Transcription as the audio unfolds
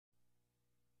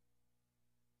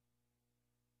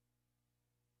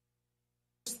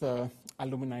first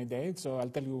Alumni Day, so I'll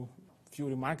tell you a few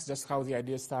remarks just how the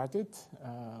idea started.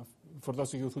 For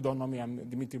those of you who don't know me, I'm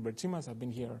Dimitri Bertsimas. I've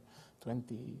been here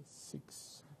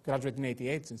 26, graduated in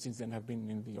 88, and since then I've been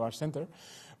in the OR Center.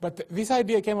 But this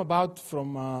idea came about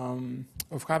from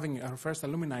of having our first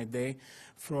Alumni Day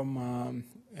from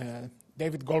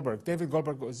David Goldberg. David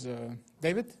Goldberg was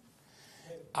David?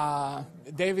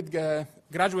 David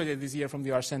graduated this year from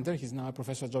the OR Center. He's now a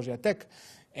professor at Georgia Tech.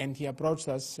 And he approached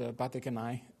us, Patrick and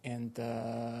I, and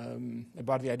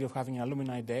about the idea of having an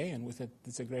Alumni Day, and we said,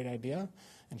 it's a great idea,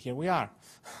 and here we are.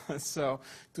 So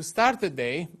to start the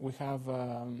day, we have,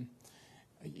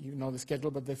 you know the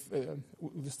schedule, but to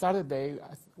start the day,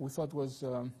 we thought was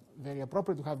very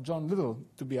appropriate to have John Little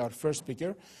to be our first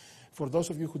speaker. For those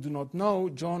of you who do not know,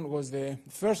 John was the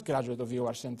first graduate of the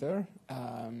OR Center,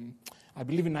 I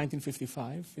believe in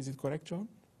 1955. Is it correct, John?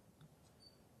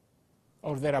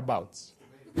 Or thereabouts?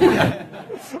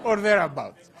 Or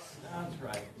thereabouts. Sounds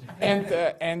right.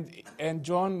 And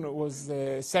John was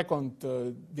the second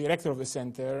director of the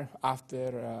center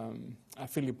after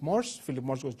Philip Morse. Philip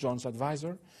Morse was John's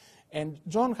advisor. And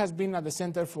John has been at the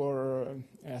center for,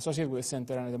 associated with the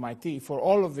center and at MIT for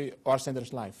all of our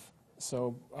center's life.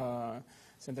 So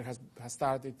center has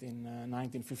started in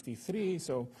 1953,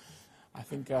 so I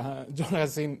think John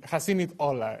has seen it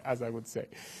all, as I would say.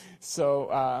 So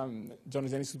John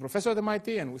is an assistant professor at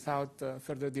MIT, and without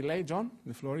further delay, John,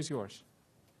 the floor is yours.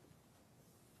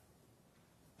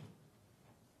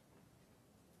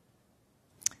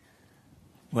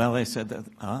 Well, they said that,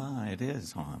 it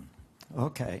is on.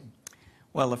 Okay.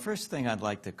 Well, the first thing I'd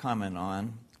like to comment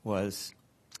on was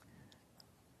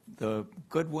the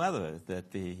good weather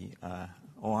that the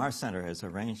OR Center has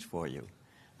arranged for you.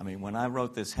 I mean, when I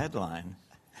wrote this headline,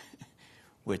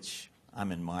 which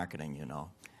I'm in marketing, you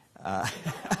know,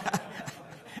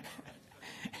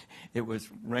 it was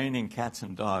raining cats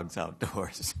and dogs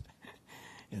outdoors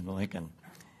in Lincoln.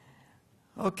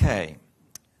 Okay,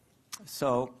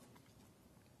 so,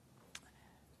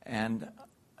 and,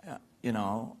 you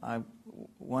know, I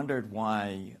wondered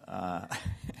why,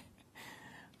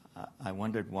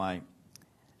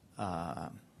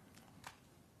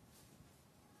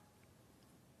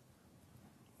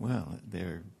 well,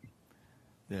 they're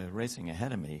racing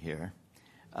ahead of me here.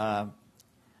 I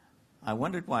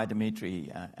wondered why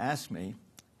Dimitri asked me,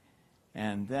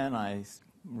 and then I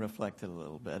reflected a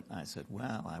little bit. I said,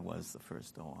 well, I was the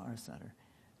first OR Center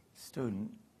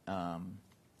student,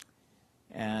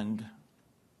 and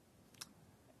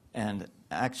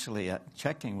actually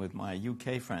checking with my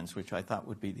UK friends, which I thought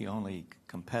would be the only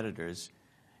competitors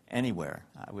anywhere.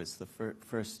 I was the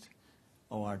first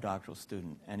OR doctoral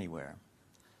student anywhere.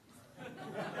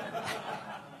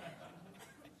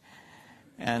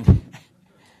 And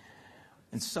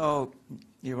so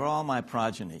you were all my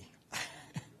progeny.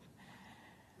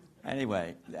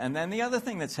 Anyway, and then the other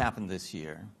thing that's happened this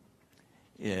year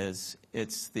is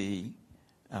it's the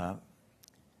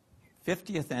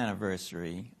 50th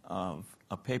anniversary of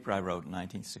a paper I wrote in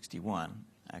 1961.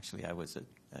 Actually, I was a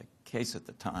case at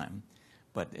the time,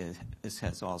 but this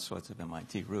has all sorts of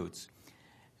MIT roots.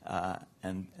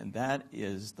 And that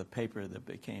is the paper that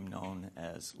became known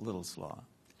as Little's Law.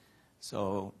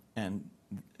 So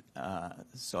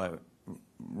I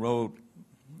wrote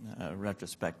a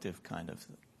retrospective kind of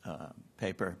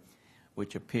paper,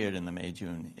 which appeared in the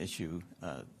May-June issue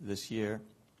this year.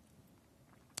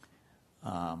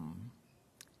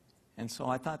 And so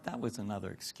I thought that was another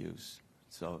excuse.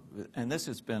 So, and this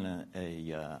has been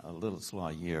a Little's Law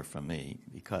year for me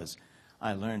because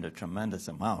I learned a tremendous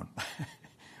amount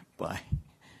by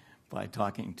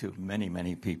talking to many,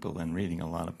 many people and reading a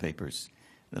lot of papers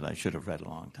that I should have read a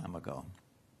long time ago.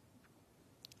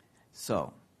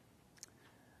 So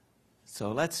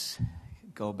let's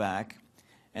go back,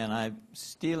 and I'm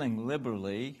stealing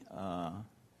liberally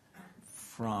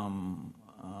from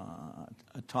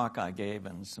a talk I gave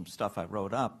and some stuff I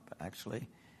wrote up, actually,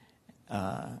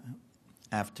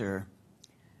 after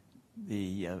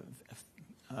the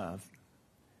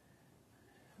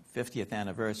 50th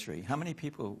anniversary. How many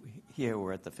people here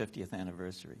were at the 50th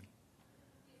anniversary?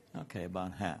 Okay,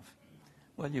 about half.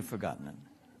 Well, you've forgotten it.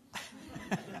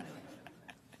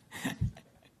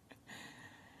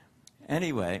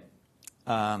 Anyway,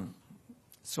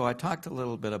 so I talked a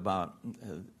little bit about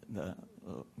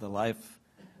the life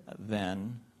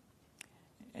then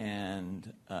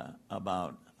and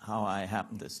about how I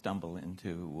happened to stumble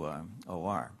into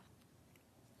OR.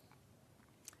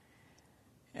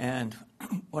 And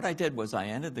what I did was I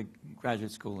ended the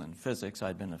graduate school in physics.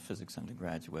 I'd been a physics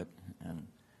undergraduate, and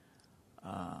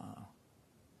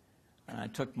I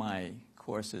took my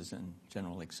courses in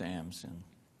general exams in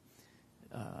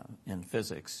in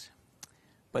physics.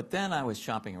 But then I was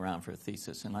shopping around for a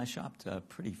thesis, and I shopped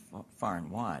pretty far and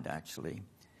wide, actually.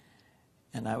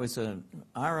 And I was an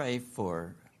RA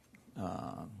for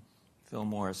Phil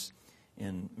Morse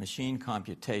in machine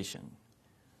computation,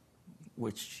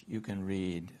 which you can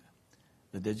read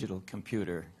the digital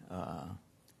computer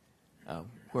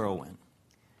whirlwind.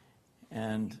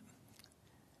 And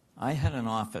I had an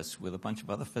office with a bunch of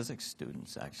other physics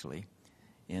students, actually,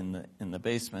 in the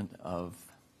basement of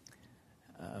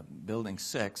Building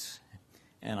 6,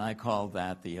 and I called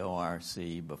that the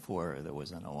ORC before there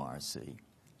was an ORC.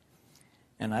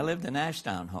 And I lived in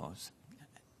Ashdown House.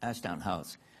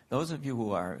 Those of you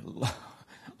who are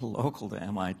local to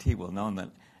MIT will know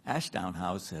that Ashdown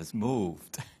House has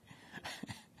moved.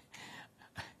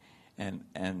 and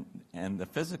the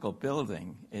physical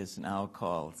building is now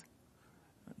called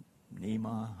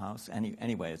Nema House.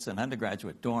 Anyway, it's an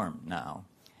undergraduate dorm now.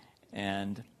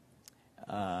 And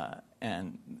a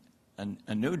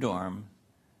new dorm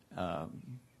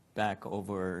back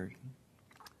over,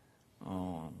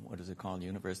 what is it called,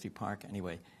 University Park?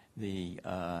 Anyway,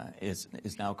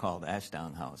 is now called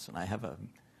Ashdown House. And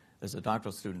there's a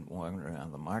doctoral student walking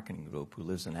around the marketing group who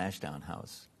lives in Ashdown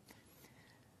House.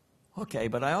 Okay,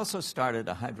 but I also started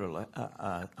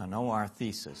an OR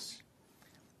thesis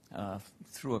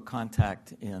through a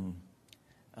contact in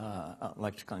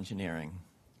electrical engineering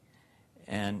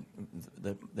and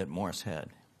that Morse had.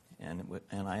 And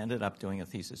I ended up doing a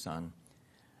thesis on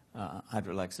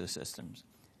hydroelectric systems.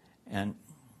 And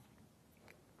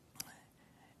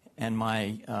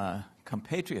my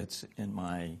compatriots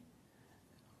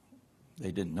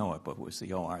they didn't know it, but it was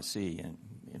the ORC in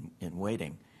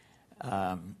waiting,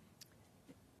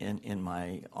 in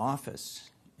my office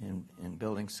in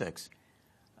Building 6,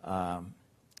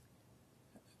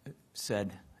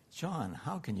 said, "John,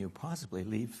 how can you possibly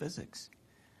leave physics?"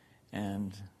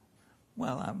 And,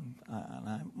 well,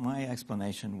 my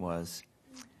explanation was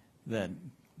that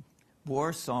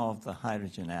Bohr solved the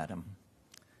hydrogen atom,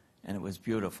 and it was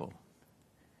beautiful.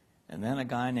 And then a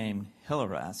guy named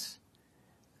Hillerrath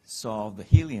solved the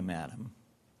helium atom,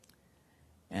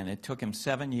 and it took him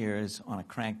 7 years on a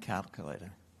crank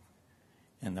calculator.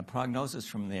 And the prognosis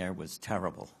from there was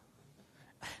terrible.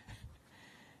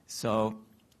 So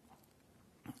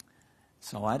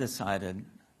I decided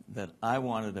that I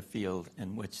wanted a field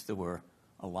in which there were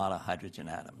a lot of hydrogen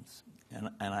atoms. And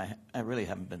I really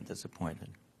haven't been disappointed.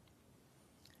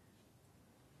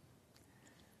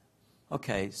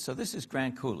 Okay, so this is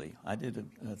Grant Cooley. I did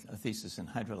a thesis in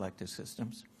hydroelectric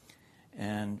systems.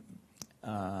 And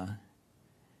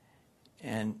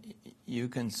you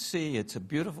can see it's a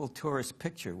beautiful tourist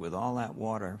picture with all that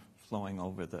water flowing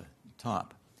over the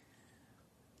top.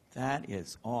 That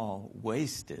is all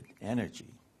wasted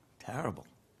energy. Terrible.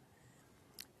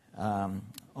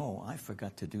 I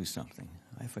forgot to do something.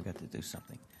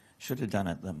 Should have done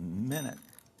it the minute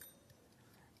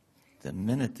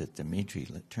that Dimitri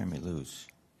turned me loose.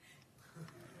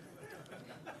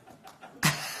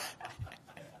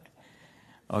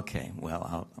 Okay,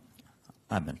 well,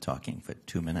 I've been talking for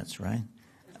 2 minutes, right?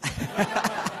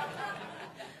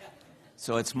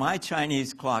 So it's my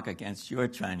Chinese clock against your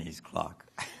Chinese clock.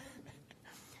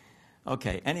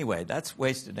 Okay, anyway, that's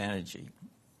wasted energy.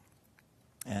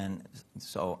 And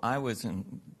so I was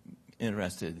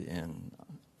interested in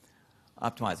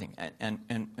optimizing.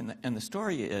 And the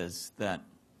story is that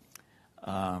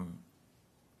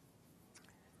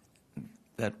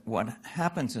that what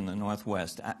happens in the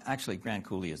Northwest, actually Grand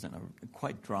Coulee is in a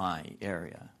quite dry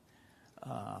area.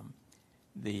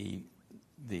 The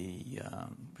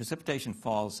precipitation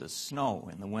falls as snow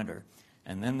in the winter,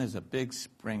 and then there's a big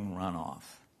spring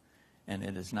runoff, and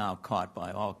it is now caught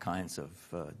by all kinds of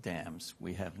dams.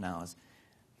 We have now,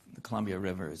 the Columbia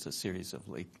River is a series of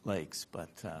lakes,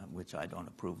 but which I don't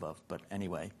approve of. But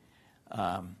anyway,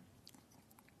 and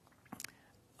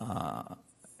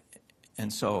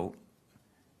so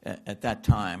at that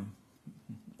time,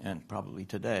 and probably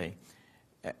today,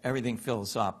 everything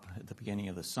fills up at the beginning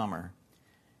of the summer.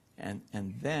 And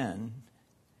then,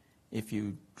 if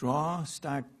you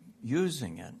start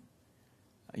using it,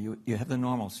 you have the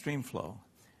normal stream flow.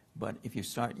 But if you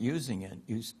start using it,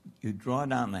 you draw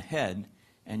down the head,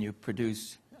 and you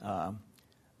produce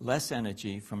less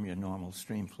energy from your normal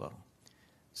stream flow.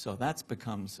 So that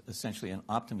becomes essentially an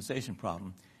optimization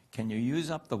problem. Can you use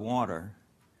up the water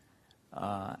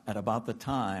at about the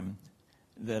time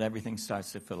that everything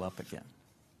starts to fill up again?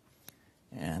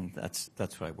 And that's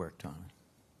what I worked on.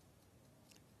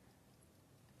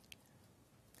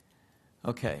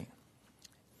 Okay,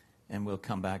 and we'll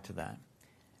come back to that.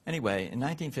 Anyway, in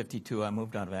 1952, I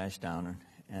moved out of Ashdown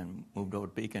and moved over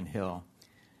to Beacon Hill.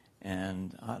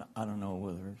 And I don't know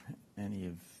whether any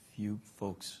of you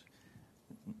folks,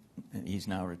 he's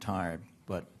now retired,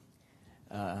 but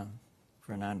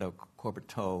Fernando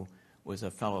Corbato was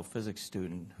a fellow physics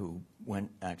student who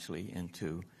went actually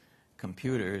into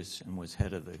computers and was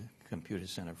head of the computer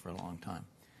center for a long time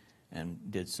and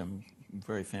did some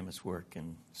very famous work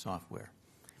in software.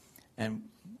 And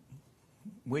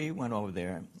we went over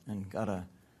there and got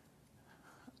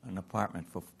an apartment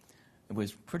for, it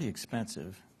was pretty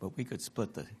expensive, but we could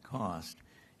split the cost.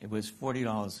 It was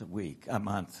 $40 a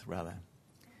month rather.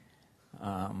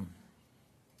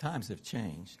 Times have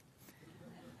changed.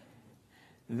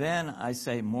 Then I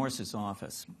say Morse's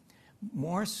office.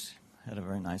 Morse had a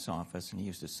very nice office, and he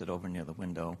used to sit over near the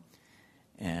window,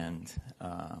 and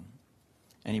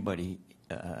anybody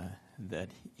that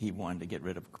he wanted to get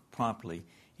rid of promptly,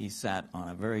 he sat on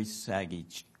a very saggy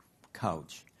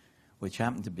couch, which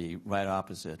happened to be right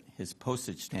opposite his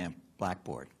postage stamp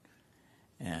blackboard.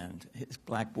 And his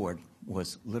blackboard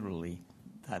was literally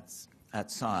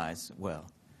that size, well,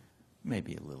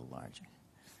 maybe a little larger.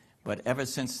 But ever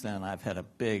since then, I've had a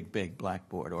big, big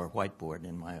blackboard or whiteboard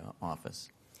in my office.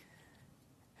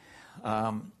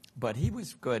 But he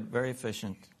was good, very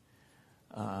efficient.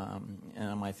 And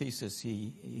on my thesis,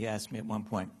 he asked me at one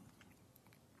point,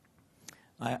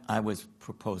 I was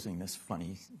proposing this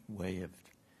funny way of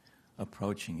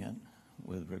approaching it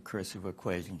with recursive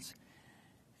equations.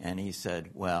 And he said,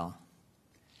 well,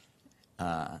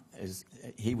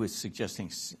 he was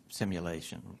suggesting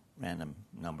simulation, random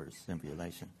numbers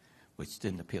simulation, which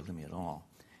didn't appeal to me at all.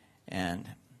 And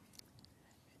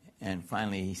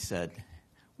finally he said,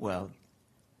 well,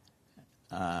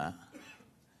 do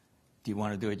you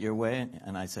want to do it your way?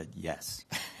 And I said, yes.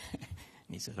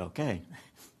 And he said, okay.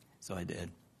 So I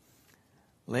did.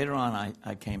 Later on,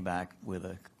 I came back with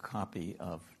a copy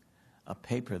of a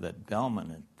paper that Bellman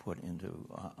had put into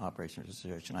Operation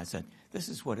Research, and I said, this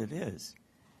is what it is.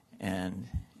 And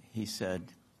he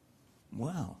said,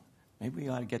 well, maybe we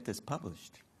ought to get this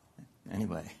published.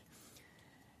 Anyway,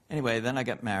 then I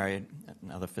got married,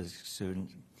 another physics student,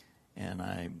 and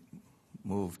I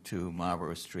moved to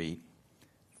Marlborough Street,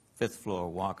 5th floor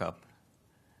walk-up,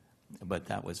 but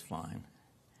that was fine.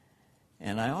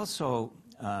 And I also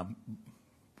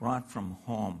brought from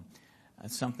home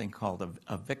something called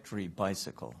a Victory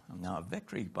bicycle. Now, a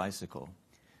Victory bicycle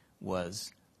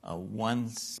was a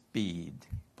one-speed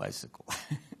bicycle.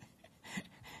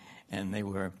 And they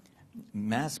were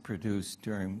mass-produced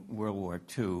during World War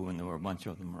II, and there were a bunch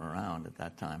of them around at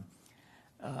that time,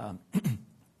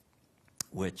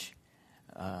 which,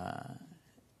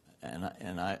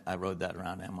 and I rode that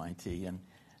around MIT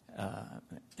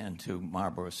and to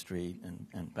Marlborough Street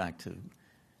and back to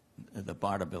the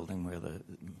Barter building where the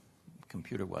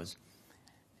computer was.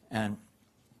 And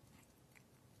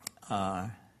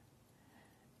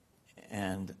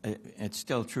it's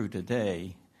still true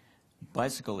today.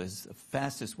 Bicycle is the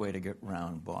fastest way to get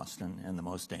around Boston and the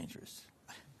most dangerous.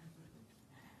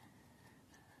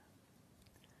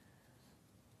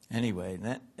 Anyway,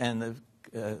 the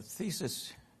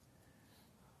thesis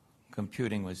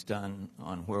computing was done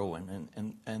on Whirlwind,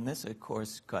 and this, of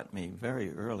course, got me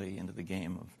very early into the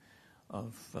game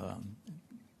of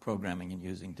programming and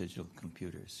using digital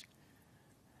computers.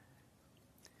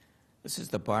 This is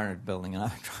the Barnard building, and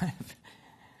I'm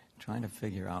trying to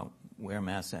figure out where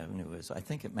Mass Avenue is. I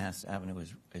think Mass Avenue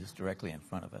is directly in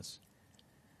front of us.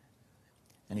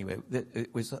 Anyway,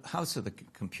 it was the house of the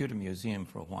Computer Museum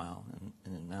for a while,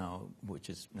 and now, which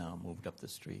is now moved up the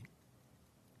street.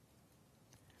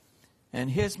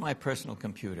 And here's my personal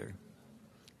computer.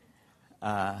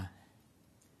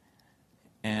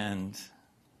 And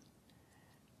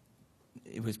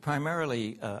it was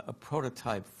primarily a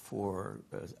prototype for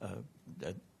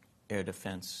air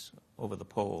defense over the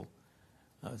pole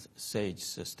SAGE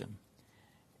system,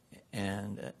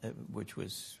 and which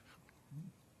was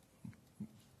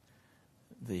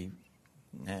a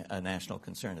national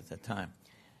concern at that time.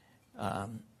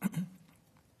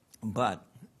 But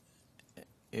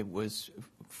it was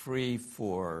free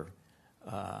for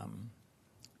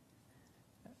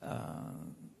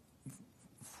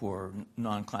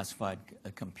non-classified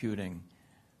computing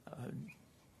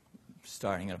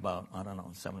starting at about,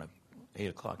 7 or 8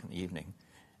 o'clock in the evening.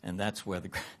 And that's where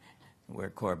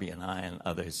Corby and I and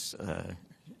others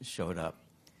showed up.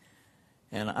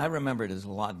 And I remember it as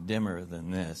a lot dimmer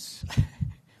than this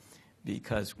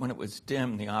because when it was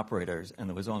dim, the operators, and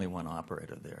there was only one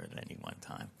operator there at any one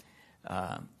time,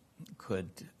 could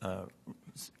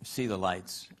see the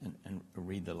lights and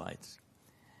read the lights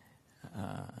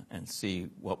and see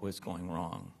what was going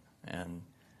wrong. And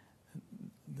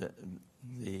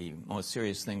the most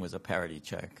serious thing was a parity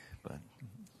check,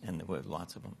 and there were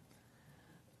lots of them.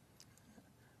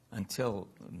 Until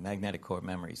magnetic core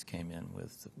memories came in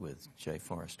with Jay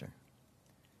Forrester.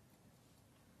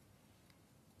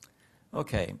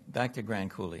 Okay, back to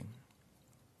Grand Coulee.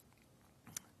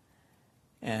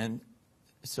 And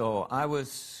so I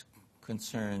was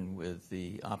concerned with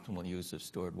the optimal use of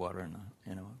stored water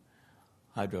in a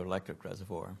hydroelectric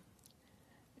reservoir.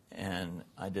 And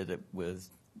I did it with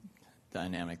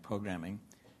dynamic programming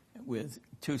with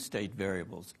two state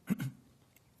variables.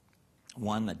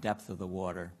 One, the depth of the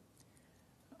water,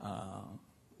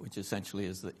 which essentially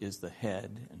is the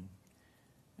head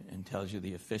and tells you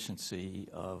the efficiency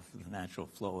of the natural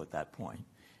flow at that point.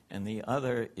 And the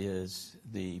other is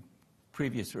the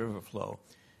previous river flow,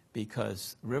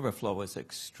 because river flow is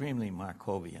extremely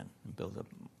Markovian, and build a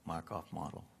Markov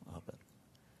model of it.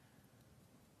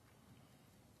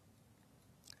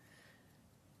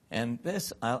 And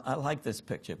this, I like this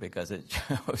picture because it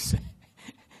shows,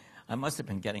 I must have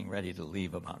been getting ready to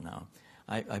leave about now.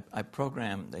 I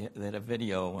programmed, they had a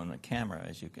video and a camera,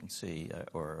 as you can see,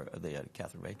 or they had a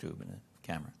cathode ray tube and a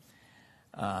camera.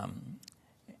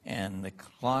 And the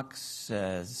clock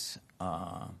says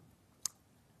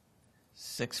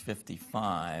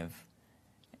 6:55,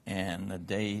 and the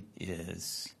date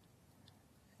is,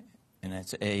 and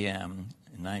it's AM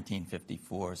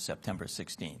 1954, September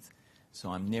 16th.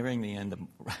 So I'm nearing the end of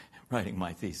writing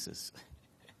my thesis.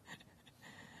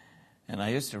 And I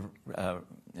used to,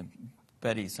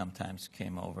 Betty sometimes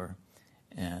came over,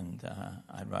 and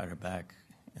I'd ride her back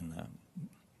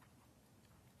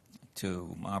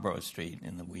to Marlborough Street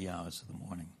in the wee hours of the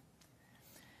morning.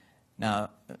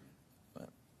 Now,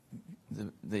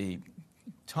 the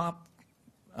top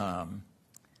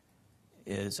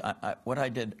is, what I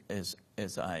did is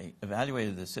I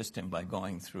evaluated the system by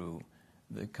going through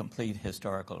the complete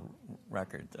historical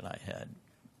record that I had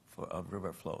of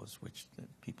river flows, which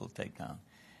people take down.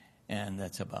 And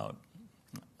that's about,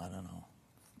 I don't know,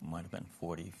 might have been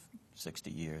 40,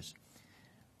 60 years.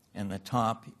 And the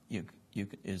top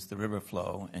is the river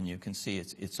flow, and you can see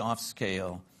it's off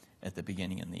scale at the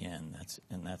beginning and the end.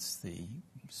 That's the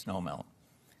snowmelt.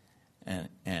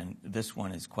 And this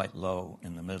one is quite low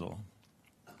in the middle.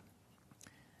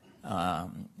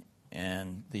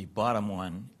 And the bottom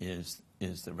one is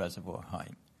the reservoir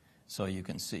height. So you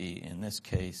can see in this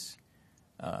case,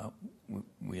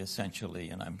 we essentially,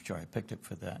 and I'm sure I picked it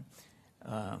for that,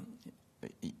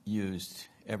 used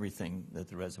everything that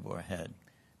the reservoir had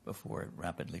before it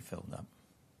rapidly filled up.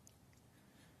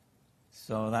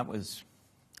 So that was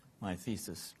my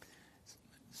thesis.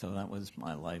 So that was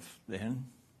my life then.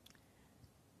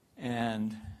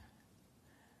 And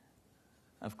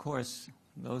of course,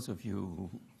 those of you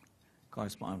who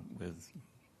correspond with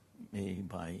me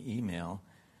by email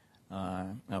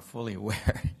are fully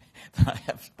aware that I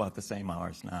have about the same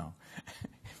hours now.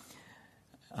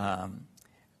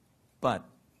 But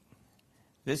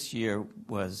this year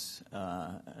was,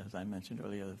 as I mentioned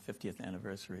earlier, the 50th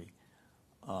anniversary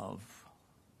of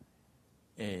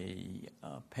a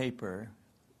paper,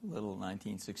 Little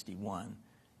 1961,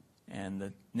 and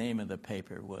the name of the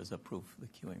paper was a proof of the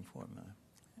queuing formula,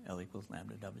 L equals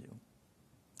lambda W.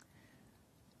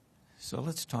 So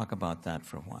let's talk about that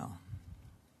for a while.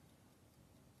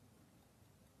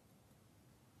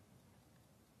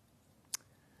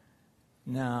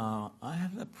 Now, I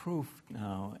have the proof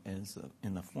now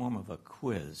in the form of a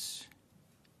quiz.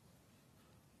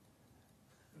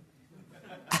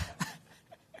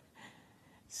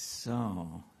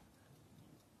 So,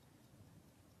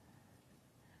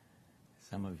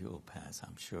 some of you will pass,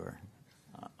 I'm sure.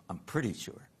 I'm pretty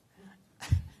sure.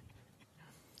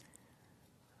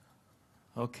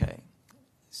 Okay,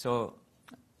 so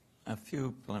a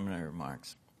few preliminary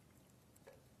remarks.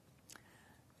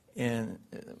 In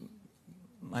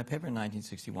my paper in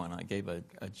 1961, I gave a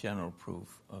general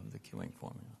proof of the queuing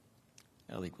formula,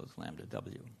 L equals lambda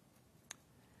W.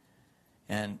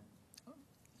 And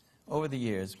over the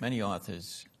years, many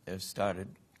authors have started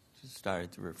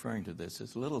to referring to this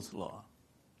as Little's law.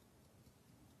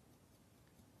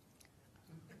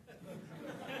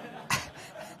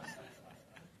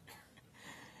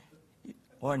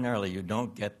 Ordinarily, you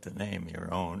don't get to name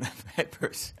your own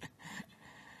papers.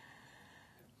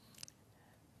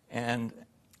 And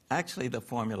actually, the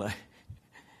formula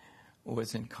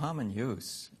was in common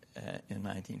use in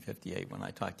 1958 when I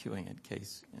taught queuing at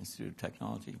Case Institute of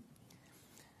Technology.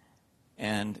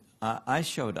 And I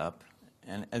showed up,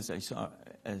 and as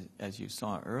you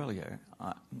saw earlier,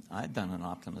 I'd done an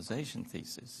optimization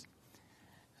thesis.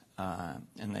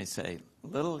 And they say,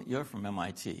 Little, you're from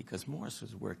MIT, because Morse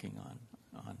was working on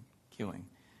queuing.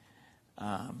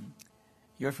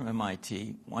 you're from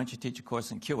MIT. Why don't you teach a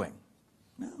course in queuing?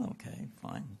 Well, okay,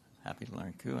 fine. Happy to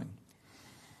learn queuing.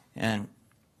 And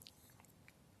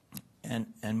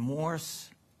Morse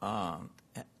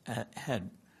had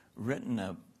written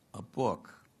a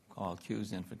book called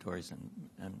Queues, Inventories,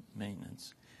 and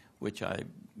Maintenance, which I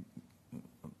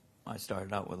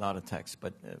started out without a text,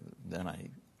 but then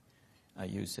I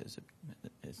used his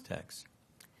text.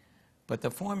 But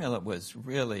the formula was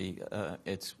really,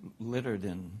 it's littered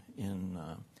in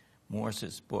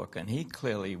Morse's book, and he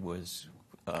clearly was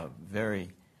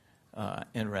very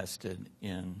interested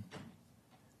in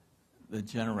the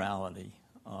generality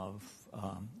of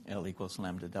L equals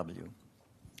lambda W.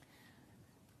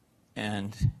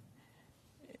 And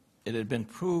it had been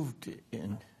proved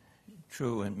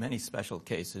true in many special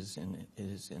cases in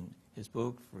his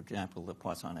book. For example, the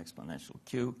Poisson exponential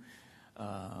Q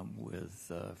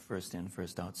with first in,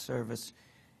 first out service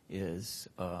is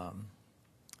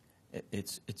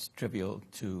it's trivial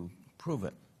to prove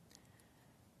it.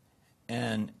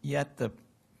 And yet the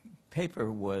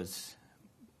paper was,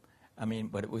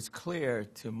 but it was clear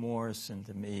to Morse and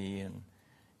to me,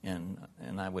 and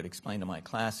I would explain to my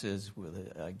classes,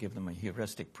 I'd give them a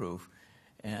heuristic proof,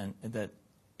 and that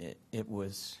it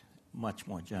was much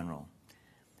more general.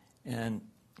 And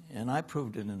I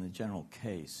proved it in the general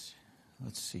case.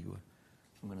 Let's see what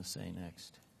I'm going to say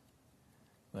next.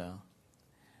 Well,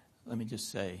 let me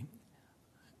just say,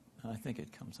 I think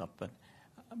it comes up,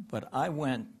 but I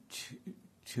went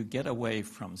to get away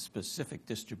from specific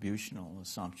distributional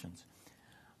assumptions.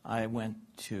 I went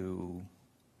to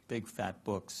big fat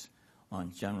books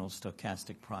on general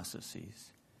stochastic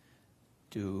processes,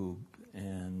 Dug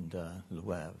and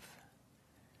Loewe.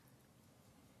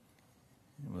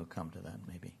 And we'll come to that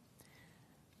maybe.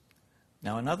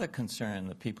 Now, another concern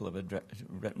that people have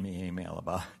written me email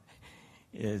about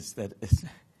is that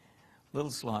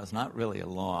Little's law is not really a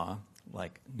law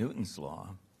like Newton's law,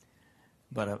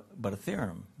 but a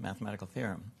theorem, mathematical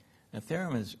theorem. A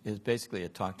theorem is basically a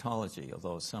tautology,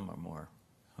 although some are more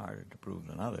harder to prove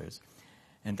than others,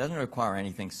 and doesn't require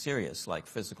anything serious like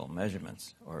physical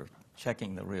measurements or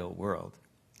checking the real world.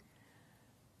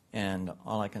 And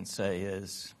all I can say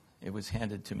is it was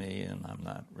handed to me, and I'm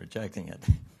not rejecting it.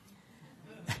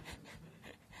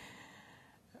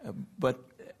 But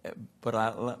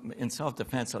in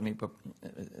self-defense, let me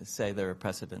say there are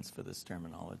precedents for this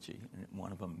terminology.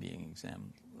 One of them being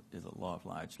examined is the law of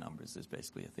large numbers. Is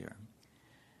basically a theorem.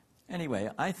 Anyway,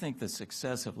 I think the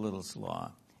success of Little's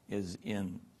law is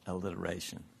in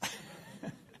alliteration.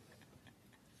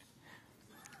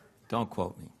 Don't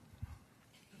quote me.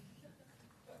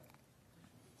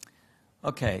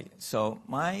 Okay, so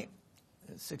my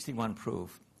 61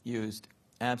 proof used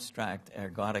abstract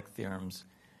ergodic theorems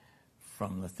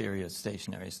from the theory of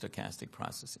stationary stochastic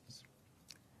processes.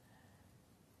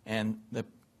 And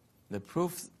the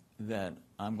proof that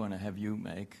I'm going to have you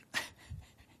make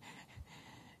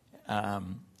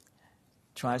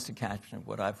tries to capture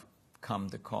what I've come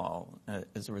to call,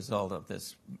 as a result of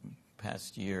this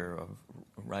past year of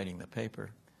writing the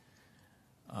paper,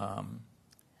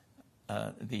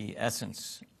 the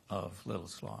essence of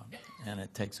Little's law. And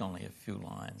it takes only a few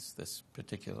lines, this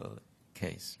particular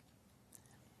case.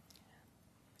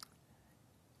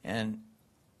 And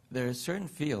there are certain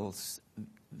fields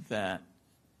that,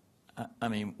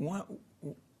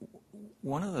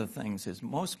 one of the things is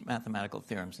most mathematical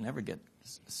theorems never get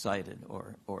cited,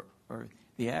 or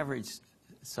the average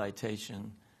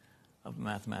citation of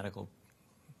mathematical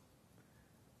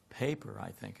paper, I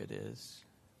think it is,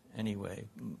 anyway,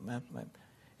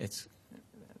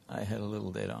 I had a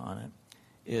little data on it,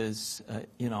 is,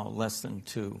 less than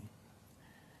 2.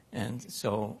 And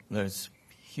so there's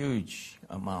huge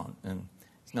amount, and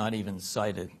it's not even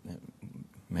cited.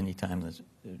 Many times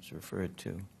it's referred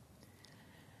to.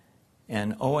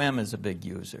 And OM is a big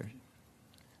user.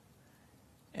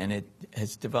 And it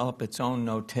has developed its own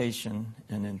notation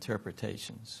and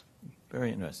interpretations.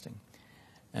 Very interesting.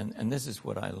 And this is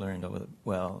what I learned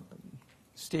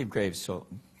Steve Graves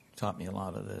taught me a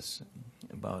lot of this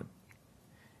about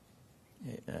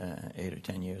 8 or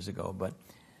 10 years ago, but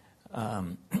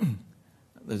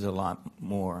there's a lot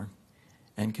more.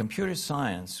 And computer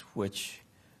science, which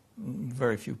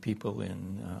very few people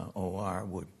in OR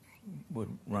would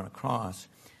run across,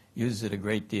 uses it a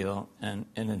great deal, and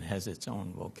it has its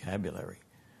own vocabulary.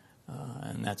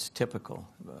 And that's typical.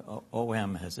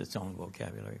 OM has its own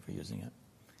vocabulary for using it.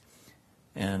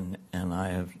 And I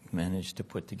have managed to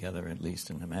put together at least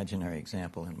an imaginary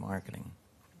example in marketing,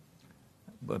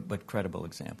 but credible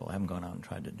example. I haven't gone out and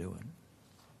tried to do it.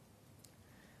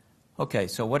 Okay,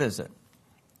 so what is it?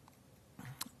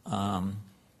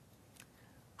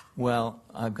 Well,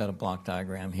 I've got a block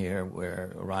diagram here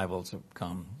where arrivals have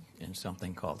come in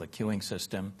something called the queuing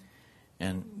system,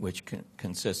 and which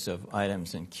consists of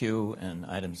items in queue and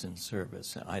items in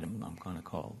service. An item I'm going to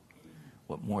call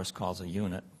what Morse calls a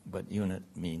unit, but unit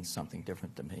means something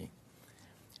different to me.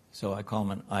 So I call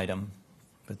them an item,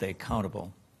 but they're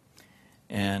countable.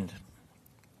 And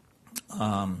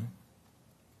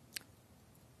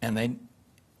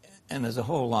there's a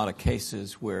whole lot of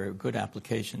cases where good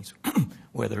applications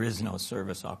where there is no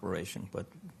service operation, but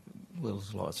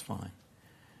Little's law is fine.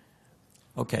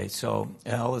 Okay, so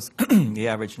L is the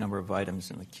average number of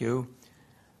items in the queue,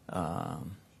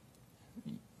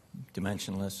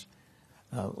 dimensionless.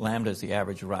 Lambda is the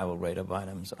average arrival rate of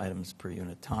items per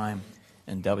unit time,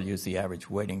 and W is the average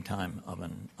waiting time of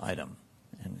an item,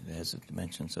 and it has the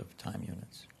dimensions of time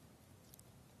units.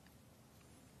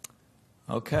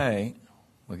 Okay,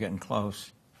 we're getting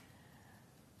close.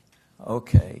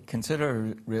 Okay,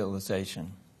 consider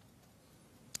realization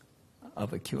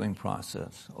of a queuing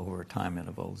process over a time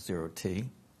interval 0t.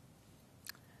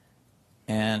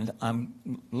 And I'm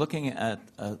looking at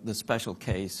the special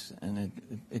case, and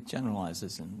it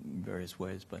generalizes in various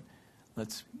ways, but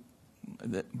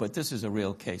this is a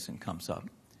real case and comes up.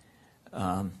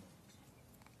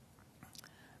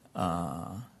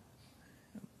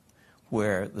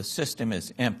 Where the system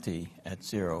is empty at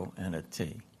 0 and at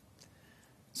t.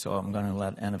 So I'm going to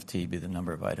let n of t be the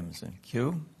number of items in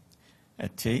queue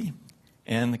at t,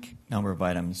 and the number of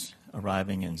items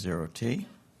arriving in 0t.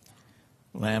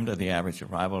 Lambda, the average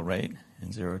arrival rate in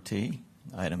 0t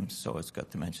items, so it's got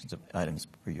dimensions of items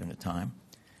per unit time.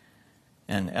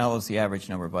 And L is the average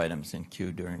number of items in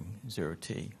queue during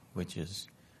 0t, which is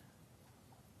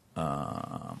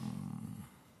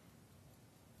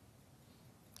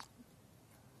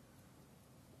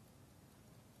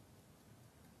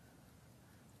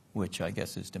which I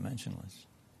guess is dimensionless.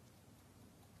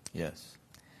 Yes.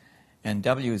 And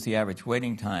W is the average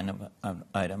waiting time of an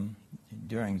item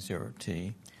during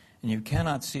 0t. And you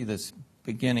cannot see this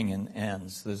beginning and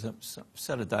ends. There's a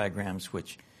set of diagrams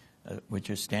which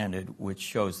are standard, which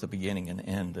shows the beginning and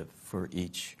end for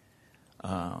each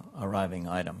arriving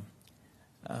item.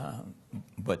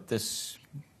 But this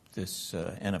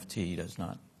n of t does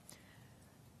not.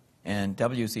 And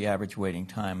W is the average waiting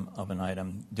time of an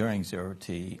item during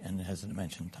 0t, and it has a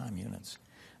dimension of time units.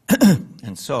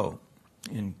 And so,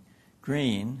 in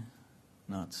green,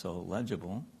 not so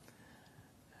legible,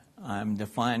 I'm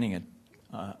defining an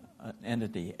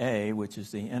entity A, which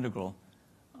is the integral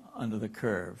under the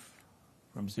curve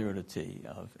from 0 to t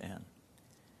of n.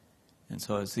 And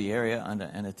so it's the area under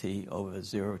entity over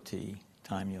 0t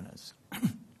time units.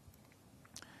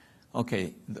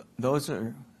 Okay, those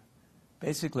are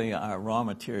basically our raw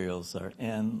materials are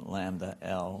n, lambda,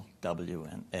 L, W,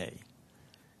 and A.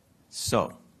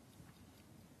 So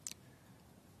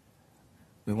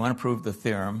we want to prove the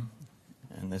theorem,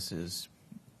 and this is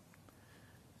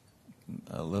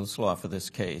a little slow for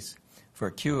this case. For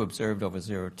a Q observed over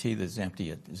 0t that is empty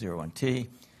at 0 and t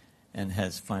and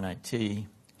has finite t,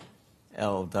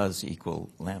 L does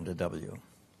equal lambda W.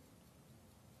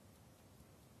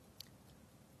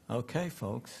 Okay,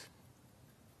 folks.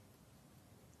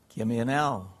 Give me an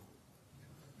L.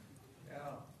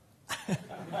 Yeah.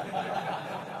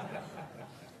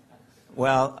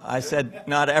 Well, I said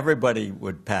not everybody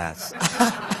would pass.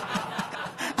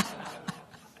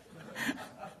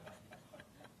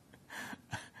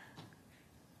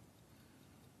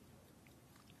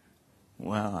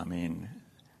 Well, I mean,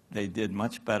 they did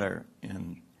much better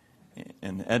in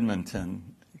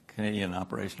Edmonton. Canadian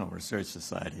Operational Research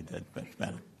Society did much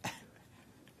better.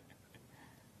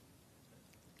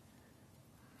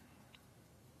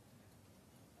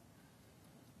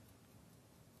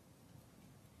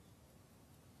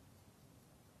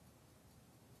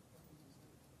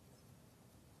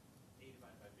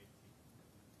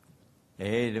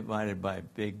 A divided by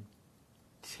big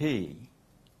T.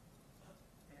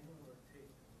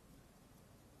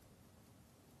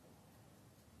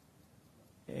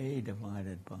 A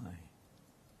divided by.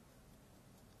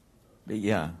 But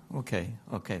yeah, okay,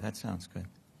 that sounds good.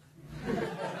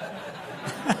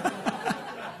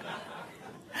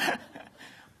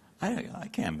 I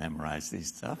can't memorize these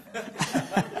stuff.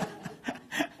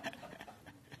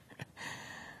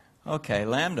 Okay,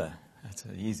 lambda. That's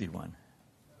an easy one.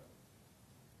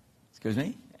 Excuse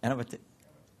me? N over T.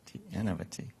 N over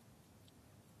T.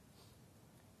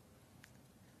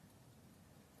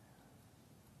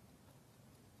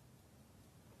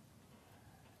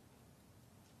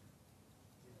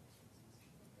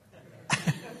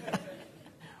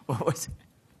 What was it?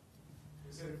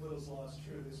 You said if Little's law is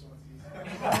true, this one's easy.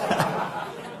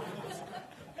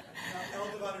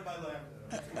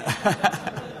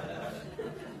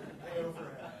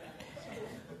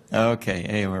 Okay,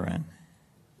 A over N.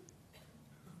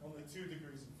 Only 2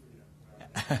 degrees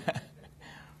of freedom.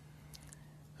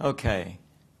 Okay.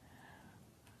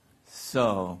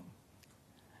 So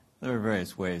there are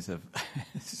various ways of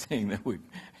saying that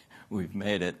we've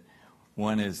made it.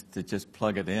 One is to just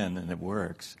plug it in and it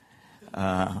works,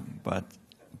 but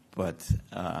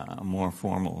a more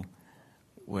formal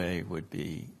way would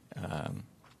be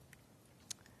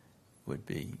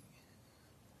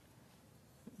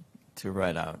to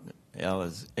write out L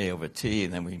is A over T,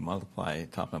 and then we multiply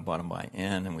top and bottom by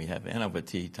N, and we have N over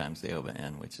T times A over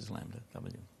N, which is lambda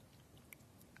W.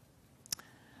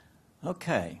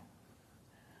 Okay.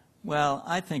 Well,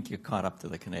 I think you're caught up to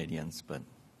the Canadians, but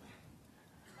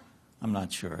I'm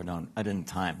not sure. I didn't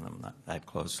time them that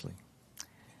closely.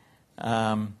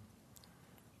 But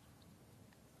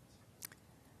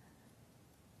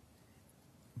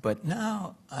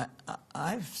now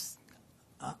I've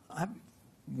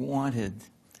wanted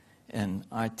an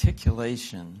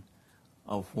articulation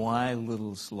of why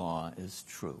Little's law is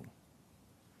true,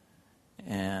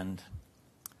 and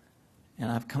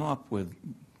I've come up with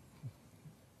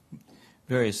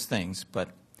various things, but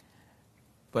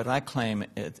I claim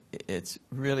it's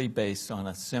really based on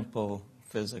a simple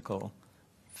physical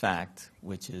fact,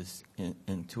 which is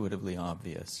intuitively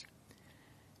obvious.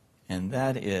 And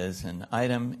that is an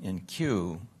item in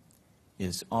Q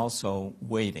is also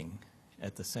waiting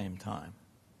at the same time.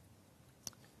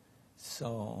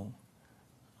 So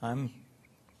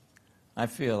I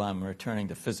feel I'm returning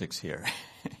to physics here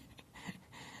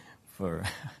for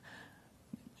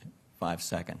 5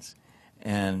 seconds.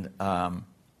 And I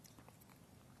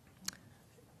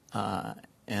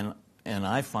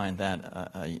find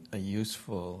that a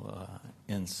useful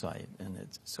insight, and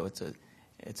it's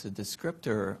a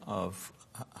descriptor of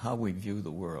how we view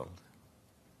the world.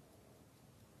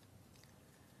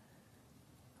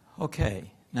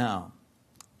 Okay, now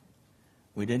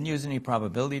we didn't use any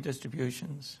probability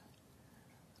distributions.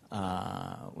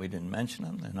 We didn't mention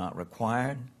them; they're not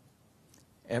required.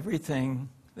 Everything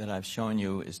that I've shown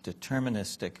you is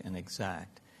deterministic and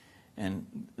exact.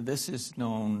 And this is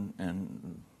known,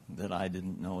 and that I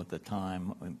didn't know at the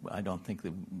time, I don't think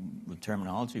the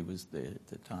terminology was there at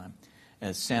the time,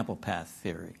 as sample path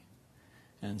theory.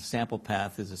 And sample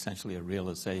path is essentially a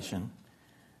realization,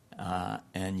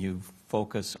 and you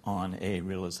focus on a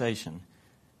realization.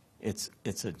 It's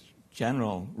a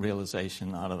general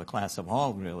realization out of the class of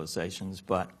all realizations,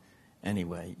 but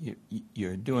anyway,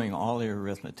 you're doing all your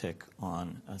arithmetic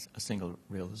on a single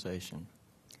realization.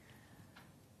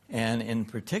 And in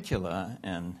particular,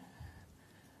 and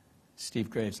Steve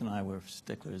Graves and I were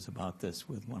sticklers about this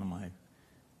with one of my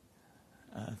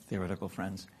theoretical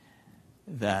friends,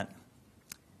 that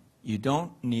you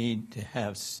don't need to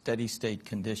have steady-state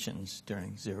conditions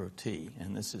during 0T,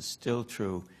 and this is still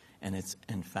true, and it's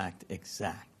in fact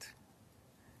exact.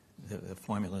 The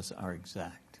formulas are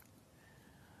exact.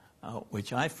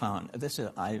 Which I found,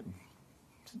 I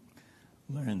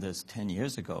learned this 10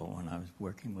 years ago when I was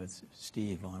working with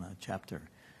Steve on a chapter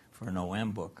for an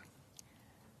OM book.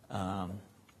 And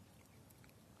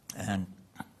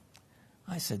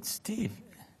I said, Steve,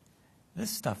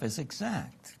 this stuff is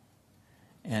exact.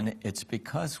 And it's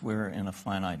because we're in a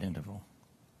finite interval.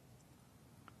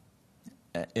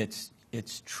 It's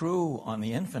true on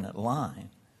the infinite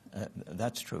line.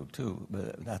 That's true too,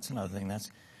 but that's another thing. That's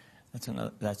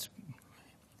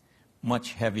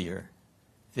much heavier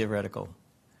theoretical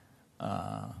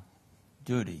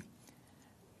duty,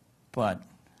 but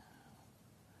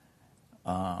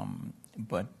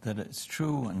that it's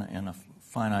true in a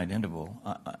finite interval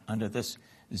under this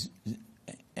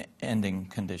ending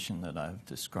condition that I've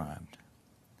described.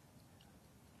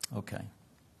 Okay.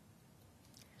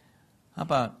 How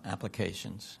about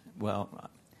applications? Well,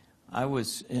 I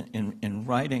was in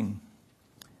writing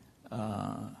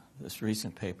this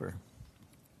recent paper,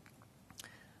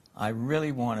 I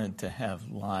really wanted to have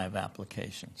live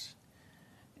applications,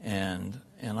 and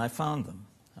I found them.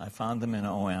 I found them in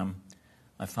OM.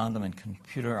 I found them in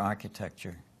computer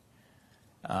architecture,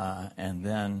 and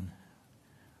then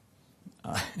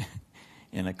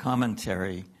in a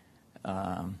commentary,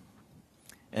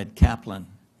 Ed Kaplan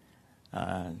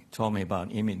told me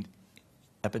about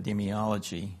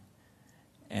epidemiology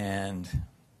and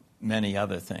many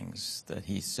other things that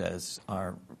he says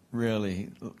are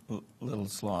really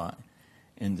Little's law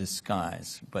in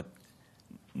disguise, but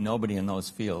nobody in those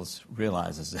fields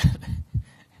realizes it.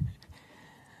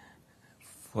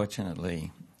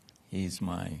 Fortunately, he's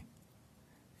my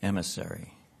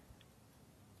emissary.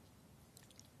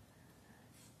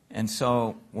 And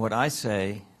so what I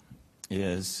say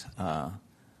is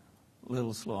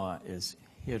Little's Law is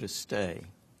here to stay.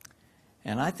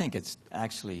 And I think it's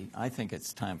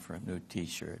time for a new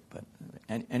T-shirt, but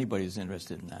anybody who's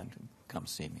interested in that, come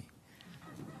see me.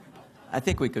 I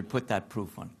think we could put that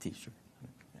proof on a T-shirt.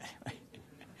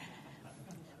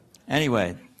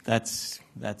 Anyway, that's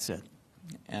it.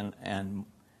 And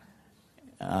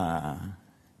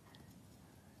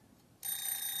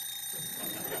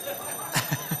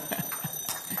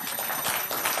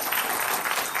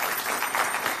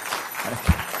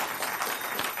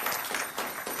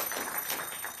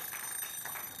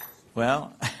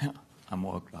well, I'm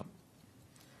woke up.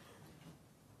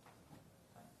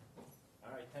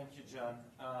 All right, thank you, John.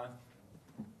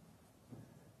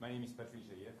 My name is Patrick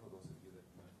Jaillet, for those of you that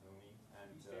don't know me,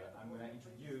 and I'm going to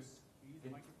introduce... Use the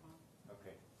microphone.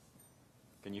 Okay.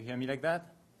 Can you hear me like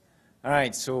that? All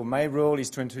right, so my role is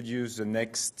to introduce the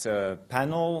next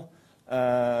panel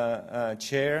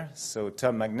chair. So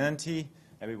Tom Magnanti,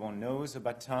 everyone knows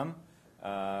about Tom.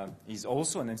 He's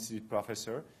also an institute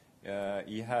professor.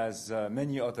 He has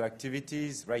many other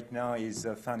activities. Right now, he's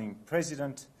founding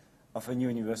president of a new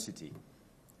university.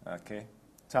 Okay,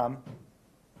 Tom.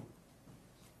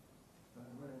 I'm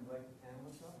going to invite the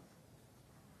panelists up.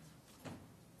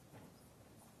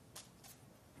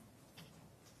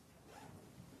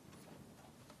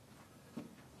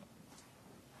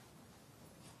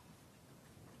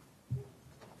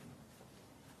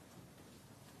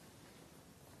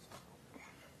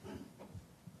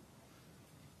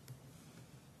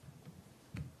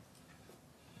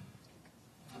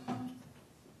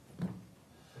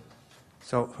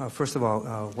 So first of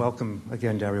all, welcome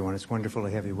again to everyone. It's wonderful to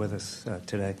have you with us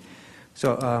today.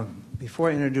 So before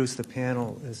I introduce the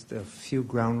panel, there's a few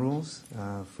ground rules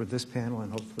for this panel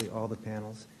and hopefully all the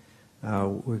panels.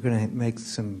 We're going to make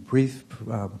some brief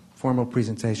formal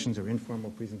presentations or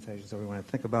informal presentations, however you want to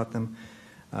think about them.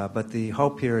 But the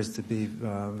hope here is to be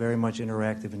very much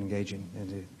interactive and engaging and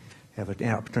to have an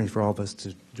opportunity for all of us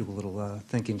to do a little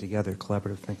thinking together,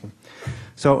 collaborative thinking.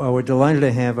 So we're delighted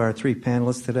to have our three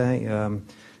panelists today.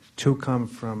 Two come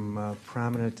from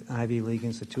prominent Ivy League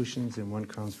institutions, and one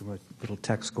comes from a little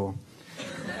tech school.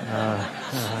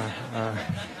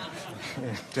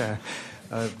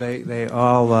 They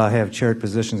all have chaired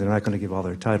positions. I'm not going to give all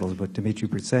their titles, but Dimitri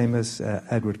Britsamis,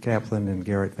 Edward Kaplan, and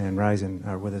Garrett Van Ryzen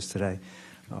are with us today.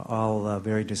 All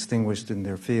very distinguished in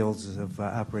their fields of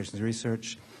operations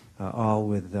research. All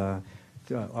with, I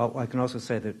can also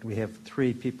say that we have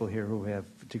three people here who have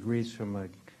degrees from a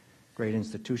great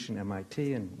institution,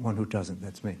 MIT, and one who doesn't.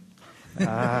 That's me.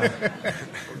 A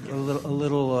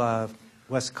little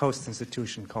West Coast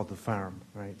institution called the Farm,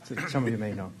 right? So some of you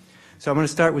may know. So I'm going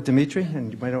to start with Dimitri,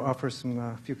 and you might offer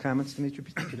some few comments, Dimitri,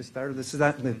 to get us started.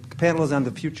 The panel is on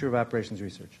the future of operations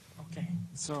research. Okay.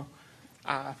 So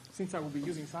since I will be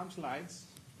using some slides,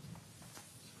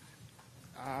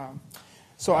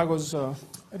 so I was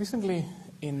recently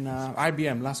in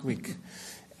IBM last week,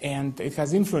 and it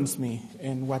has influenced me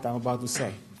in what I'm about to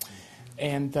say.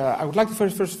 And I would like to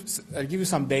first give you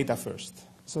some data first.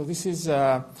 So this is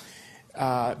the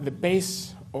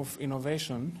pace of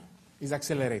innovation is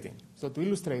accelerating. So to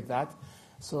illustrate that,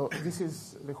 so this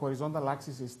is the horizontal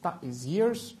axis is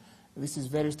years. This is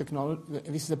various technology.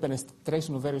 This is the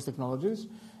penetration of various technologies,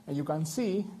 and you can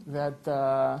see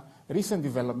that recent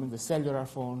development, the cellular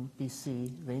phone,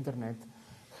 PC, the internet,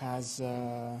 has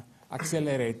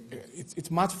accelerated.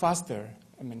 It's much faster.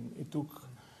 I mean, it took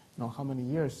how many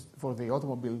years for the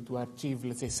automobile to achieve,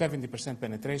 let's say, 70%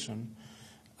 penetration.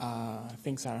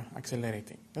 Things are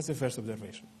accelerating. That's the first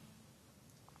observation.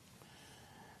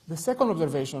 The second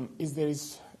observation is there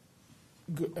is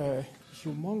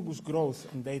humongous growth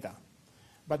in data.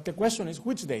 But the question is,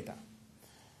 which data?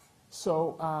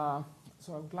 So I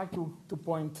would like to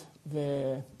point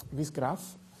this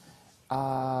graph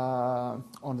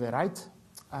on the right.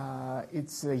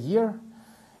 It's a year,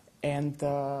 and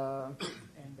the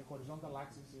horizontal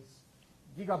axis is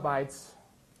gigabytes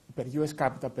per US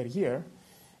capita per year.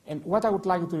 And what I would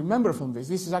like you to remember from this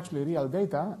is actually real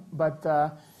data, but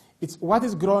it's what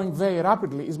is growing very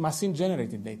rapidly is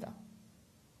machine-generated data.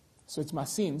 So it's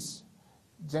machines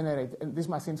generate, and these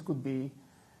machines could be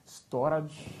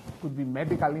storage, could be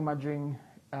medical imaging,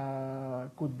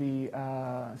 could be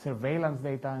surveillance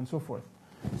data, and so forth.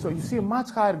 So you see a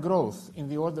much higher growth in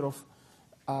the order of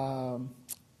a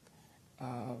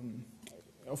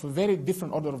very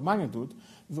different order of magnitude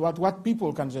what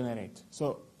people can generate.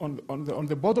 So on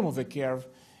the bottom of the curve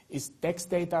is text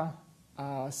data,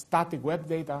 static web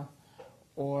data,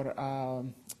 or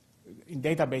in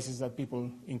databases that people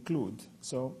include.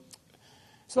 So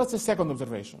that's the second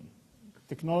observation.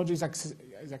 Technology is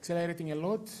accelerating a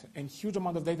lot, and huge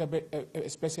amount of data,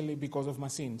 especially because of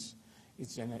machines.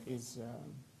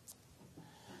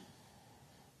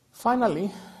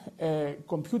 Finally,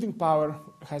 computing power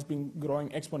has been growing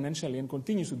exponentially and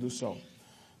continues to do so.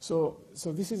 So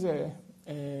this is a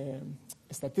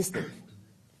statistic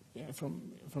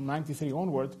from 93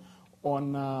 onward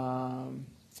on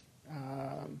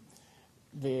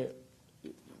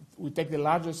we take the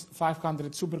largest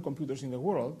 500 supercomputers in the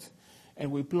world, and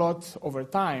we plot over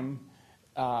time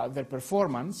their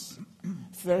performance.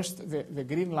 First, the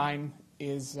green line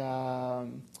is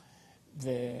the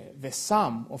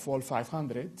sum of all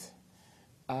 500.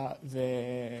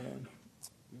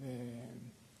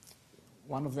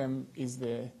 One of them is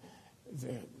the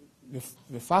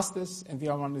fastest, and the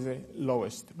other one is the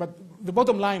lowest. But the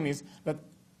bottom line is that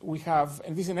we have,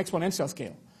 and this is an exponential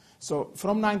scale. So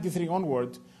from 93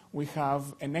 onward, we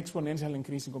have an exponential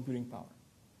increase in computing power.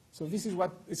 So this is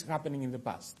what is happening in the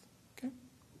past. Okay?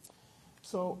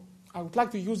 So I would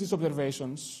like to use these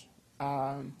observations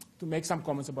to make some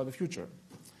comments about the future.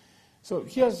 So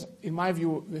here's, in my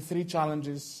view, the three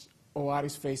challenges OR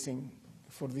is facing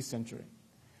for this century.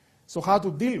 So how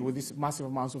to deal with these massive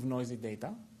amounts of noisy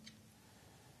data.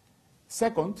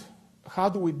 Second, how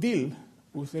do we deal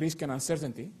with risk and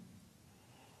uncertainty?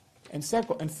 And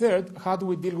third, how do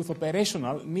we deal with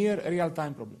operational, near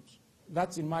real-time problems?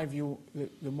 That's, in my view,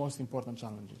 the most important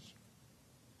challenges.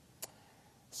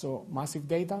 So massive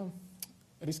data,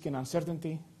 risk and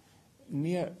uncertainty,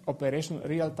 near operational,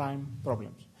 real-time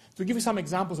problems. To give you some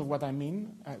examples of what I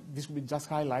mean, this will be just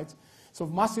highlights. So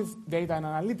massive data and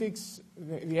analytics,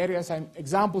 the areas and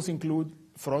examples include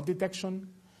fraud detection,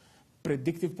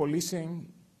 predictive policing,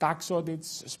 tax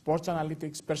audits, sports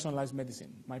analytics, personalized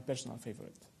medicine, my personal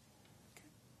favorite. Okay.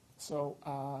 So,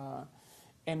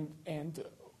 and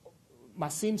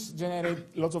machines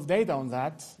generate lots of data on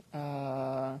that,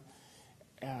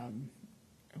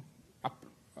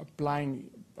 applying,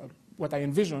 what I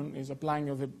envision is applying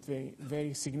of the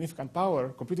very significant power,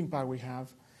 computing power we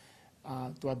have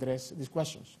to address these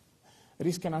questions.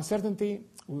 Risk and uncertainty,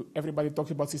 everybody talks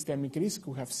about systemic risk.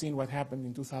 We have seen what happened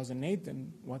in 2008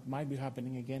 and what might be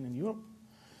happening again in Europe.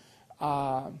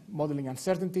 Modeling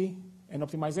uncertainty and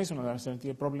optimization of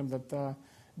uncertainty, a problem that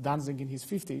Danzig in his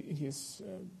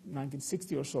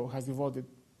 1960 or so has devoted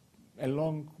a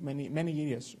long, many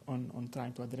years on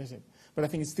trying to address it. But I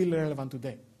think it's still relevant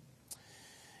today.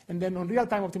 And then on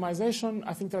real-time optimization,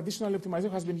 I think traditional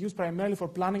optimization has been used primarily for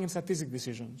planning and statistic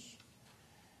decisions.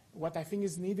 What I think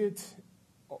is needed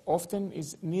often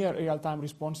is near real-time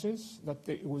responses that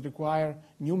would require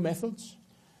new methods.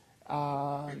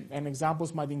 And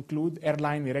examples might include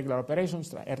airline irregular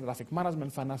operations, air traffic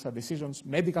management, financial decisions,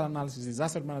 medical analysis,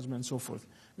 disaster management, and so forth.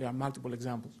 There are multiple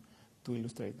examples to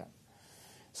illustrate that.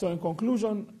 So in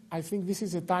conclusion, I think this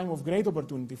is a time of great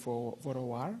opportunity for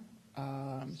OR.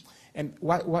 And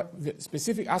what the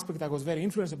specific aspect I was very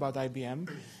influenced about IBM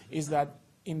is that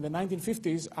in the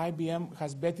 1950s, IBM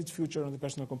has bet its future on the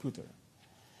personal computer.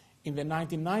 In the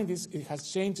 1990s, it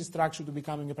has changed its structure to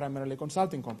becoming a primarily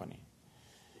consulting company.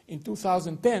 In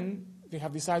 2010, they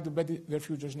have decided to bet their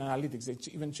futures in analytics. They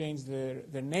even changed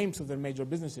their names of their major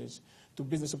businesses to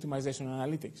business optimization and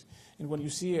analytics. And when you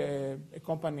see a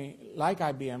company like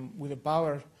IBM with the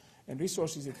power and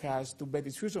resources it has to bet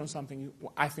its future on something,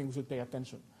 I think we should pay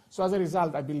attention. So as a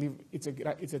result, I believe it's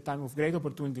a time of great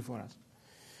opportunity for us.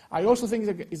 I also think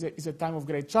it's a time of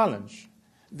great challenge.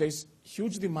 There's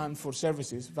huge demand for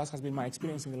services. That has been my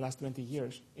experience in the last 20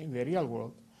 years in the real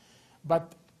world.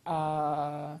 But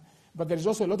there's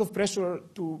also a lot of pressure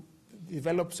to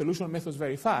develop solution methods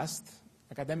very fast.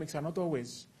 Academics are not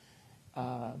always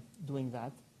doing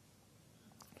that.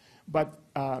 But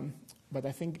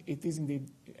I think it is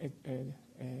indeed an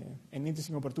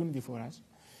interesting opportunity for us.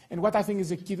 And what I think is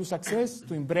the key to success,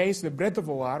 to embrace the breadth of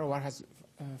OR. OR has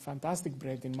fantastic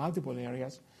breadth in multiple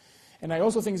areas. And I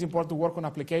also think it's important to work on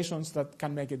applications that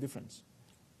can make a difference.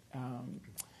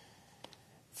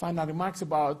 Final remarks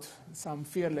about some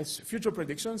fearless future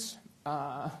predictions.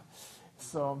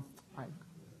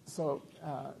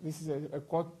 This is a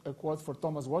quote for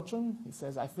Thomas Watson. He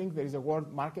says, "I think there is a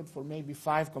world market for maybe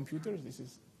 5 computers." This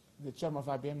is the chairman of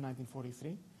IBM,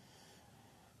 1943.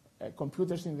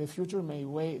 Computers in the future may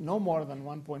weigh no more than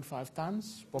 1.5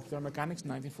 tons. Popular Mechanics,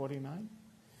 1949.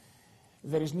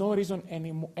 There is no reason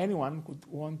anyone could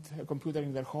want a computer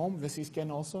in their home. This is Ken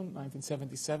Olson,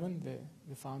 1977,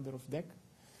 the founder of DEC.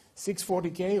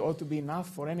 640K ought to be enough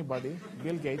for anybody.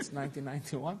 Bill Gates,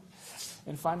 1991.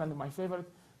 And finally, my favorite,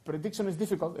 prediction is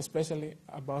difficult, especially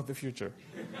about the future.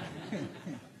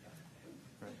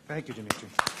 Thank you, Dimitri.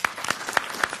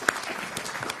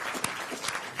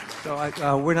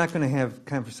 So we're not going to have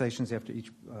conversations after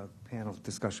each panel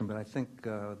discussion, but I think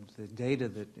the data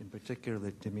that, in particular,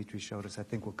 that Dimitri showed us, I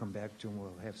think we'll come back to and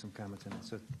we'll have some comments on it.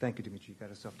 So thank you, Dimitri. You got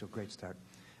us off to a great start.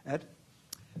 Ed?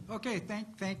 Okay,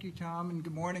 thank you, Tom, and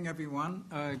good morning, everyone.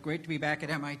 Great to be back at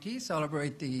MIT,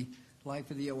 celebrate the life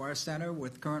of the OR Center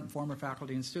with current and former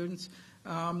faculty and students.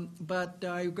 But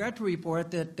I regret to report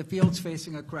that the field's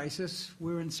facing a crisis.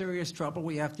 We're in serious trouble.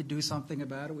 We have to do something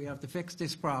about it. We have to fix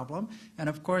this problem. And,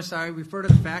 of course, I refer to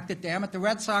the fact that, damn it, the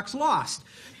Red Sox lost.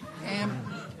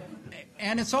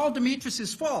 And it's all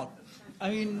Demetrius's fault. I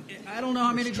mean, I don't know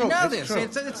how many of you know this.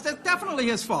 It's definitely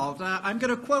his fault. I'm going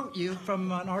to quote you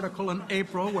from an article in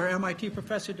April where MIT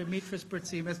professor Dimitris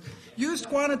Bertsimas used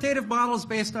quantitative models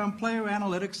based on player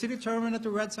analytics to determine that the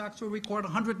Red Sox will record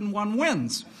 101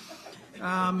 wins.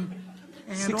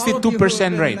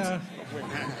 62% rate.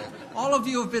 All of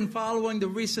you have been following the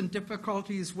recent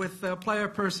difficulties with player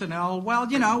personnel.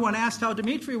 Well, you know, when asked how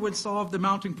Dimitri would solve the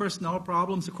mounting personnel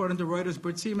problems, according to Reuters,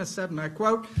 Bertsimas said, and I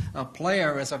quote, "A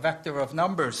player is a vector of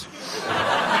numbers."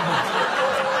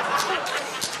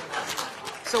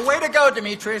 So way to go,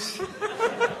 Dimitris.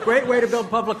 Great way to build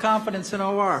public confidence in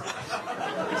OR.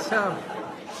 So,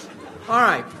 all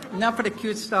right, enough of the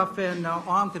cute stuff and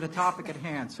on to the topic at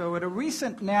hand. So at a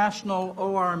recent national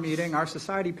OR meeting, our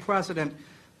society president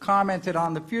commented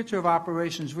on the future of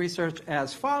operations research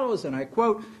as follows, and I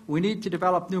quote, "We need to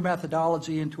develop new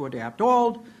methodology and to adapt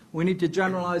old. We need to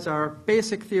generalize our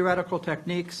basic theoretical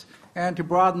techniques and to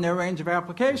broaden their range of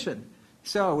application."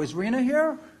 So is Rena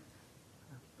here?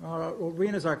 Well,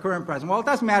 Rena's our current president. Well, it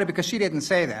doesn't matter because she didn't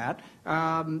say that.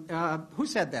 Who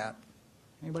said that?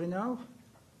 Anybody know?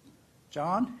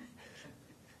 John?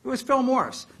 It was Phil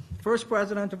Morse, first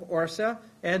president of ORSA,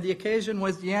 and the occasion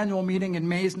was the annual meeting in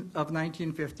May of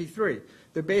 1953.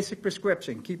 The basic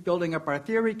prescription: keep building up our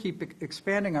theory, keep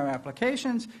expanding our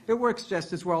applications. It works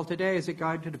just as well today as a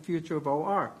guide to the future of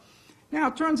OR. Now,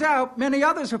 it turns out many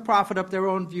others have proffered up their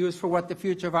own views for what the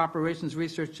future of operations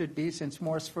research should be since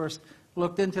Morse first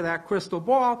looked into that crystal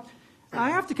ball.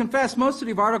 I have to confess, most of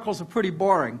the articles are pretty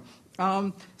boring.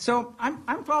 So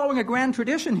I'm following a grand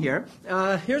tradition here.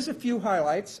 Here's a few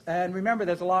highlights, and remember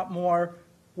there's a lot more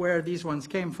where these ones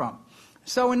came from.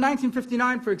 So in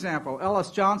 1959, for example,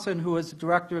 Ellis Johnson, who was the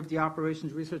director of the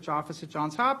Operations Research Office at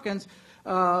Johns Hopkins,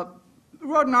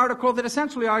 wrote an article that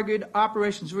essentially argued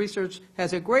operations research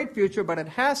has a great future, but it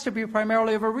has to be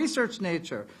primarily of a research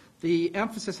nature. The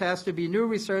emphasis has to be new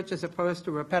research as opposed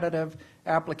to repetitive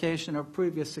application of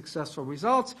previous successful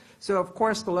results. So, of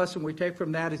course, the lesson we take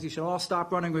from that is you should all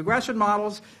stop running regression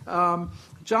models.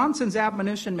 Johnson's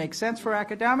admonition makes sense for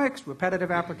academics.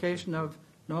 Repetitive application of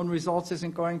known results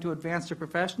isn't going to advance the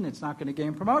profession. It's not going to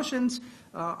gain promotions.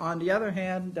 On the other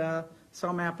hand,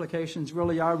 some applications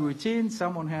really are routine.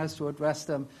 Someone has to address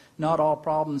them. Not all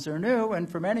problems are new, and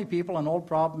for many people, an old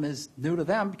problem is new to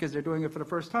them because they're doing it for the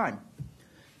first time.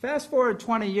 Fast forward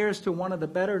 20 years to one of the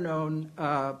better-known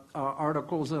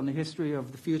articles on the history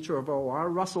of the future of OR,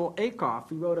 Russell Akoff.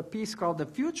 He wrote a piece called "The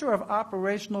Future of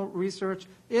Operational Research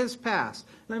is Past."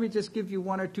 Let me just give you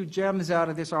one or two gems out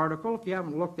of this article. If you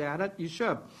haven't looked at it, you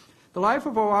should. The life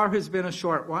of OR has been a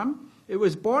short one. It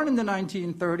was born in the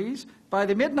 1930s. By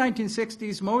the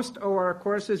mid-1960s, most OR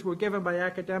courses were given by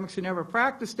academics who never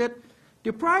practiced it,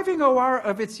 depriving OR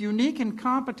of its unique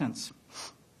incompetence.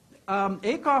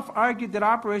 Akoff argued that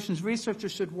operations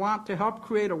researchers should want to help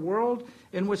create a world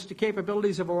in which the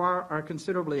capabilities of OR are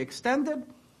considerably extended,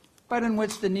 but in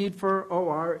which the need for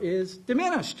OR is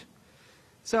diminished.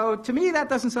 So to me, that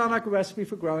doesn't sound like a recipe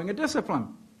for growing a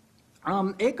discipline.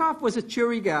 Akoff was a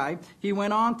cheery guy. He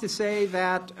went on to say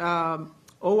that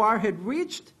OR had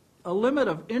reached a limit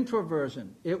of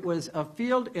introversion. It was a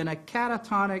field in a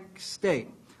catatonic state.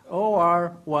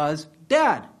 OR was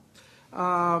dead.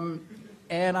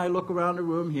 And I look around the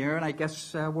room here, and I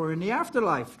guess we're in the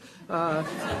afterlife.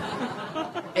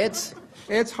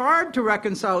 It's hard to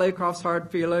reconcile Akoff's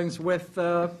hard feelings with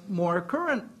more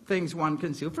current things one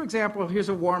can do. For example, here's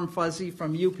a warm fuzzy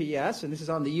from UPS, and this is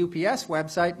on the UPS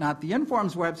website, not the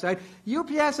Inform's website.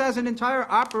 UPS has an entire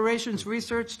operations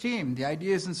research team. The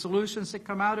ideas and solutions that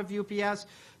come out of UPS,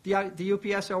 the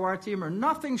UPS OR team, are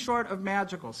nothing short of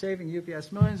magical, saving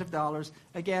UPS millions of dollars.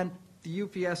 Again, the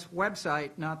UPS website,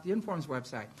 not the Inform's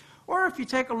website. Or if you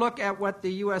take a look at what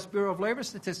the U.S. Bureau of Labor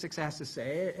Statistics has to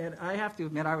say, and I have to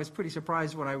admit I was pretty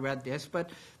surprised when I read this, but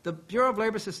the Bureau of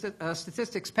Labor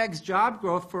Statistics pegs job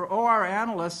growth for OR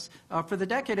analysts for the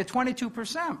decade at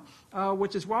 22%,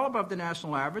 which is well above the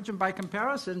national average, and by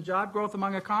comparison, job growth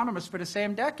among economists for the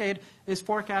same decade is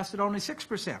forecasted only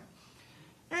 6%.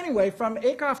 Anyway, from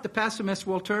Ackoff the pessimist,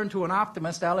 we'll turn to an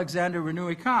optimist, Alexander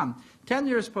Renouy Kahn. 10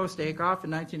 years post-Ackoff,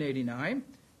 in 1989,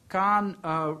 Kahn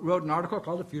wrote an article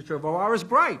called The Future of OR is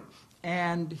Bright.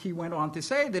 And he went on to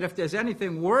say that if there's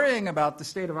anything worrying about the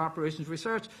state of operations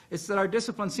research, it's that our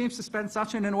discipline seems to spend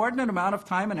such an inordinate amount of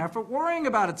time and effort worrying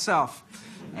about itself.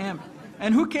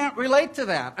 And who can't relate to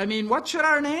that? I mean, what should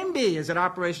our name be? Is it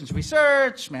operations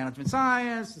research, management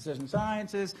science, decision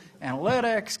sciences,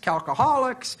 analytics,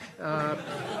 calcaholics?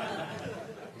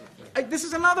 This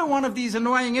is another one of these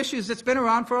annoying issues that's been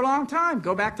around for a long time.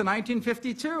 Go back to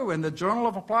 1952. In the Journal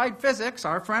of Applied Physics,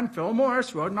 our friend Phil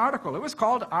Morse wrote an article. It was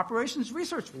called Operations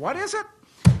Research. What is it?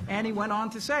 And he went on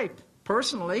to say,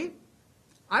 personally,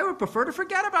 I would prefer to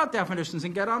forget about definitions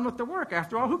and get on with the work.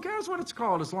 After all, who cares what it's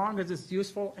called as long as it's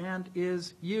useful and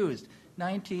is used?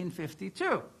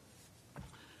 1952.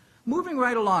 Moving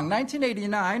right along,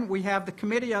 1989, we have the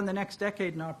Committee on the Next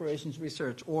Decade in Operations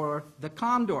Research, or the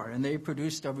Condor, and they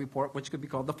produced a report which could be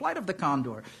called The Flight of the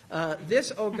Condor.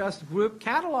 This august group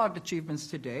cataloged achievements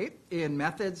to date in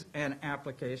methods and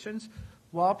applications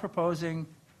while proposing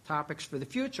topics for the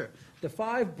future. The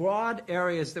 5 broad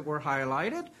areas that were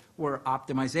highlighted were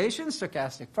optimization,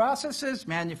 stochastic processes,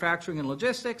 manufacturing and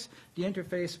logistics, the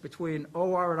interface between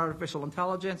OR and artificial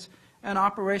intelligence, and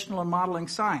operational and modeling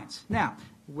science. Now,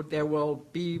 there will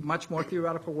be much more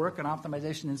theoretical work on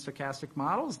optimization and stochastic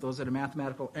models. Those are the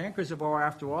mathematical anchors of OR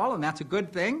after all, and that's a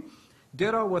good thing.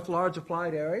 Ditto with large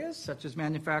applied areas, such as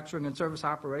manufacturing and service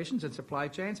operations and supply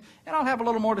chains. And I'll have a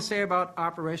little more to say about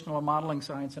operational and modeling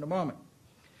science in a moment.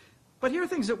 But here are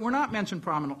things that were not mentioned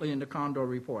prominently in the Condor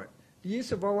report. The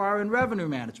use of OR in revenue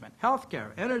management,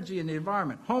 healthcare, energy and the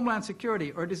environment, homeland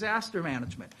security, or disaster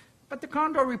management. But the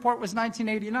Condor report was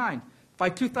 1989. By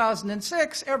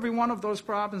 2006, every one of those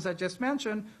problems I just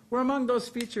mentioned were among those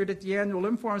featured at the annual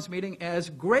Informs meeting as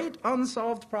great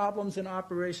unsolved problems in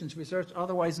operations research,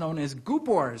 otherwise known as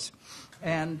GOOPORs.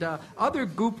 And other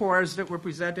GOOPORs that were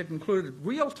presented included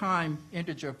real-time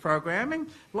integer programming,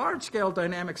 large-scale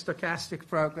dynamic stochastic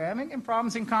programming, and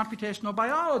problems in computational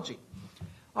biology.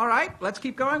 All right, let's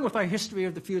keep going with our history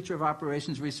of the future of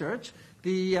operations research.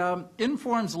 The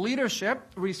Informs leadership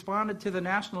responded to the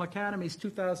National Academy's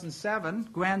 2007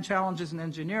 Grand Challenges in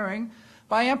Engineering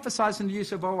by emphasizing the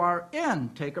use of OR in,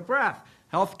 take a breath,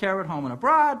 healthcare at home and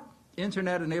abroad,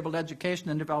 internet-enabled education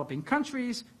in developing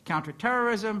countries,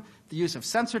 counterterrorism, the use of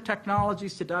sensor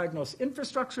technologies to diagnose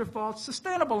infrastructure faults,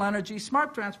 sustainable energy,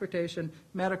 smart transportation,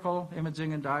 medical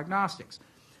imaging, and diagnostics.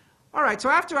 All right, so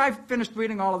after I've finished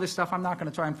reading all of this stuff, I'm not going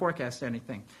to try and forecast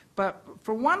anything. But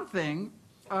for one thing,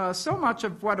 so much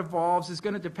of what evolves is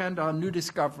going to depend on new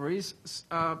discoveries,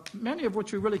 many of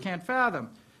which we really can't fathom.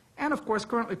 And of course,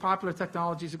 currently popular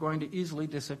technologies are going to easily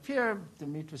disappear.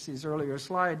 Dimitri's earlier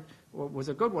slide was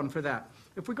a good one for that.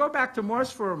 If we go back to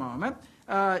Morse for a moment,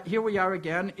 here we are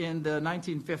again in the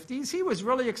 1950s. He was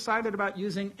really excited about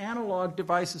using analog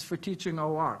devices for teaching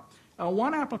OR.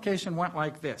 One application went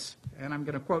like this, and I'm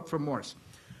going to quote from Morse.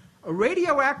 A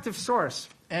radioactive source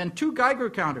and 2 Geiger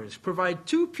counters provide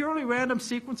 2 purely random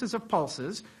sequences of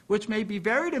pulses which may be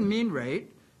varied in mean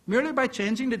rate merely by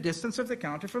changing the distance of the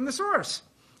counter from the source.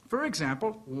 For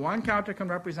example, one counter can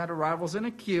represent arrivals in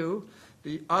a queue,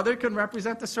 the other can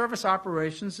represent the service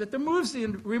operations that removes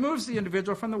the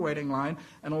individual from the waiting line.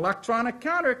 An electronic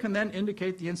counter can then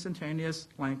indicate the instantaneous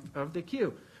length of the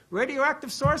queue.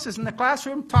 Radioactive sources in the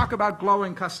classroom, talk about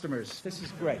glowing customers. This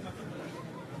is great.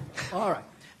 All right,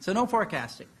 so no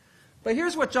forecasting. But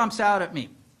here's what jumps out at me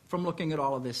from looking at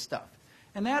all of this stuff.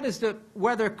 And that is that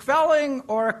whether quelling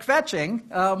or kvetching,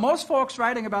 most folks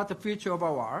writing about the future of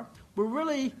OR were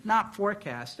really not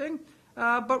forecasting,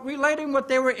 but relating what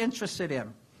they were interested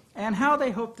in and how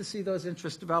they hope to see those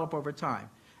interests develop over time.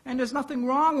 And there's nothing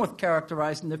wrong with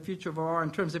characterizing the future of OR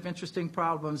in terms of interesting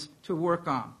problems to work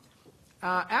on.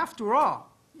 After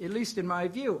all, at least in my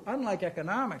view, unlike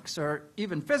economics or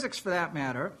even physics for that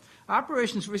matter,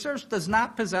 operations research does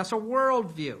not possess a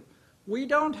worldview. We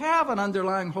don't have an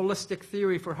underlying holistic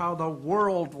theory for how the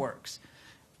world works.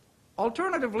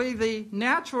 Alternatively, the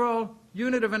natural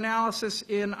unit of analysis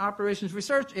in operations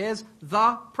research is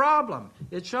the problem.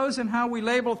 It shows in how we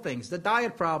label things, the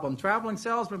diet problem, traveling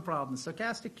salesman problem,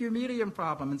 stochastic Q-medium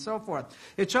problem, and so forth.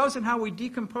 It shows in how we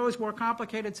decompose more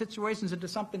complicated situations into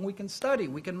something we can study,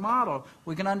 we can model,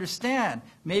 we can understand,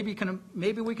 maybe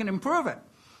we can improve it.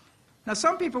 Now,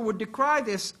 some people would decry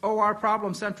this OR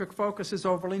problem-centric focus as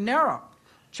overly narrow.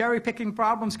 Cherry-picking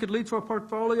problems could lead to a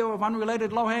portfolio of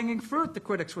unrelated low-hanging fruit, the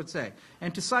critics would say.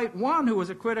 And to cite one who was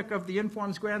a critic of the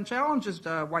Inform's Grand Challenges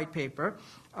white paper,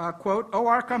 quote,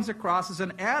 OR comes across as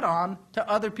an add-on to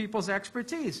other people's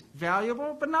expertise,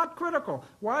 valuable but not critical.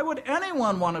 Why would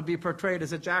anyone want to be portrayed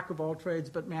as a jack of all trades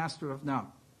but master of none?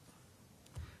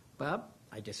 But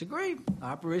I disagree.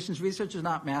 Operations research is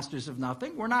not masters of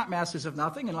nothing. We're not masters of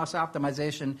nothing unless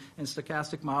optimization and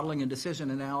stochastic modeling and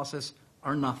decision analysis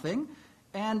are nothing.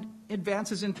 And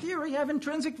advances in theory have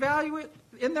intrinsic value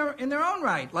in their own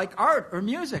right, like art or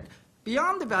music,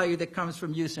 beyond the value that comes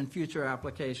from use in future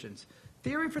applications.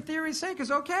 Theory for theory's sake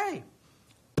is okay.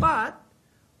 But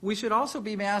we should also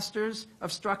be masters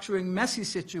of structuring messy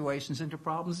situations into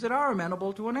problems that are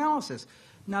amenable to analysis.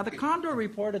 Now, the Condor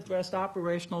report addressed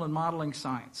operational and modeling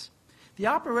science. The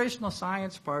operational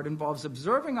science part involves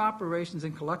observing operations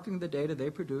and collecting the data they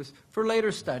produce for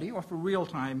later study or for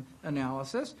real-time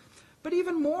analysis. But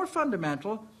even more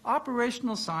fundamental,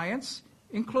 operational science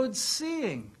includes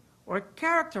seeing or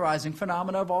characterizing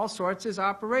phenomena of all sorts as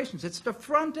operations. It's the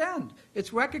front end.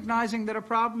 It's recognizing that a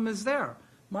problem is there.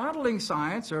 Modeling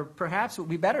science, or perhaps it would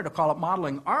be better to call it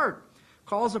modeling art,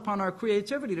 calls upon our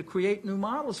creativity to create new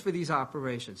models for these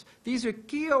operations. These are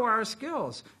key OR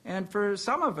skills. And for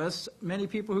some of us, many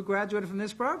people who graduated from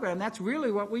this program, that's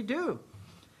really what we do.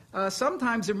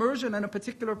 Sometimes immersion in a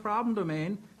particular problem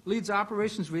domain leads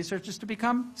operations researchers to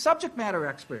become subject matter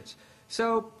experts.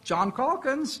 So John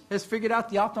Calkins has figured out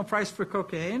the optimal price for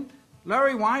cocaine.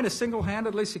 Larry Wine has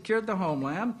single-handedly secured the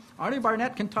homeland. Arnie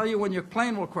Barnett can tell you when your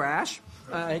plane will crash.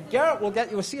 Garrett will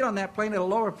get you a seat on that plane at a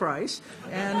lower price.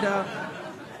 And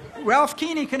Ralph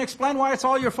Keeney can explain why it's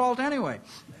all your fault anyway.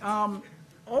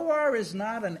 OR is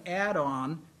not an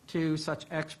add-on to such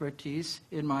expertise,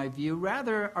 in my view.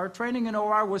 Rather, our training in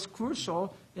OR was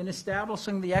crucial in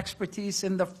establishing the expertise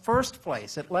in the first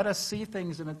place. It let us see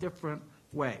things in a different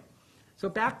way. So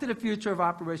back to the future of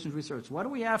operations research. What do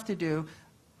we have to do?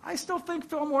 I still think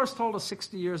Phil Morris told us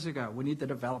 60 years ago. We need to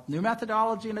develop new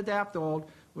methodology and adapt old.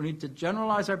 We need to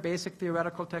generalize our basic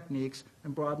theoretical techniques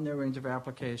and broaden their range of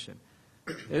application.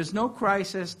 There's no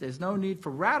crisis. There's no need for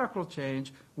radical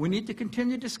change. We need to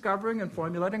continue discovering and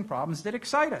formulating problems that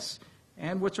excite us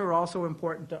and which are also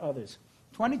important to others.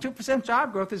 22%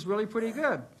 job growth is really pretty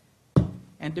good.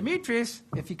 And Demetrius,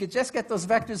 if you could just get those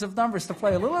vectors of numbers to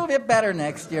play a little bit better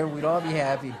next year, we'd all be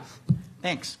happy.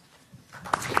 Thanks.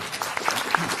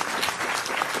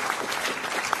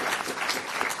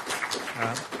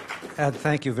 Ed,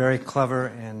 thank you. Very clever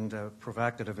and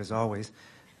provocative as always.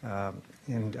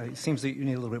 And it seems that you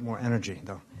need a little bit more energy,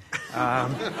 though.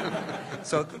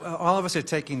 So all of us are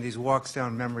taking these walks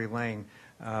down memory lane.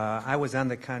 I was on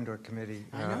the Condor Committee,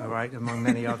 right, among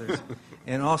many others.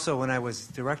 And also, when I was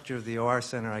director of the OR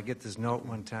Center, I get this note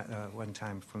one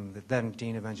time from the then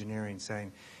Dean of Engineering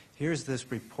saying, here's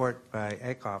this report by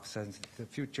Akoff, says the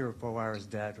future of OR is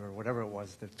dead, or whatever it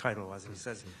was, the title was. He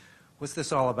says, what's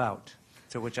this all about?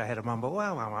 To which I had to mumble,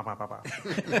 well.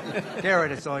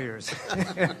 Garrett, it's all yours.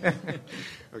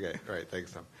 Okay, all right,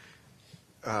 thanks, Tom.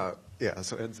 Yeah,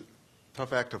 so it's a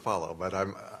tough act to follow, but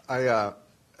I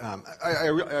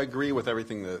agree with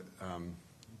everything that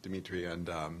Dimitri and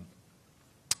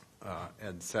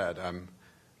Ed said.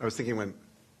 I was thinking when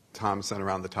Tom sent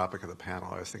around the topic of the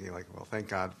panel, I was thinking like, well, thank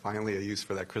God, finally a use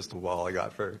for that crystal ball I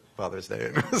got for Father's Day.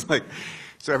 And it was like,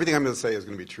 so everything I'm going to say is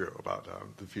going to be true about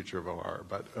the future of OR,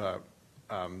 but.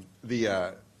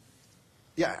 Yeah,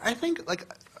 I think like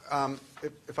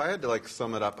if I had to like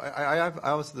sum it up, I have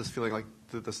also this feeling like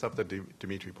the stuff that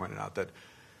Dimitri pointed out that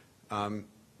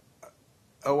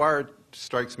OR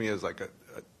strikes me as like a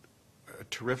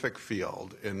terrific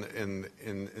field in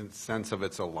the sense of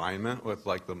its alignment with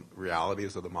like the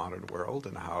realities of the modern world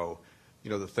and how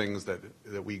the things that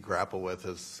we grapple with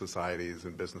as societies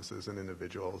and businesses and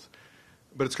individuals.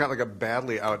 But it's got like a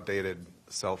badly outdated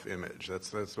self-image.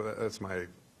 That's my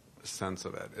sense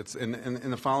of it. It's in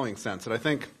the following sense that I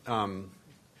think, and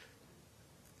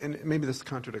maybe this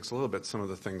contradicts a little bit some of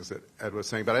the things that Ed was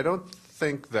saying, but I don't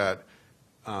think that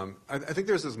I think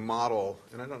there's this model,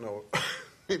 and I don't know,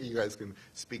 maybe you guys can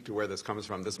speak to where this comes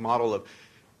from. This model of,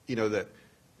 that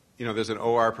there's an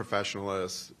OR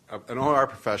professionalist, an OR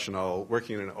professional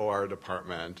working in an OR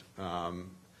department, and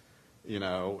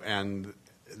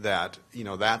that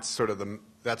that's sort of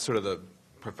the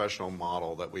professional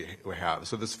model that we have.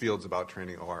 So this field's about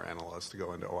training OR analysts to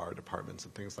go into OR departments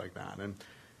and things like that. And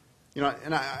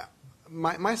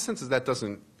my sense is that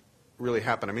doesn't really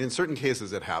happen. I mean, in certain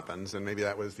cases it happens, and maybe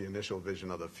that was the initial vision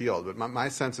of the field. But my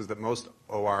sense is that most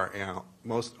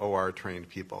OR trained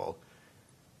people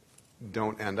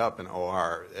don't end up in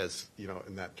OR as,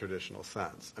 in that traditional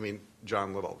sense. I mean,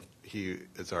 John Little, he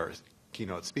is our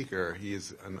keynote speaker.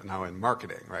 He's now in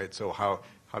marketing, right? So how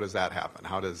does that happen?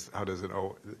 How does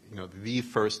the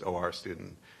first OR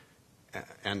student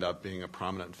end up being a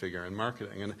prominent figure in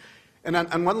marketing? And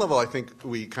on one level, I think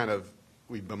we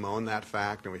bemoan that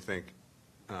fact, and we think,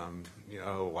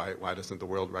 why doesn't the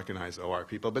world recognize OR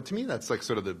people? But to me, that's like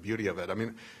sort of the beauty of it. I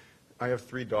mean, I have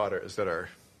 3 daughters that are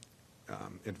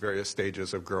in various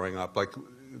stages of growing up. Like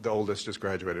the oldest just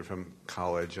graduated from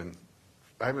college, and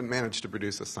I haven't managed to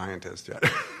produce a scientist yet.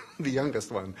 The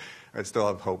youngest one, I still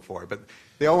have hope for. But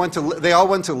they all went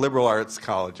to liberal arts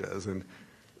colleges, and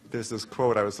there's this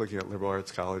quote. I was looking at liberal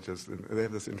arts colleges, and they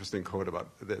have this interesting quote about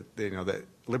that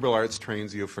liberal arts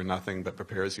trains you for nothing but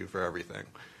prepares you for everything.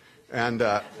 And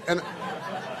I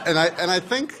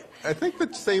think the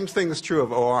same thing is true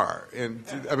of OR. And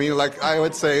I mean, like I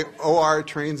would say, OR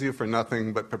trains you for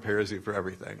nothing but prepares you for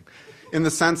everything, in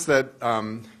the sense that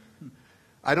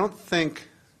I don't think,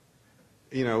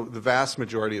 the vast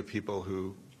majority of people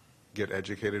who get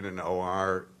educated in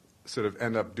OR sort of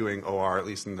end up doing OR, at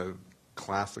least in the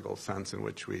classical sense in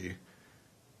which we,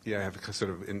 have to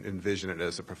sort of envision it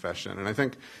as a profession. And I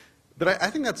think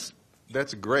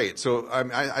that's great. So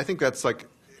I think that's like,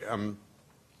 and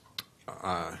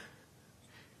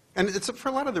it's for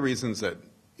a lot of the reasons that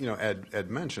Ed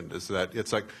mentioned, is that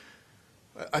it's like,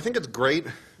 I think it's great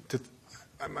to.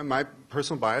 My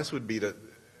personal bias would be that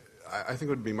I think it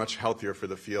would be much healthier for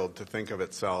the field to think of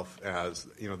itself as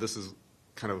this is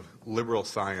kind of liberal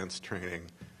science training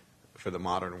for the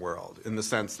modern world, in the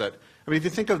sense that, I mean, if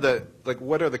you think of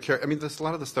what are there's a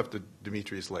lot of the stuff that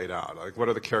Dimitri's laid out, like what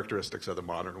are the characteristics of the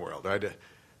modern world, right?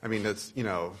 I mean, it's,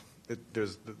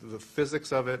 there's the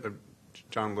physics of it.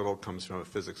 John Little comes from a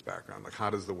physics background. Like, how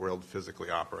does the world physically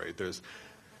operate? There's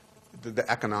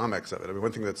the economics of it. I mean,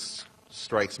 one thing that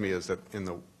strikes me is that in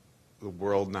the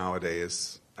world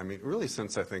nowadays, I mean, really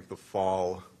since I think the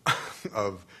fall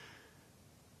of,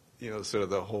 sort of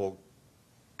the whole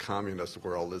communist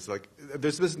world, is like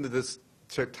there's this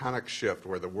tectonic shift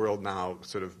where the world now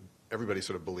everybody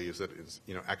sort of believes that it's,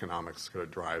 economics kind of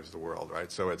drives the world,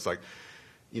 right? So it's like,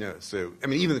 so I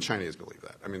mean, even the Chinese believe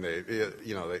that. I mean,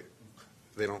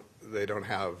 they don't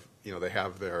have, they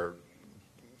have their,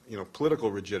 political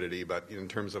rigidity, but in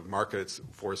terms of markets,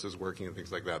 forces working and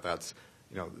things like that, that's,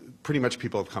 pretty much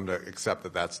people have come to accept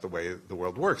that that's the way the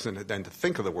world works, and then to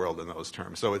think of the world in those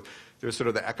terms. So there's sort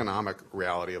of the economic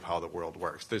reality of how the world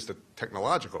works. There's the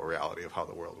technological reality of how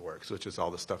the world works, which is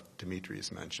all the stuff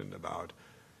Dimitri's mentioned about,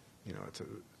 it's a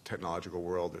technological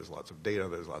world. There's lots of data.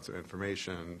 There's lots of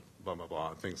information, blah, blah,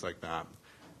 blah, things like that.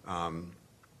 And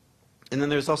then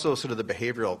there's also sort of the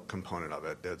behavioral component of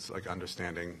it. It's like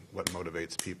understanding what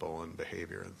motivates people and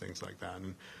behavior and things like that.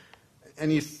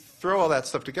 And you throw all that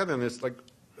stuff together, and there's like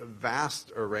a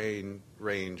vast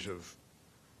range of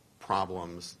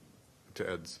problems, to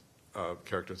Ed's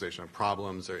characterization of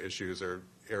problems or issues or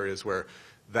areas where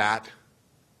that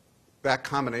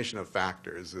combination of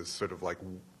factors is sort of like,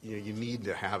 you need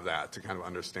to have that to kind of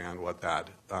understand what that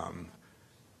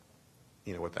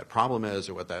what that problem is,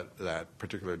 or what that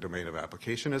particular domain of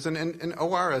application is. And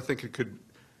OR, I think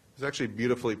is actually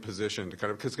beautifully positioned to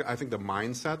kind of, because I think the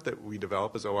mindset that we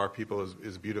develop as OR people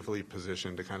is beautifully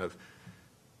positioned to kind of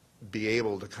be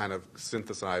able to kind of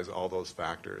synthesize all those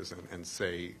factors and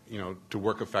say, to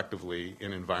work effectively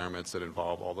in environments that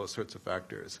involve all those sorts of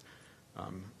factors.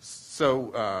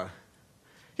 So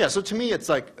to me, it's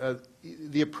like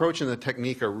the approach and the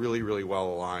technique are really, really well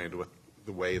aligned with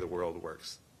the way the world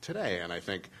works today, and I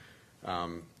think,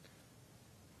 and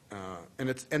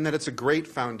that it's a great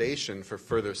foundation for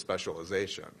further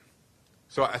specialization.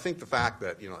 So I think the fact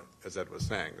that, as Ed was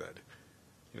saying,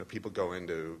 that people go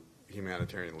into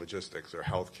humanitarian logistics or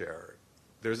healthcare,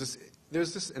 there's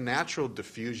this natural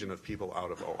diffusion of people out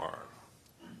of OR.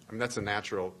 I mean, that's a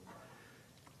natural,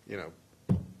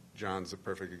 John's a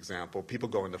perfect example. People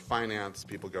go into finance,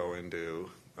 people go into,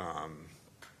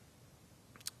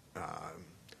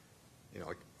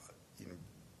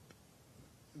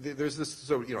 there's this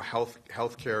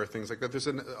healthcare, things like that. There's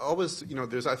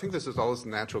I think there's always a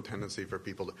natural tendency for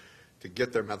people to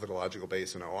get their methodological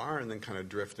base in OR and then kind of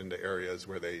drift into areas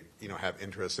where they have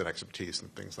interests and expertise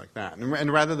and things like that.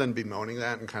 And rather than bemoaning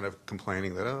that and kind of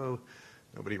complaining that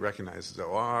nobody recognizes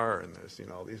OR and there's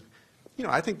all these,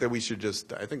 I think that we should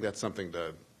I think that's something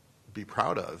to be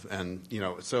proud of. And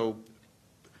so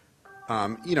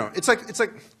it's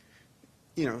like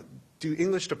do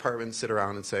English departments sit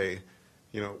around and say,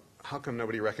 how come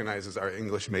nobody recognizes our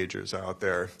English majors out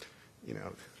there,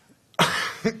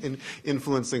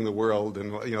 influencing the world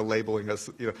and labeling us,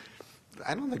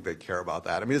 I don't think they care about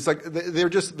that. I mean, it's like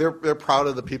they're proud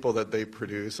of the people that they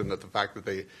produce, and that the fact that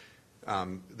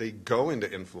they go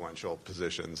into influential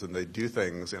positions and they do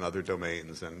things in other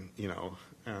domains, and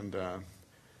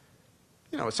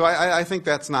so I think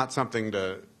that's not something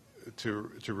to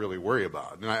really worry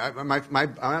about.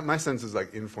 And my sense is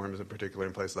like Informs in particular,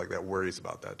 in places like that, worries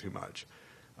about that too much.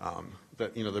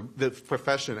 That the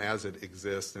profession as it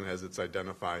exists and as it's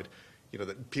identified,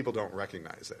 that people don't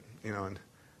recognize it. And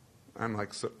I'm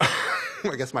like, so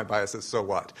I guess my bias is, so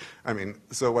what? I mean,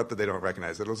 so what that they don't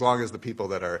recognize it? As long as the people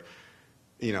that are,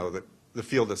 the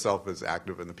field itself is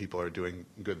active and the people are doing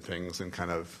good things and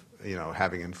kind of,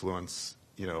 having influence.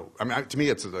 I mean, to me,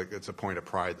 it's a point of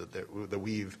pride that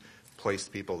we've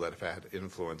placed people that have had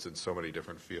influence in so many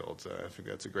different fields. I think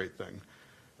that's a great thing.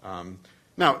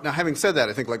 Now, having said that,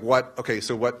 I think like what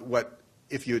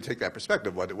if you would take that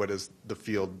perspective, what does the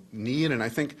field need? And I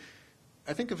think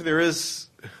if there is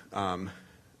a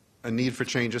need for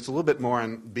change, it's a little bit more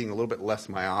on being a little bit less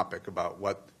myopic about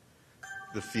what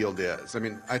the field is. I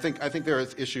mean, I think there are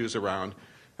issues around.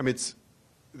 I mean,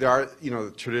 there are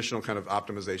the traditional kind of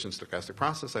optimization stochastic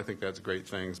process. I think that's great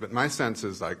things. But my sense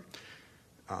is like,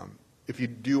 if you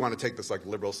do want to take this like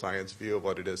liberal science view of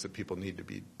what it is that people need to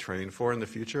be trained for in the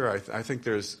future, I think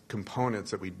there's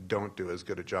components that we don't do as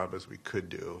good a job as we could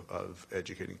do of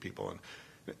educating people.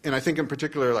 And I think in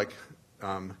particular, like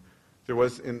there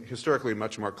was historically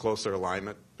much more closer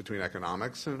alignment between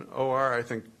economics and OR. I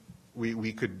think we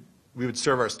would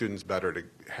serve our students better to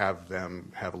have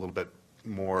them have a little bit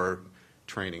more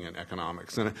training in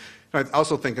economics. And I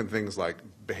also think in things like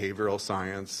behavioral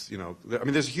science, I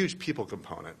mean, there's a huge people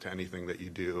component to anything that you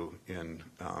do in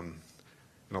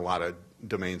a lot of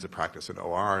domains of practice in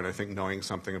OR. And I think knowing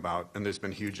something about, and there's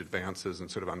been huge advances in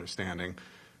sort of understanding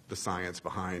the science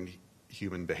behind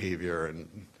human behavior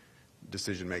and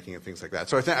decision making and things like that.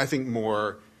 So I think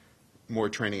more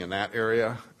training in that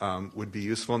area would be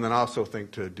useful. And then I also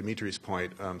think, to Dimitri's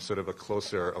point, sort of a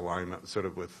closer alignment sort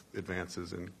of with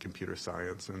advances in computer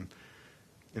science and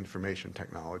information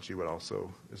technology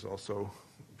is also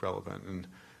relevant. And,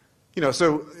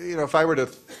 so, if I were to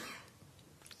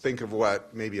think of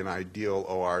what maybe an ideal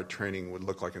OR training would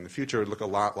look like in the future, it would look a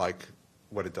lot like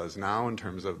what it does now in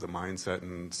terms of the mindset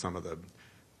and some of the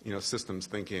systems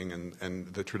thinking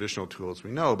and the traditional tools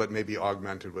we know, but maybe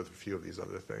augmented with a few of these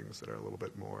other things that are a little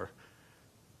bit more,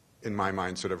 in my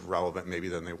mind, sort of relevant maybe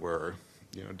than they were,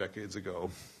 decades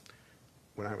ago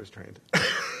when I was trained.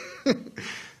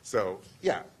 So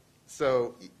that's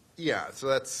all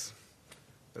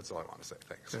I want to say.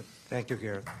 Thanks. Good. Thank you,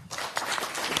 Gareth.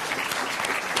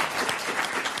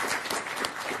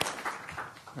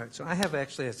 All right, so I have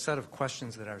actually a set of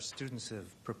questions that our students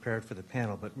have prepared for the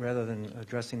panel, but rather than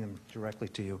addressing them directly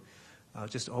to you, I'll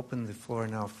just open the floor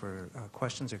now for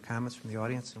questions or comments from the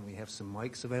audience, and we have some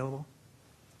mics available,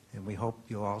 and we hope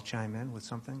you'll all chime in with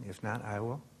something. If not, I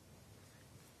will.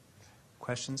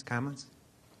 Questions, comments?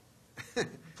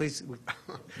 Please,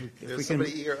 if we can,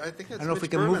 here. I think it's I don't know if we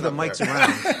can Berman move the up mics there.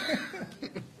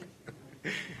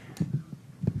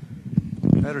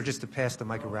 around. Better just to pass the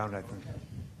mic around, I think.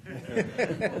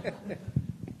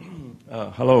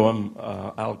 Hello, I'm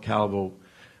Al Calvo,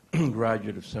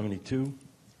 graduate of 72,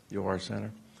 the OR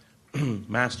Center.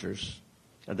 Masters.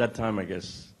 At that time, I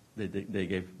guess, they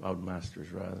gave out masters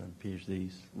rather than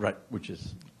PhDs, right, which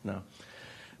is now.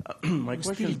 My We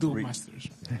question still do masters.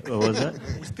 What was that?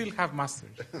 We still have masters.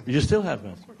 You still have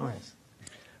masters? Oh,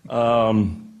 yes.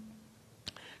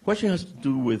 Question has to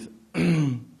do with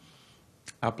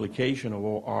application of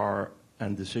OR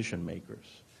and decision makers.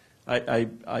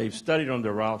 I studied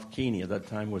under Ralph Keeney. At that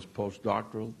time was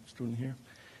postdoctoral student here.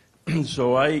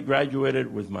 So I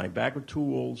graduated with my bag of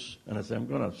tools, and I said, I'm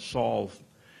going to solve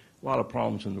a lot of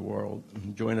problems in the world.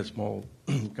 Joined a small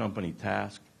company,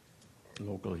 Task,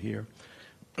 local here,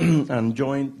 and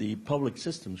joined the Public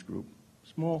Systems Group,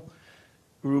 small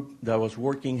group that was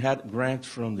working, had grants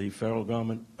from the federal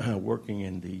government, working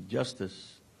in the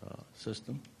justice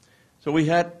system. So we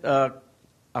had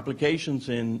applications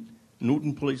in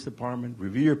Newton Police Department,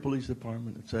 Revere Police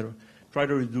Department, et cetera, try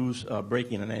to reduce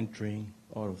breaking and entering,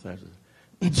 all of that.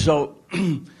 So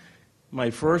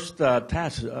my first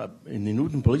task in the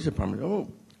Newton Police Department,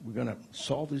 we're going to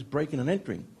solve this breaking and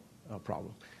entering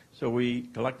problem. So we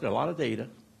collected a lot of data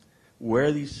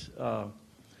where these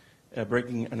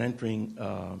breaking and entering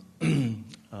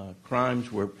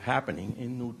crimes were happening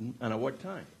in Newton and at what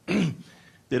time.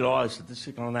 Did a lot of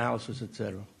statistical analysis, et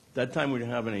cetera. At that time, we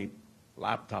didn't have any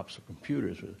laptops or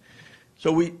computers.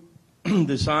 So we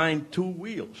designed two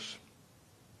wheels,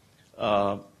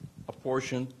 a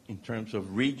portion in terms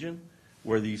of region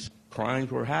where these crimes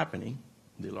were happening,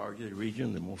 The larger the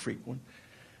region, the more frequent,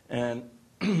 and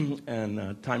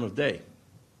time of day.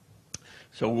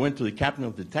 So we went to the captain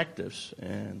of detectives,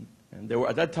 and they were,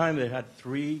 at that time they had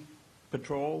 3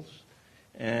 patrols,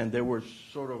 and they were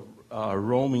sort of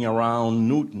roaming around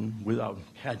Newton without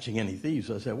catching any thieves.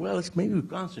 So I said, well, let's maybe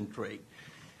concentrate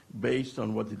based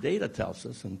on what the data tells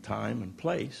us and time and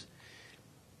place,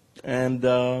 and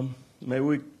maybe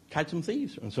we catch some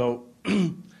thieves. And so,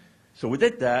 so we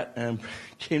did that and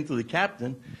came to the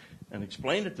captain and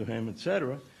explained it to him,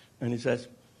 etc. And he says,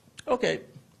 okay,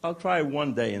 I'll try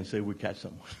one day and see if we catch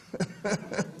someone.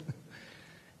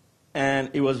 And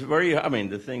it was very, I mean,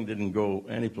 the thing didn't go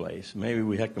anyplace. Maybe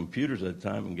we had computers at the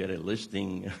time and get a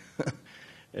listing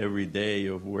every day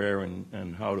of where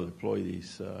and how to deploy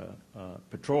these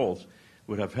patrols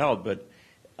would have helped. But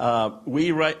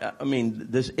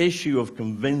this issue of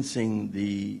convincing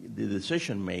the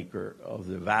decision maker of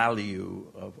the value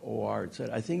of OR,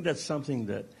 etc., I think that's something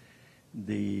that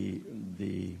the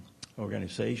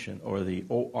organization or the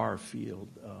OR field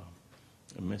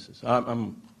misses.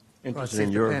 I'm interested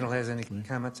in your... the panel has any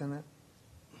comments on that?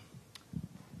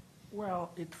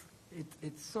 Well,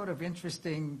 it's sort of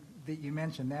interesting that you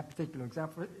mentioned that particular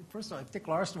example. First of all, if Dick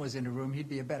Larson was in the room, he'd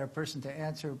be a better person to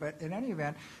answer. But in any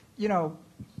event, you know,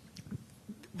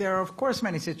 there are, of course,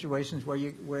 many situations where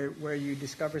you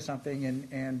discover something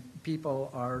and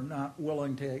people are not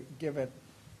willing to give it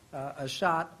a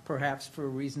shot, perhaps for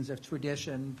reasons of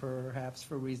tradition, perhaps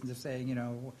for reasons of saying, you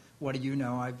know, what do you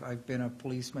know? I've been a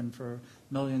policeman for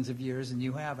millions of years and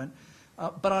you haven't.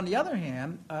 But on the other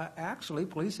hand, actually,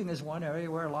 policing is one area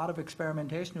where a lot of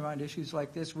experimentation around issues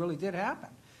like this really did happen.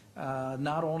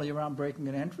 Not only around breaking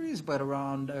and entries, but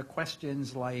around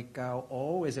questions like,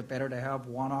 is it better to have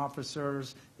 1 officer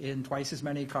in twice as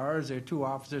many cars or 2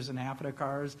 officers in half of the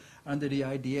cars, under the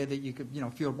idea that you could, you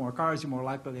know, field more cars, you're more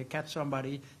likely to catch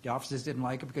somebody. The officers didn't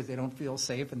like it because they don't feel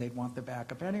safe and they'd want the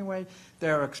backup anyway.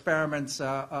 There are experiments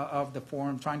of the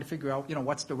form trying to figure out, you know,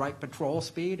 what's the right patrol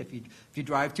speed. If you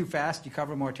drive too fast, you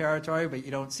cover more territory, but you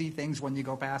don't see things when you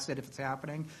go past it if it's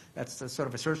happening. That's sort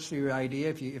of a search theory idea.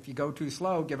 If you go too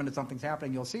slow, given that something's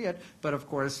happening, you'll see it. But of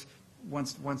course,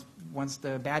 once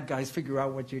the bad guys figure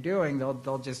out what you're doing,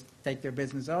 they'll just take their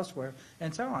business elsewhere,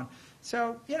 and so on.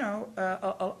 So, you know,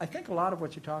 I think a lot of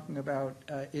what you're talking about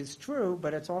is true,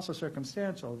 but it's also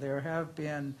circumstantial. There have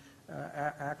been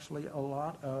actually a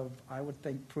lot of, I would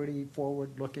think, pretty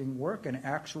forward-looking work and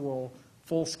actual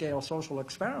full-scale social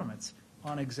experiments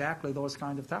on exactly those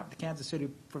kinds of topics. The Kansas City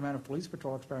Preventive Police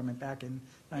Patrol experiment back in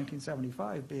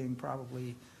 1975 being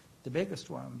probably the biggest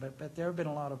one, but there have been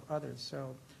a lot of others.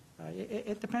 So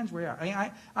it depends where you are. I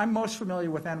mean, I'm most familiar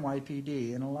with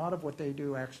NYPD, and a lot of what they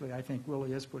do actually I think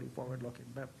really is pretty forward-looking.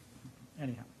 But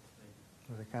anyhow.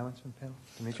 Other comments from the panel?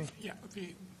 Dimitri? Yeah,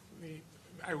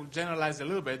 I will generalize a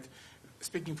little bit.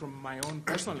 Speaking from my own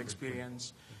personal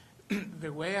experience,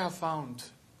 the way I found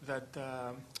that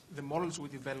the models we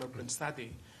develop and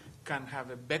study can have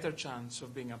a better chance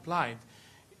of being applied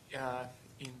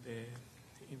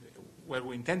where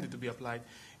we intended to be applied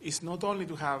is not only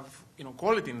to have, you know,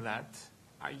 quality in that.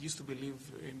 I used to believe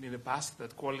in the past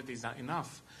that quality is not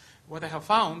enough. What I have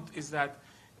found is that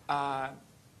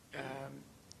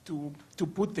to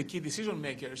put the key decision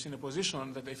makers in a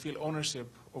position that they feel ownership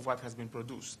of what has been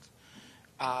produced.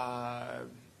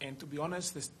 And to be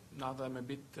honest, now that I'm a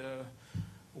bit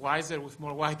wiser with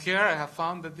more white hair, I have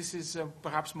found that this is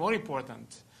perhaps more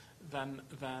important than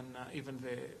even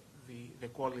the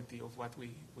quality of what we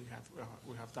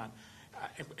have done.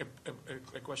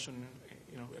 A question,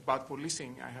 you know, about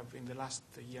policing. I have in the last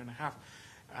year and a half,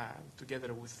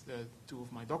 together with 2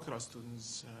 of my doctoral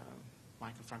students,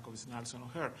 Michael Frankovitz and Alison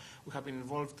O'Hare, we have been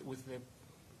involved with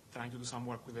trying to do some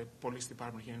work with the police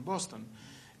department here in Boston.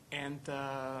 And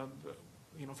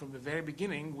you know, from the very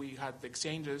beginning, we had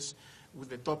exchanges with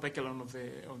the top echelon of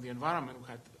the environment. We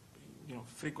had, you know,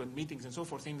 frequent meetings and so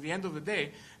forth. And at the end of the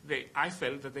day, I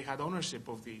felt that they had ownership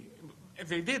of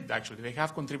they did actually. They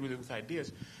have contributed with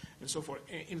ideas and so forth.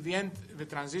 In the end, the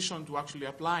transition to actually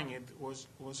applying it was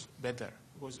better,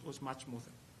 was much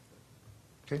smoother.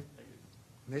 Okay.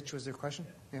 Mitch, was there a question?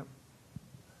 Yeah.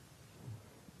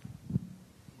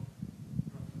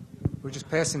 We're just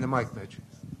passing the mic, Mitch.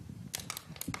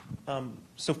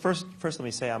 So first, let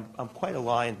me say I'm quite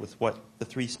aligned with what the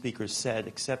 3 speakers said,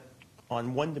 except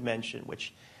on one dimension,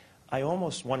 which I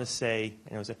almost want to say,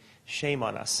 you know, shame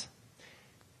on us.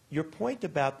 Your point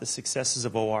about the successes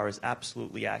of OR is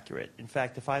absolutely accurate. In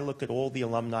fact, if I look at all the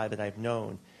alumni that I've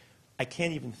known, I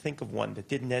can't even think of one that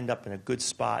didn't end up in a good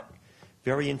spot,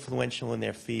 very influential in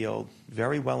their field,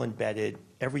 very well embedded,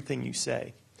 everything you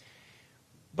say.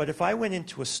 But if I went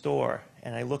into a store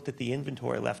and I looked at the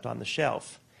inventory left on the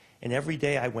shelf, and every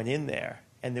day I went in there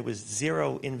and there was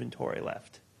 0 inventory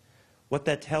left, what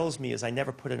that tells me is I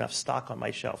never put enough stock on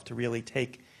my shelf to really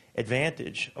take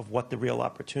advantage of what the real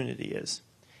opportunity is.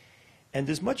 And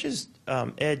as much as,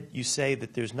 Ed, you say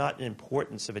that there's not an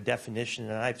importance of a definition,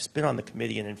 and I've been on the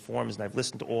committee and in forums, and I've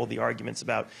listened to all the arguments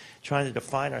about trying to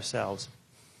define ourselves,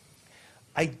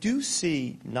 I do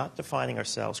see not defining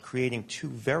ourselves creating 2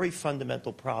 very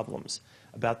fundamental problems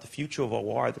about the future of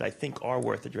OR that I think are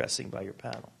worth addressing by your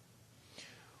panel.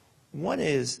 One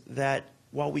is that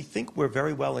while we think we're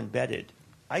very well embedded,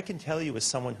 I can tell you as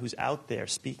someone who's out there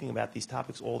speaking about these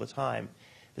topics all the time,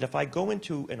 that if I go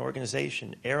into an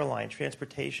organization, airline,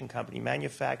 transportation company,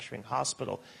 manufacturing,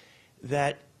 hospital,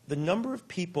 that the number of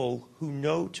people who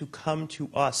know to come to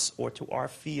us or to our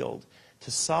field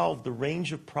to solve the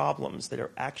range of problems that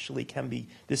are actually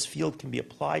this field can be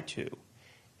applied to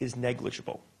is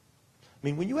negligible. I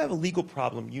mean, when you have a legal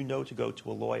problem, you know to go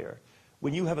to a lawyer.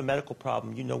 When you have a medical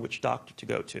problem, you know which doctor to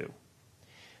go to.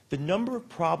 The number of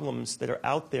problems that are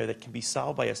out there that can be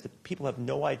solved by us that people have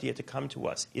no idea to come to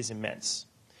us is immense.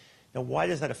 Now, why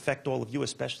does that affect all of you,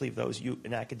 especially those of you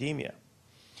in academia?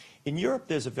 In Europe,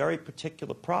 there's a very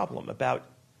particular problem about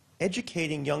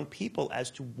educating young people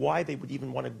as to why they would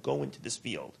even want to go into this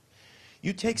field.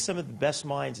 You take some of the best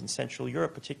minds in Central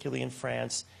Europe, particularly in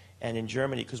France and in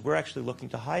Germany, because we're actually looking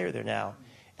to hire there now,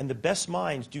 and the best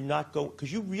minds do not go,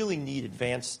 because you really need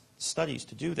advanced studies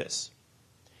to do this.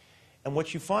 And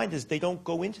what you find is they don't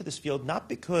go into this field not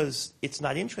because it's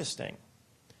not interesting,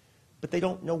 but they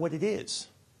don't know what it is.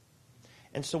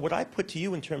 And so what I put to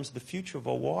you in terms of the future of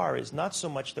OR is not so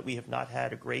much that we have not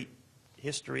had a great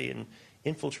history and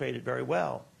infiltrated very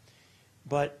well,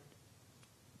 but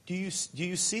do you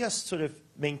see us sort of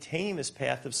maintaining this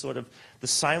path of sort of the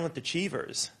silent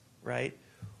achievers, right?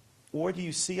 Or do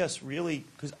you see us really,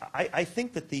 because I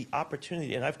think that the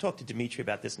opportunity, and I've talked to Dimitri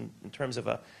about this in terms of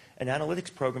an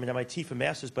analytics program at MIT for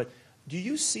masters, but do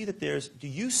you see that there's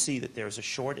a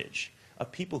shortage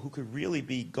of people who could really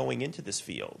be going into this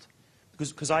field?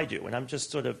 Because I do, and I'm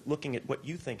just sort of looking at what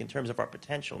you think in terms of our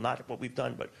potential, not what we've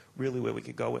done, but really where we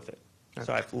could go with it.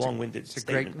 So I have long-winded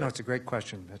statement. It's a great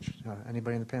question, Mitch.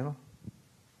 Anybody in the panel?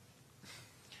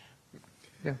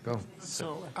 Yeah, go.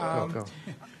 So Go.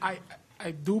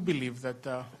 I do believe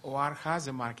that OR has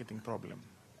a marketing problem.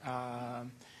 I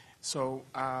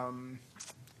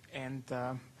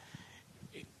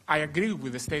agree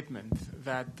with the statement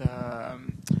that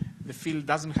the field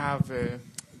doesn't have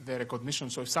the recognition.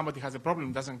 So if somebody has a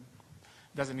problem, doesn't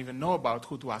even know about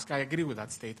who to ask. I agree with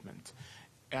that statement.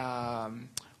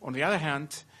 On the other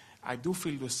hand, I do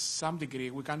feel to some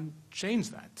degree we can change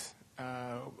that.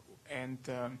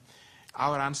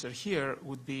 Our answer here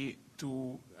would be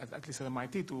to, at least at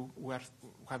MIT, we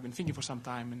have been thinking for some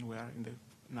time, and we are in the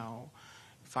now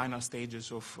final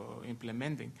stages of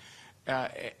implementing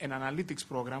an analytics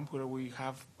program where we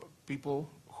have people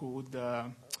who would,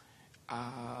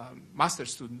 master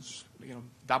students,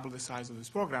 double the size of this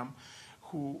program,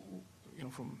 who,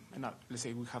 let's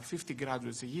say we have 50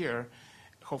 graduates a year.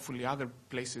 Hopefully other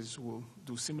places will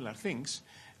do similar things.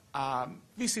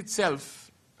 This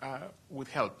itself would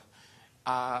help.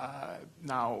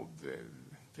 Now,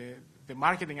 the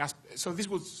marketing aspect, so this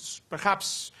would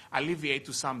perhaps alleviate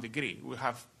to some degree. We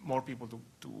have more people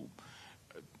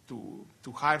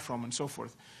to hire from and so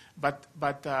forth. But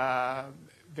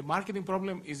the marketing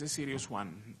problem is a serious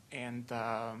one. And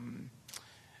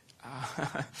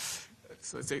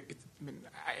so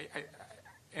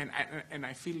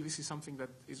I feel this is something that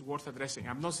is worth addressing.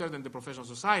 I'm not certain the professional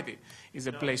society is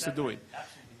a place to do it.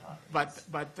 But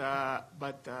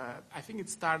I think it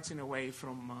starts in a way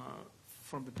from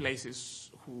the places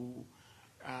who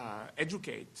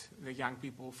educate the young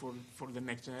people for the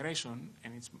next generation,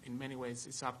 and it's in many ways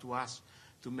it's up to us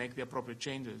to make the appropriate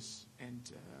changes.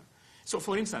 And so,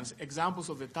 for instance, examples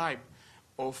of the type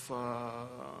of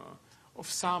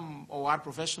some OR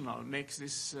professional makes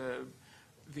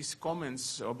these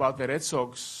comments about the Red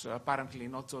Sox apparently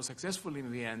not so successful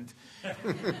in the end.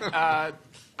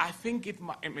 I think it.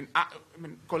 I mean,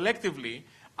 collectively,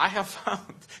 I have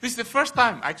found this is the first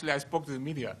time actually I spoke to the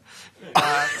media. And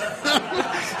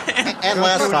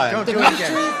last time. Don't do it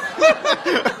again.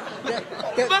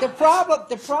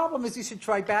 The problem is you should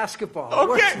try basketball.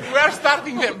 Okay, we are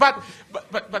starting there, but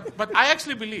I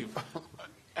actually believe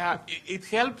it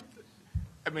helped.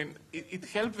 I mean, it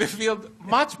helped the field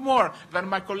much more than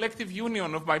my collective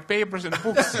union of my papers and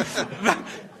books.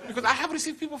 Because I have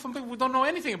received people from people who don't know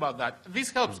anything about that. This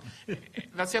helps.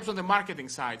 That helps on the marketing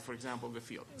side, for example, of the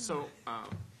field. So,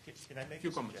 can I make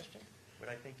few a comments. suggestion? What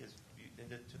I think is and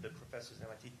to the professors at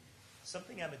MIT,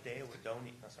 something Amadeo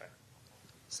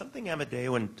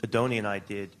and Adoni and I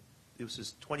did, this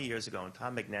was 20 years ago, and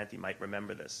Tom Magnanti might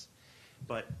remember this,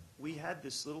 but we had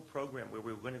this little program where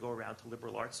we were going to go around to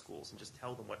liberal arts schools and just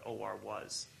tell them what OR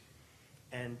was.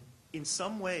 And in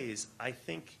some ways, I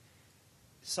think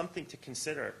something to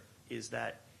consider is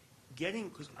that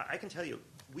because I can tell you,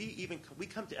 we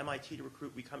come to MIT to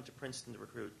recruit, we come to Princeton to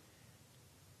recruit.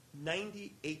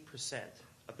 98%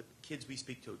 of the kids we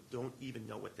speak to don't even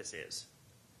know what this is.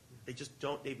 They just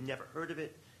don't, they've never heard of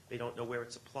it, they don't know where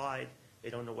it's applied, they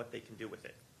don't know what they can do with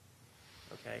it.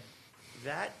 Okay?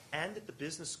 That, and at the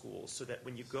business schools, so that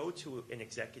when you go to an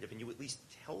executive and you at least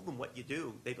tell them what you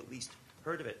do, they've at least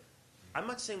heard of it. I'm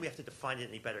not saying we have to define it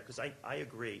any better, because I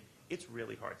agree, it's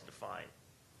really hard to define.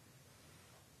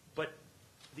 But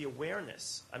the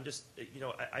awareness, I'm just,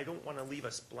 I don't want to leave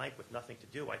us blank with nothing to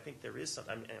do. I think there is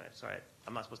something, anyway, sorry,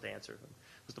 I'm not supposed to answer, I'm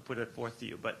supposed to put it forth to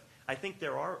you, but I think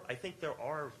there are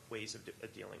ways of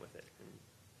dealing with it.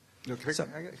 No, can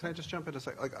I just jump in a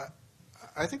second? Like,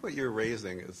 I think what you're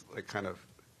raising is like kind of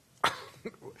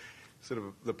sort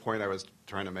of the point I was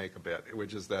trying to make a bit,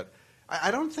 which is that I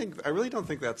really don't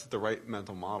think that's the right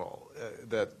mental model.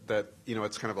 That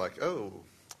it's kind of like, oh,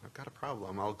 I've got a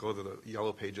problem. I'll go to the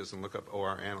yellow pages and look up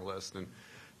OR analyst and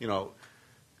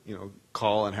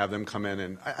call and have them come in.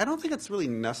 And I don't think it's really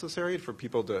necessary for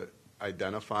people to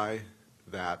identify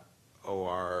that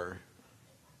OR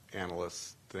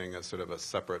analyst thing as sort of a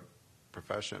separate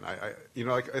profession. I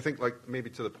think like maybe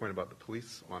to the point about the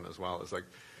police one as well is like,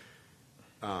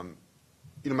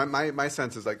 my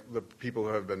sense is like the people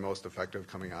who have been most effective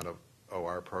coming out of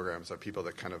OR programs are people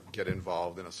that kind of get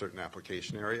involved in a certain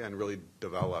application area and really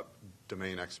develop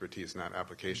domain expertise in that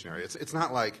application area. It's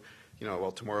not like,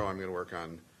 well, tomorrow I'm going to work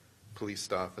on police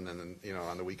stuff, and then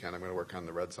on the weekend I'm going to work on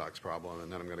the Red Sox problem,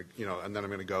 and then I'm going to and then I'm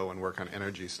going to go and work on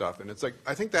energy stuff. And it's like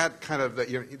I think that kind of that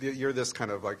you're this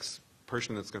kind of like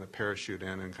person that's going to parachute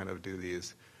in and kind of do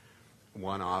these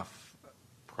one-off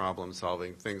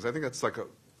problem-solving things. I think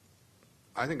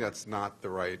that's not the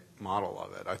right model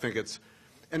of it. I think it's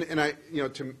and I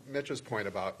to Mitch's point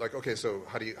about like, okay, so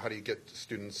how do you get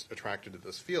students attracted to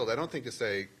this field? I don't think to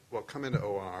say, well, come into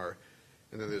OR,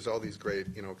 and then there's all these great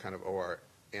kind of OR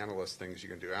analyst things you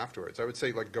can do afterwards. I would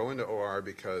say like go into OR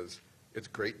because it's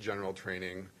great general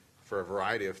training for a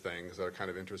variety of things that are kind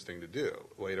of interesting to do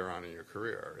later on in your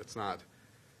career. It's not.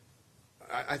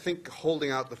 I think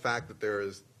holding out the fact that there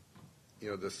is,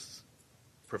 this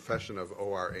profession of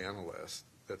OR analyst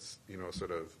that's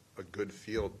sort of a good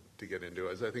field to get into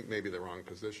is I think maybe the wrong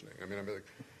positioning. I mean,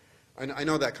 I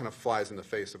know that kind of flies in the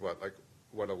face of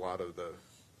what a lot of the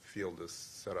field is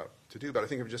set up to do, but I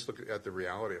think if you just look at the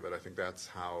reality of it, I think that's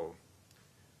how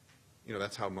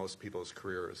most people's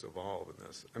careers evolve in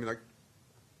this. I mean, like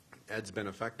Ed's been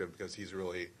effective because he's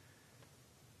really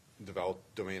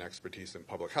developed domain expertise in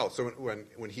public health. So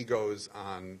when he goes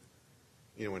on,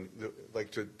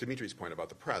 like to Dimitri's point about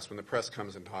the press, when the press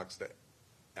comes and talks to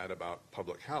Ed about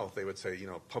public health, they would say,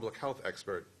 public health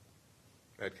expert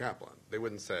Ed Kaplan. They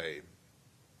wouldn't say,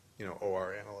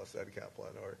 OR analyst Ed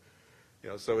Kaplan or,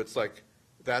 so it's like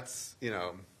that's,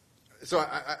 so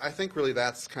I think really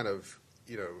that's kind of,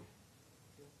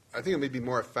 I think it may be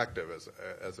more effective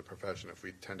as a profession if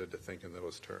we tended to think in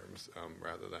those terms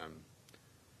rather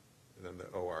than the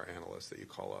OR analyst that you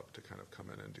call up to kind of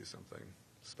come in and do something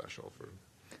special for.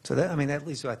 So that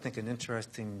leads to, I think, an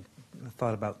interesting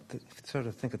thought about sort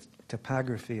of think of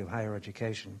topography of higher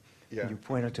education. Yeah. You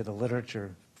pointed to the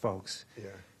literature folks. Yeah.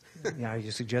 Are you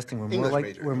suggesting we're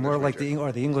English more like the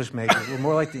English majors? We're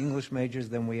more like the English majors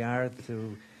than we are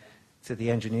to the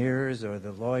engineers or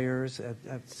the lawyers.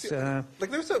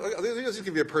 Let me just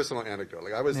give you a personal anecdote.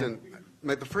 Like I was in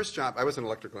the first job. I was an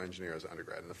electrical engineer as an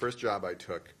undergrad, and the first job I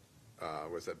took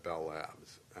was at Bell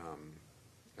Labs.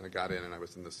 And I got in, and I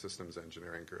was in the systems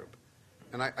engineering group.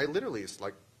 And I literally,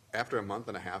 like, after a month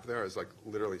and a half there, I was, like,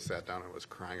 literally sat down and was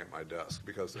crying at my desk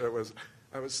because I was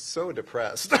so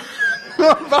depressed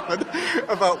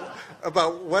about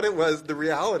what it was, the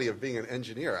reality of being an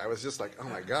engineer. I was just like, oh,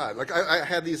 my God. Like, I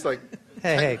had these, like...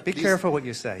 Hey, be careful what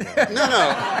you say. No.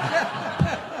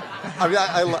 I mean,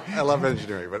 I love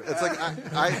engineering, but it's like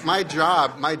my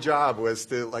job was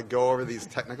to, like, go over these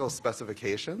technical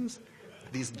specifications,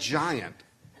 these giant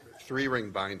 3-ring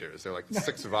binders. They're like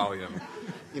 6-volume,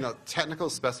 technical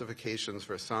specifications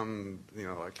for some,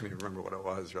 I can't even remember what it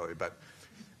was really, but,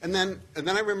 and then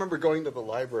I remember going to the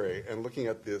library and looking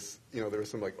at this, there was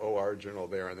some like OR journal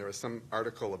there, and there was some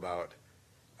article about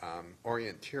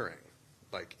orienteering,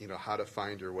 like, how to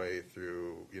find your way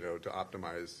through, to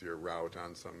optimize your route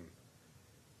on some,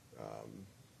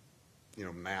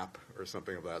 map or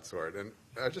something of that sort. And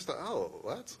I just thought, oh,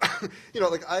 that's,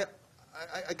 like I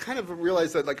kind of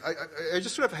realized that like I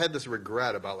just sort of had this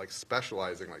regret about like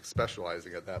specializing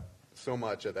at that so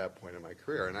much at that point in my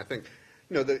career. And I think,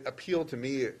 the appeal to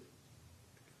me,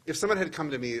 if someone had come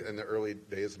to me in the early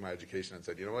days of my education and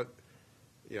said, you know what,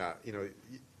 yeah,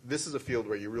 this is a field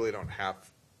where you really don't have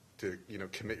to,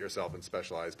 commit yourself and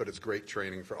specialize, but it's great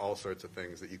training for all sorts of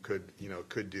things that you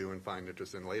could do and find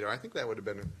interest in later. I think that would have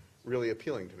been really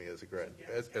appealing to me as a grad. Yeah,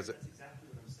 that's exactly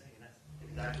what I'm saying. That's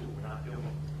exactly what we're not doing.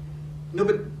 No,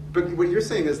 but what you're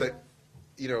saying is that,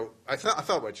 I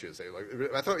thought what you were saying.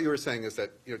 Like, I thought what you were saying is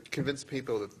that, convince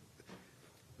people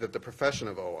that the profession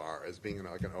of OR as being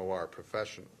like an OR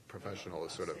professional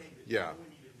is sort of, yeah. No one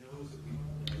even knows that we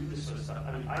do this sort of stuff.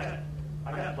 I mean,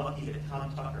 I got lucky that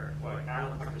Tom Tucker, or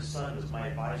Alan Tucker's son, was my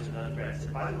advisor in undergrad.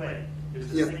 Said, by the way,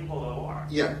 there's this thing called OR.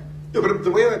 Yeah. No, but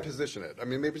the way I position it, I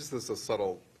mean, maybe just this is a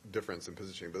subtle difference in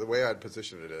positioning, but the way I'd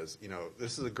position it is,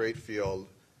 this is a great field,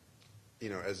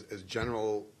 as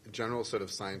general sort of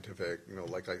scientific,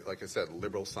 like I said,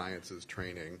 liberal sciences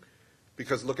training,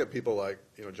 because look at people like,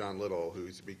 John Little,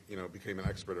 who's became an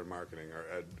expert in marketing, or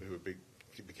Ed, who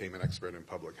became an expert in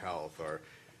public health, or,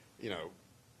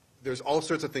 there's all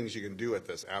sorts of things you can do with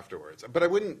this afterwards. But I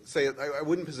wouldn't say I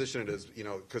wouldn't position it as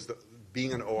because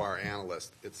being an OR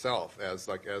analyst itself as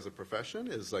a profession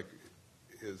is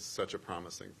such a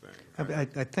promising thing.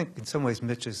 Right? I think in some ways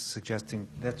Mitch is suggesting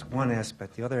that's one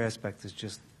aspect. The other aspect is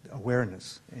just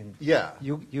awareness. And yeah,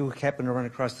 you happen to run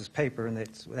across this paper, and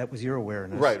that was your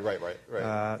awareness. Right.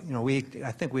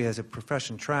 I think we as a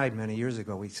profession tried many years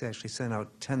ago. We actually sent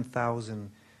out 10,000.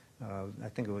 I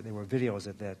think there were videos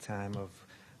at that time of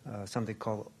something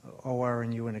called OR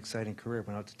and You, an Exciting Career.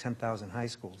 Went out to 10,000 high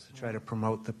schools to try to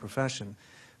promote the profession,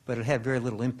 but it had very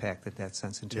little impact at that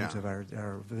sense in terms of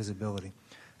our visibility.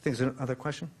 I think there's another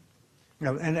question.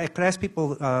 And I could ask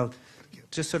people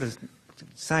just sort of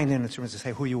sign in terms of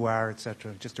say who you are, et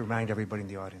cetera, just to remind everybody in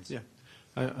the audience. Yeah.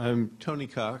 I'm Tony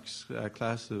Cox,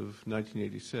 class of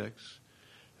 1986,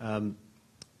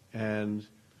 and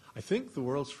I think the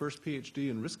world's first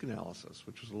PhD in risk analysis,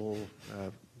 which was a little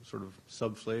sort of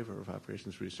sub-flavor of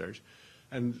operations research.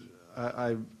 And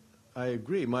I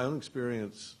agree. My own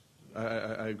experience,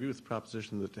 I agree with the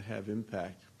proposition that to have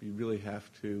impact, you really have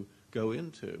to go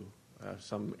into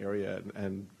some area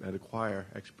and acquire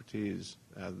expertise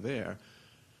there.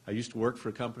 I used to work for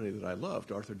a company that I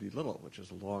loved, Arthur D. Little, which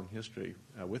has a long history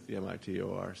with the MIT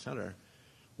OR Center,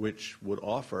 which would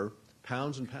offer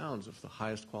pounds and pounds of the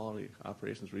highest quality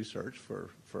operations research for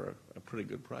a pretty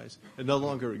good price. It no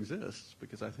longer exists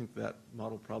because I think that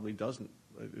model probably doesn't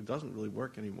really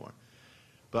work anymore.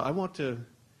 But I want to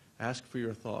ask for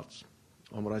your thoughts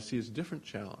on what I see as a different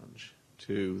challenge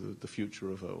to the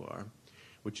future of OR,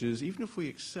 which is even if we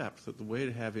accept that the way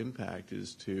to have impact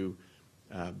is to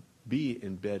be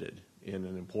embedded in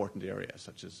an important area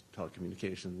such as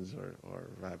telecommunications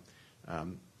or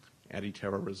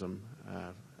anti-terrorism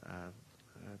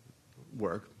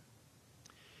work,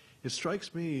 it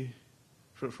strikes me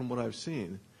from what I've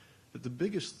seen that the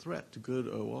biggest threat to good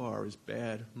OR is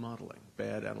bad modeling,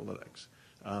 bad analytics.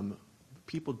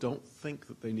 People don't think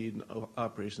that they need an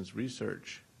operations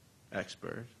research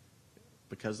expert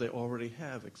because they already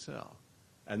have Excel,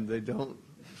 and they don't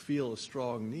feel a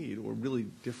strong need or really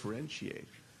differentiate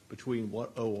between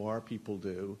what OR people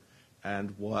do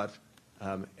and what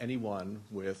anyone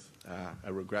with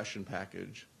a regression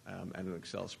package and an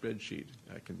Excel spreadsheet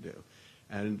can do.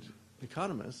 And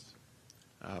economists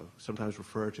sometimes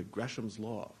refer to Gresham's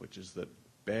law, which is that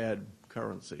bad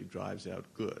currency drives out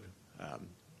good,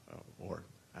 or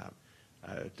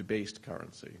debased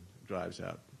currency drives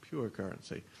out pure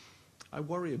currency. I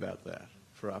worry about that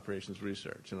for operations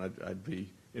research, and I'd be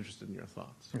interested in your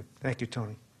thoughts. Thank you,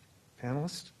 Tony.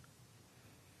 Panelists?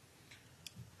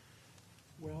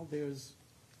 Well, there's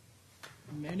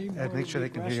many more Make sure they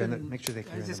can hear you. Make sure they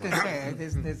can I hear was just you. going to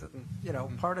say,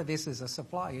 there's part of this is a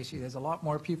supply issue. There's a lot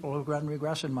more people who run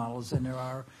regression models than there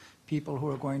are people who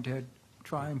are going to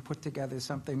try and put together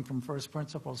something from first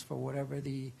principles for whatever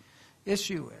the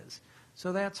issue is.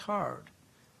 So that's hard.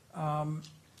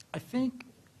 I think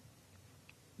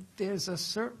there's a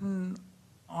certain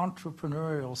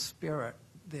entrepreneurial spirit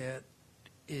that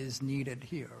is needed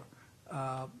here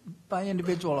by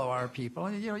individual OR people.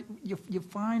 And, you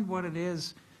find what it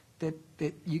is that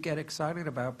you get excited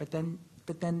about, but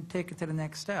then take it to the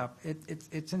next step.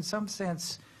 It's in some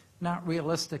sense not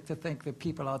realistic to think that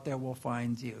people out there will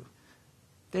find you.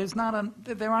 There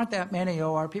aren't that many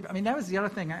OR people. I mean, that was the other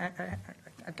thing.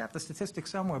 I I've got the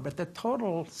statistics somewhere, but the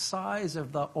total size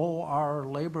of the OR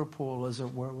labor pool, as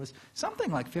it were, was something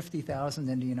like 50,000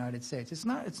 in the United States. It's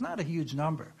not a huge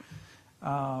number.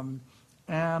 And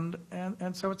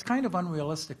so it's kind of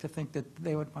unrealistic to think that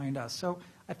they would find us. So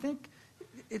I think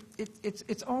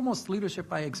it's almost leadership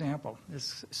by example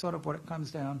is sort of what it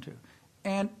comes down to.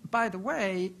 And by the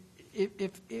way,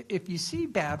 if you see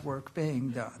bad work being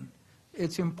done,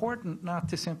 it's important not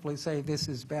to simply say this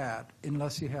is bad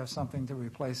unless you have something to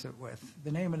replace it with.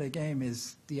 The name of the game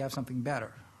is, do you have something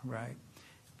better, right?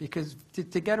 Because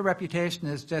to get a reputation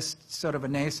as just sort of a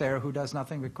naysayer who does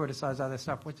nothing but criticize other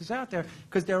stuff which is out there,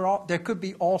 because there could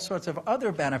be all sorts of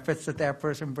other benefits that that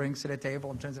person brings to the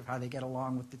table in terms of how they get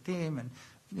along with the team and,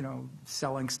 you know,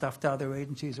 selling stuff to other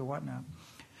agencies or whatnot.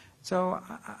 So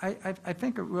I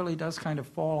think it really does kind of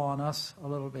fall on us a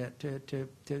little bit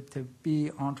to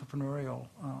be entrepreneurial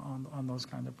on those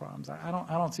kind of problems. I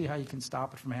don't see how you can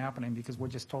stop it from happening because we're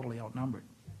just totally outnumbered.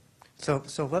 So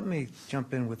let me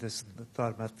jump in with this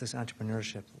thought about this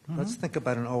entrepreneurship. Let's think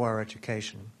about an OR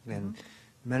education. And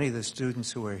many of the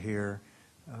students who are here,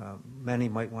 many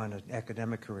might want an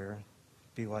academic career,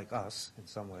 be like us in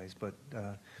some ways, but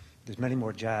there's many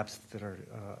more jobs that are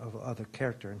of other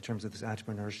character in terms of this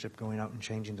entrepreneurship, going out and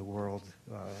changing the world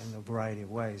in a variety of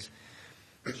ways.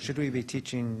 Should we be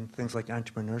teaching things like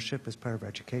entrepreneurship as part of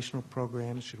educational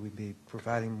programs? Should we be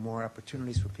providing more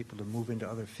opportunities for people to move into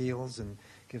other fields and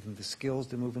give them the skills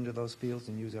to move into those fields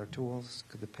and use our tools?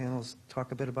 Could the panelists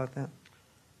talk a bit about that?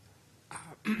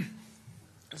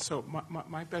 So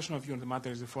my personal view on the matter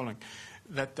is the following,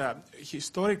 that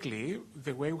historically,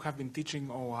 the way we have been teaching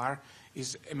OR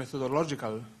is a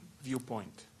methodological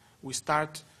viewpoint. We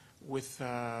start with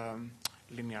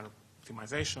linear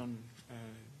optimization,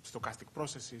 stochastic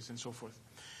processes, and so forth.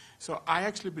 So I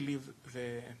actually believe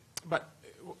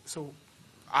so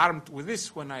armed with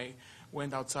this, when I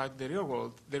went outside the real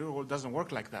world doesn't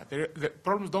work like that. The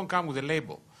problems don't come with a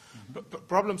label.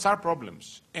 Problems are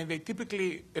problems, and they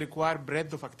typically require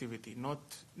breadth of activity, not.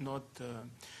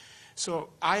 So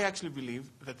I actually believe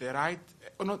that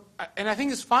and I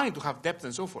think it's fine to have depth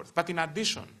and so forth. But in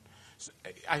addition,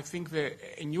 I think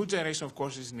a new generation of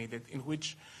courses is needed in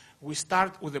which we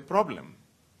start with a problem.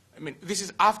 I mean, this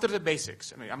is after the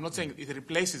basics. I mean, I'm not saying it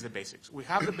replaces the basics. We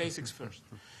have the basics first,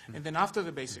 and then after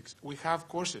the basics, we have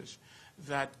courses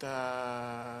that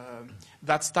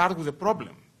start with a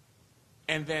problem.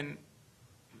 And then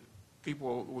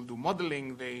people will do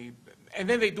modeling, and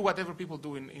then they do whatever people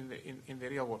do in the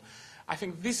real world. I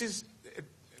think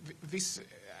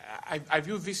I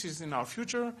view this as in our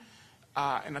future,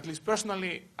 and at least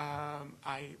personally,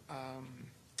 I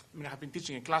have been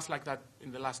teaching a class like that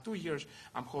in the last 2 years.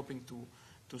 I'm hoping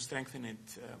to strengthen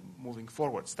it moving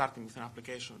forward, starting with an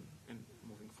application and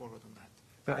moving forward on that.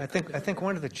 But I think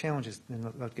one of the challenges, and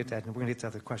I'll get to that, and we're going to get to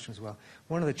other questions as well.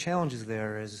 One of the challenges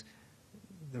there is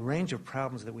the range of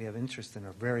problems that we have interest in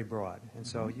are very broad. And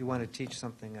so you want to teach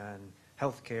something on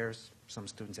healthcare. Some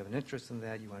students have an interest in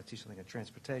that. You want to teach something on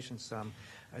transportation.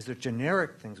 Is there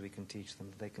generic things we can teach them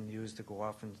that they can use to go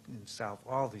off and solve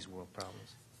all these world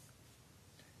problems?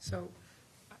 So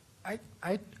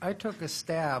I took a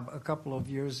stab a couple of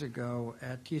years ago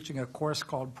at teaching a course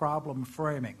called Problem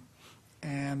Framing.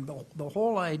 And the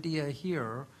whole idea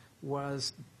here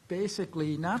was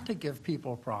basically not to give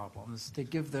people problems, to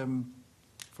give them,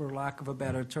 for lack of a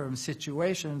better term,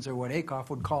 situations, or what Akoff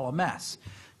would call a mess.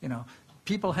 You know,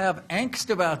 people have angst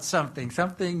about something.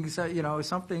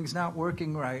 Something's not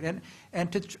working right,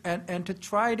 and to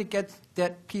try to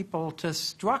get people to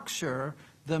structure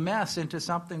the mess into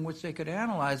something which they could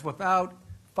analyze without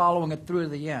following it through to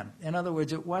the end. In other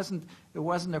words, it wasn't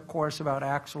a course about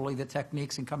actually the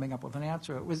techniques and coming up with an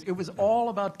answer. It was all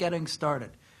about getting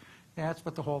started. That's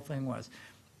what the whole thing was.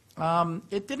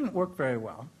 It didn't work very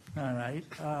well. All right.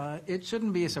 It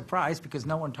shouldn't be a surprise because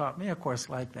no one taught me a course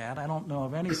like that. I don't know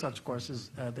of any such courses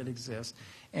that exist.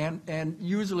 And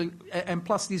usually, and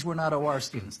plus these were not OR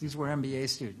students. These were MBA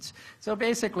students. So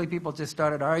basically people just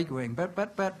started arguing. But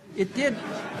it did,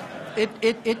 but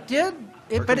it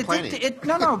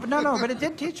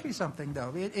did teach me something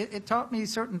though. It taught me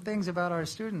certain things about our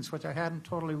students which I hadn't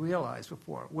totally realized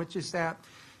before, which is that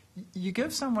you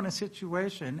give someone a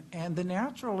situation, and the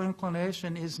natural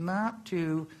inclination is not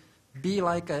to be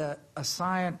like a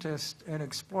scientist and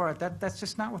explore it. That's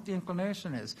just not what the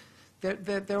inclination is.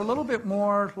 They're a little bit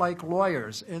more like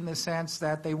lawyers in the sense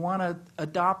that they want to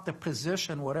adopt a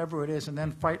position, whatever it is, and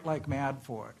then fight like mad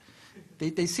for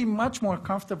it. They seem much more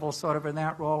comfortable sort of in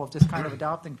that role of just kind of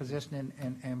adopting position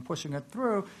and pushing it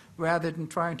through rather than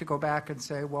trying to go back and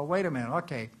say, well, wait a minute,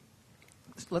 okay,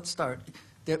 let's start.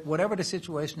 That whatever the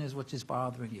situation is which is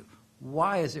bothering you,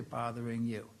 why is it bothering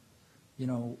you? You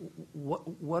know,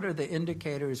 what are the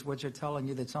indicators which are telling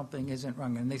you that something isn't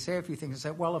wrong? And they say a few things. They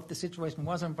say, well, if the situation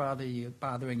wasn't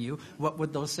bothering you, what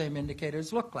would those same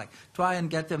indicators look like? Try and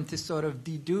get them to sort of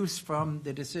deduce from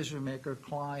the decision maker,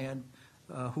 client,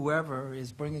 whoever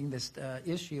is bringing this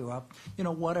issue up, you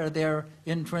know, what are their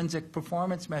intrinsic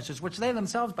performance measures, which they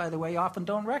themselves, by the way, often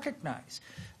don't recognize.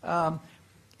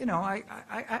 You know, I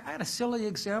had a silly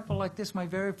example like this my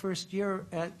very first year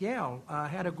at Yale. I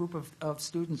had a group of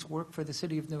students work for the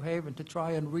city of New Haven to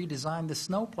try and redesign the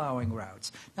snow plowing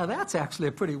routes. Now, that's actually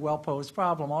a pretty well-posed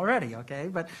problem already, okay?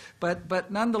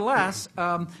 But nonetheless,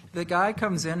 the guy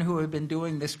comes in who had been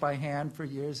doing this by hand for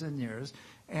years and years,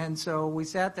 and so we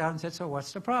sat down and said, so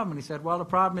what's the problem? And he said, well, the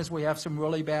problem is we have some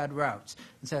really bad routes.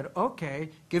 And said, okay,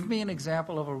 give me an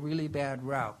example of a really bad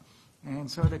route.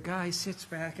 And so the guy sits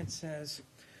back and says,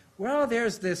 well,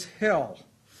 there's this hill.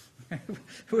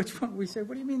 Which one? We said,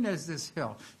 what do you mean there's this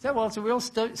hill? He said, well, it's a real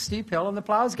steep hill, and the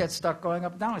plows get stuck going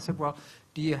up and down. I said, well,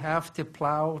 do you have to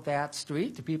plow that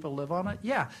street? Do people live on it?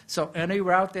 Yeah. So any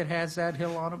route that has that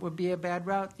hill on it would be a bad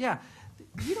route? Yeah.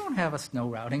 You don't have a snow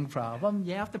routing problem.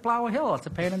 You have to plow a hill. It's a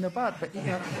pain in the butt. But, you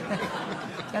know,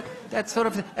 that's sort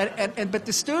of, but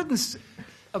the students,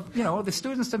 you know, the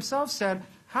students themselves said,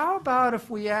 how about if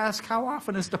we ask how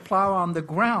often is the plow on the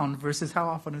ground versus how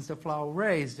often is the plow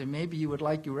raised? And maybe you would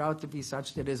like your route to be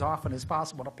such that as often as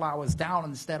possible the plow is down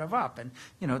instead of up, and,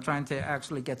 you know, trying to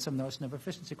actually get some notion of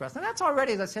efficiency across. Now, that's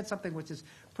already, as I said, something which is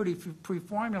pretty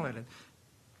pre-formulated.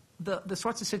 The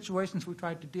sorts of situations we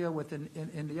tried to deal with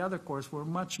in the other course were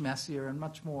much messier and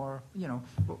much more, you know,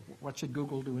 what should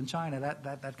Google do in China,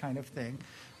 that kind of thing.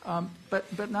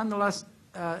 But nonetheless,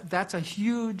 that's a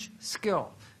huge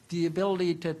skill. The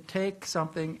ability to take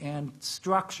something and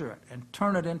structure it and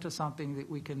turn it into something that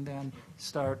we can then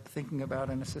start thinking about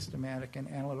in a systematic and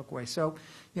analytical way. So,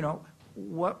 you know,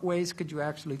 what ways could you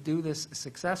actually do this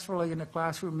successfully in a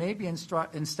classroom? Maybe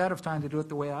instead of trying to do it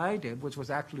the way I did, which was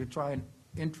actually to try and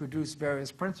introduce various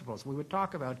principles. We would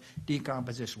talk about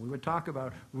decomposition. We would talk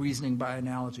about reasoning by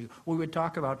analogy. We would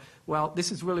talk about, well,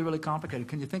 this is really, really complicated.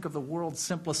 Can you think of the world's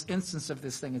simplest instance of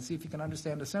this thing and see if you can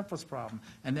understand the simplest problem?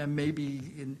 And then maybe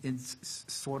in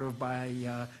sort of by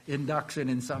induction,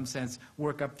 in some sense,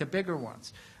 work up to bigger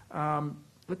ones.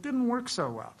 It didn't work so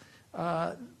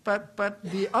well. But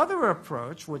the other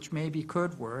approach, which maybe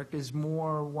could work, is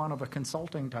more one of a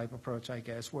consulting type approach, I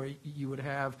guess, where you would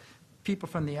have people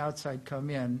from the outside come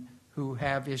in who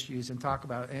have issues and talk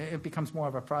about it. It becomes more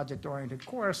of a project-oriented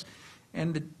course.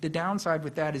 And the downside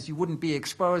with that is you wouldn't be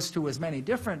exposed to as many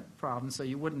different problems, so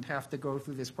you wouldn't have to go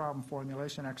through this problem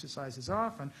formulation exercise as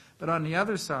often. But on the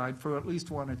other side, for at least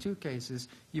one or two cases,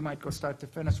 you might go start to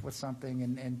finish with something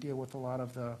and deal with a lot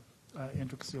of the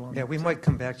intricacy. Yeah, we might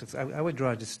come back to this. I would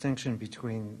draw a distinction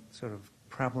between sort of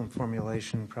problem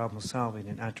formulation, problem solving,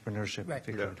 and entrepreneurship,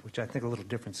 right. which I think are a little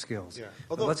different skills. Yeah.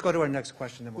 Although, let's go to our next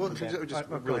question. Then we'll well, come back. just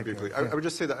really briefly, I would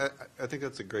just say that I think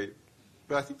that's a great,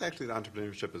 but I think actually the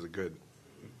entrepreneurship is a good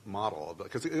model,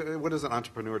 because what does an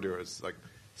entrepreneur do? It's like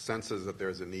senses that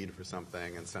there's a need for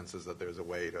something and senses that there's a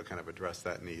way to kind of address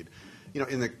that need. You know,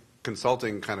 in the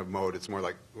consulting kind of mode, it's more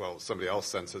like, well, somebody else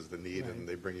senses the need and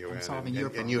they bring you in,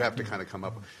 and you have to kind of come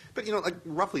up. But, you know, like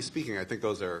roughly speaking, I think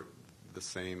those are the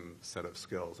same set of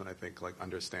skills, and I think like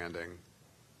understanding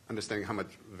how much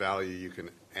value you can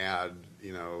add,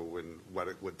 you know, and what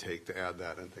it would take to add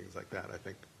that and things like that. I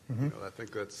think, you know, I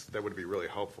think that would be really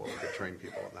helpful to train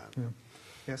people in that. Yeah.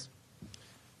 Yes.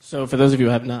 So for those of you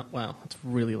who have not, wow, it's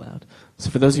really loud. So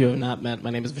for those of you who have not met,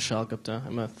 my name is Vishal Gupta.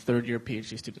 I'm a third-year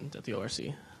PhD student at the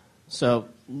ORC. So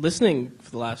listening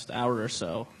for the last hour or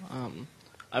so,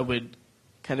 I would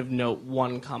kind of note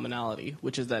one commonality,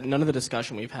 which is that none of the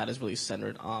discussion we've had is really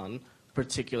centered on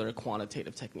particular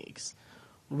quantitative techniques.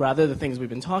 Rather, the things we've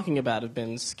been talking about have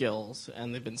been skills,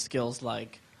 and they've been skills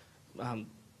like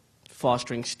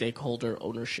fostering stakeholder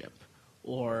ownership,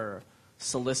 or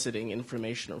soliciting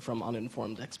information from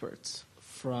uninformed experts,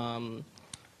 from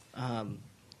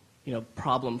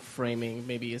problem framing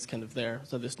maybe is kind of there.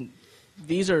 So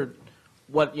these are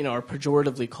what are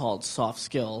pejoratively called soft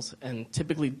skills, and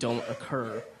typically don't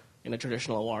occur in a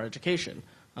traditional OR education.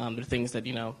 They're things that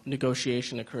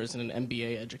negotiation occurs in an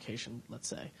MBA education, let's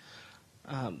say.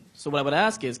 So what I would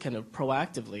ask is kind of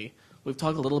proactively. We've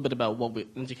talked a little bit about what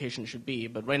education should be,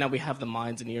 but right now we have the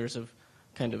minds and ears of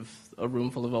kind of a room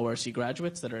full of ORC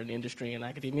graduates that are in industry and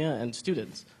academia and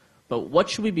students. But what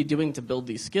should we be doing to build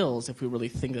these skills if we really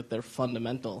think that they're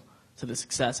fundamental to the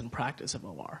success and practice of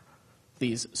OR,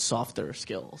 these softer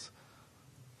skills?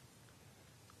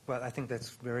 Well, I think that's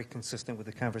very consistent with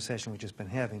the conversation we've just been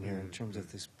having here in terms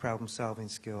of these problem-solving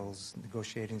skills,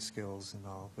 negotiating skills, and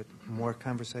all. But more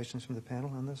conversations from the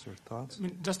panel on this, or thoughts? I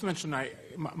mean, just to mention,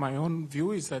 my own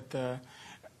view is that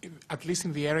at least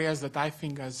in the areas that I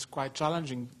think as quite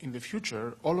challenging in the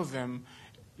future, all of them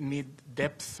need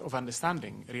depth of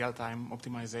understanding: real-time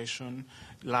optimization,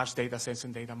 large data sets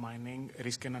and data mining,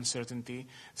 risk and uncertainty.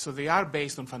 So they are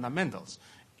based on fundamentals.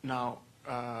 Now,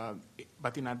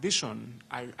 but in addition,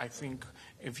 I think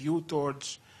a view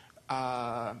towards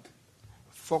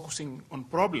focusing on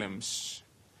problems,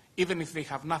 even if they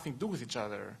have nothing to do with each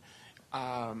other,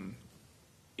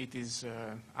 it is,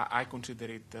 I consider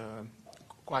it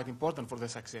quite important for the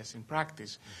success in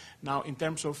practice. Now, in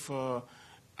terms of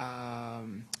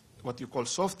what you call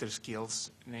softer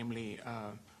skills, namely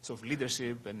sort of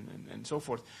leadership and so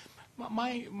forth,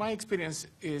 my experience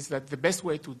is that the best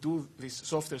way to do these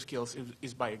softer skills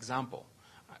is by example.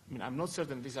 I mean, I'm not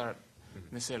certain these are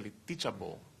necessarily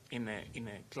teachable in a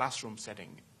classroom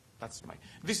setting. That's my.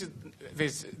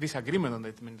 There's disagreement on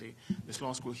it. I mean, the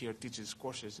Sloan School here teaches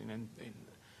courses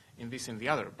in this and the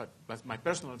other. But my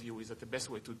personal view is that the best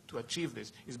way to achieve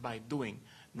this is by doing,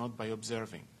 not by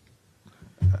observing.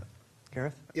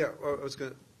 Gareth? Yeah, well, I was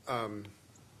going to.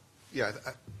 Yeah,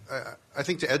 I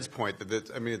think to Ed's point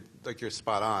that I mean, like you're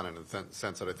spot on in the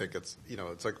sense that I think it's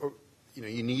it's like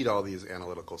you need all these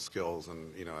analytical skills,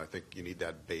 and I think you need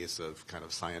that base of kind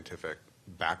of scientific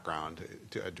background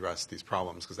to address these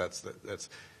problems, because that's.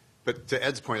 But to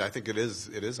Ed's point, I think it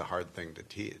is a hard thing to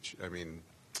teach. I mean,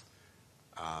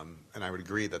 and I would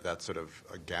agree that that's sort of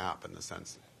a gap in the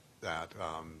sense that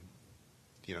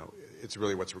it's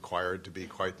really what's required to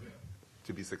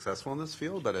be successful in this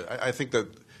field. But I think that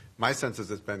my sense is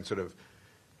it's been sort of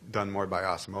done more by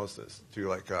osmosis, to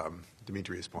like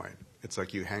Dimitri's point. It's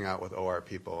like you hang out with OR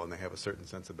people and they have a certain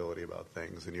sensibility about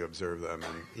things, and you observe them,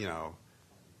 and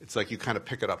it's like you kind of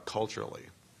pick it up culturally.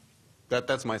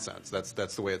 That's my sense.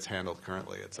 That's the way it's handled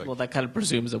currently. It's like, well, that kind of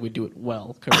presumes that we do it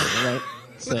well currently, right?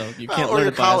 So you can't or learn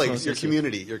your it by colleagues, your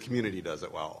osmosis. community does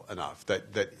it well enough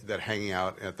that hanging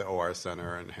out at the OR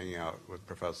Center and hanging out with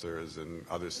professors and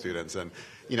other students, and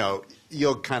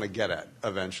you'll kind of get it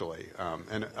eventually,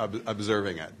 and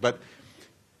observing it. But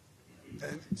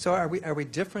so are we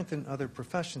different than other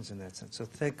professions in that sense? So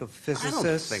think of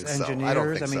physicists, think so. engineers. I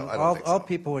don't think so. I don't think all so.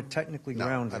 people are technically no,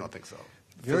 grounded. I don't think so.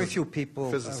 Very few people,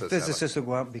 physicists who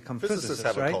go out and become physicists,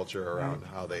 have right? a culture around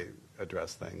how they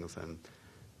address things, and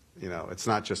it's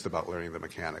not just about learning the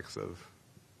mechanics,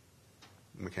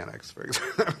 for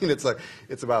example. I mean, it's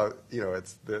about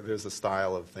there's a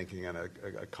style of thinking and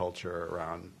a culture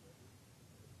around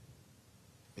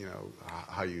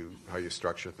how you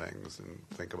structure things and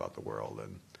think about the world,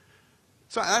 and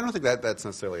so I don't think that's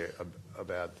necessarily a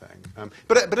bad thing.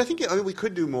 But I think we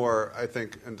could do more. I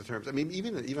think in the terms. I mean,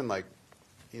 even like.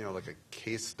 Like a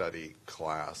case study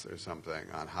class or something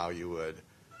on how you would,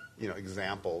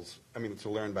 examples. I mean, to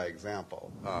learn by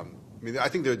example. I mean, I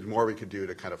think there's more we could do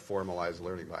to kind of formalize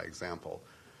learning by example,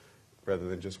 rather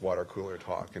than just water cooler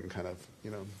talk and kind of,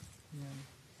 Yeah.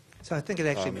 So I think it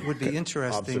actually would be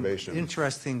observation.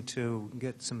 interesting to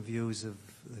get some views of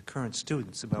the current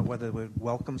students about whether they would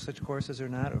welcome such courses or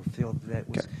not, or feel that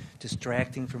was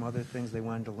distracting from other things they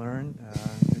wanted to learn.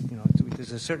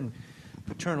 There's a certain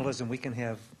paternalism we can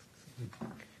have,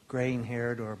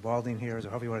 graying-haired or balding-haired, or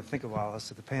however you want to think of all us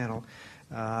at the panel,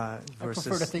 versus I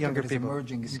prefer to think younger of it as people.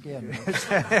 emerging skin.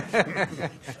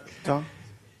 Tom?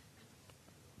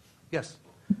 Yes.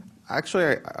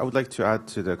 Actually, I would like to add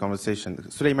to the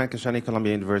conversation. Suleyman Kashani,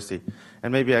 Columbia University,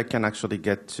 and maybe I can actually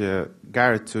get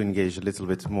Garrett to engage a little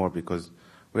bit more, because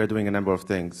we are doing a number of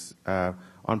things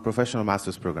on professional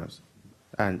master's programs.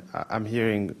 And I'm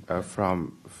hearing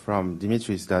from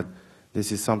Dimitris that this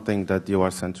is something that the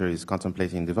OR Center is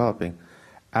contemplating developing.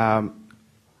 10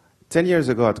 years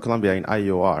ago at Columbia in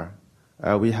IOR,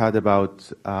 we had about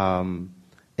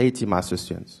 80 master's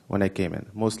students when I came in,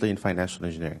 mostly in financial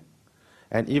engineering.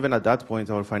 And even at that point,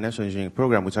 our financial engineering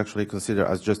program, which actually considered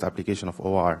as just application of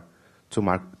OR to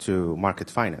market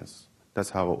finance. That's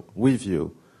how we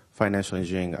view financial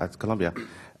engineering at Columbia.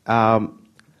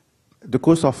 The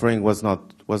course offering was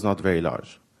not very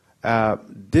large.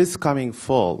 This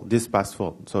past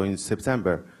fall, so in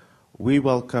September, we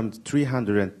welcomed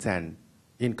 310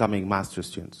 incoming master's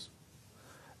students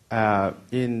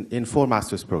in 4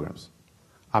 master's programs.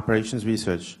 Operations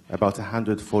research, about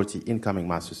 140 incoming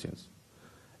master's students.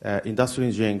 Industrial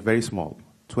engineering, very small,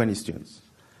 20 students.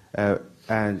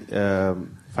 And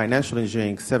financial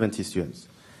engineering, 70 students.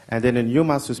 And then a new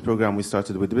master's program we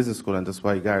started with the business school, and that's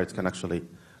why Garrett can actually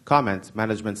comment,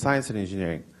 management science and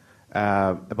engineering,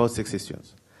 about 60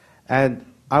 students. And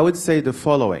I would say the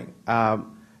following.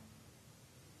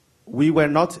 We were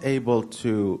not able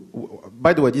to,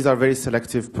 by the way, these are very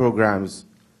selective programs,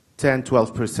 10,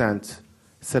 12%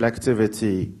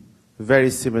 selectivity, very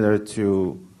similar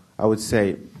to, I would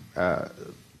say,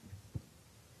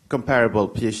 comparable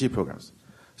PhD programs.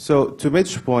 So to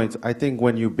Mitch's point, I think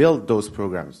when you build those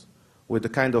programs with the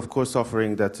kind of course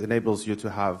offering that enables you to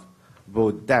have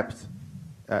both depth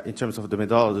in terms of the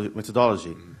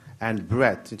methodology and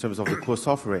breadth in terms of the course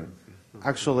offering,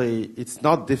 actually, it's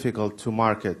not difficult to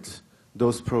market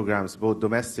those programs both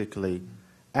domestically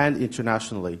and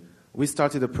internationally. We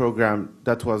started a program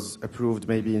that was approved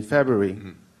maybe in February.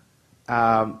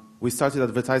 We started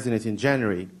advertising it in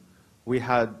January. We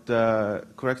had,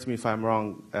 correct me if I'm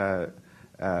wrong,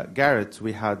 Garrett,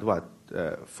 we had what,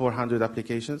 400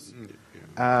 applications?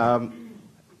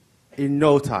 In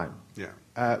no time. Yeah.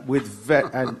 And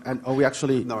we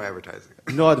actually... No advertising.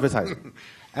 No advertising.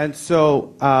 And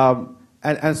so,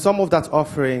 and some of that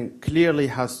offering clearly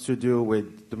has to do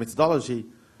with the methodology.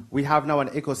 We have now an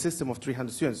ecosystem of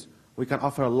 300 students. We can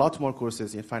offer a lot more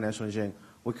courses in financial engineering.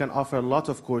 We can offer a lot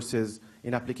of courses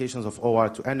in applications of OR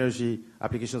to energy,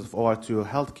 applications of OR to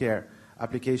healthcare,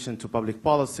 application to public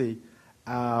policy.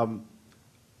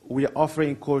 We are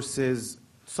offering courses,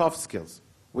 soft skills.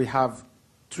 We have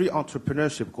 3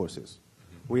 entrepreneurship courses.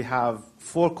 We have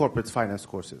 4 corporate finance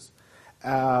courses.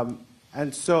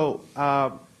 And so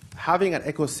having an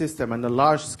ecosystem and a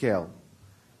large scale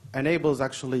enables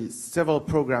actually several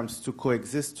programs to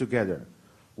coexist together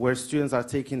where students are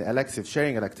taking electives,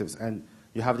 sharing electives, and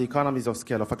you have the economies of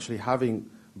scale of actually having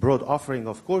broad offering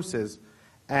of courses,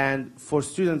 and for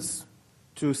students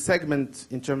to segment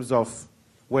in terms of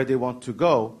where they want to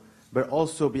go, but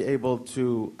also be able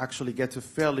to actually get a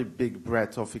fairly big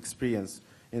breadth of experience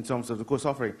in terms of the course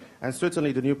offering. And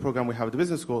certainly the new program we have at the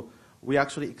business school, we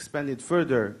actually expanded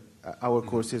further our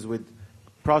courses with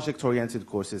project-oriented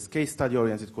courses, case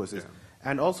study-oriented courses,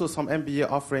 and also some MBA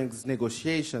offerings,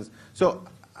 negotiations. So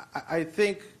I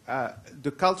think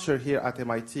the culture here at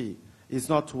MIT is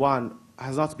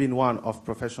has not been one of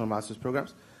professional master's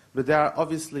programs, but there are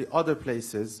obviously other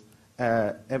places,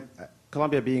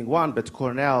 Columbia being one, but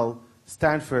Cornell,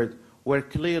 Stanford, where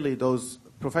clearly those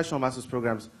professional master's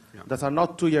programs that are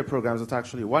not 2-year programs, that are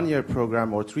actually 1-year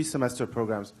program or 3-semester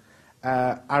programs,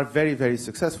 are very, very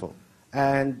successful.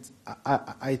 And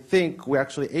I think we're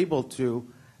actually able to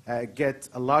get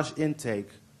a large intake,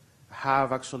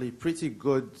 have actually pretty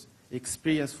good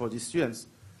experience for these students.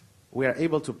 We are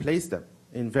able to place them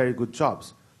in very good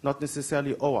jobs, not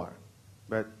necessarily OR,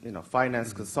 but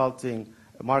finance, consulting,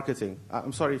 marketing.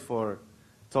 I'm sorry for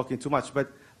talking too much,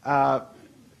 but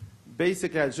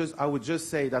basically I would just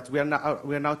say that we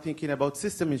are now thinking about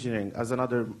system engineering as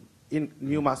another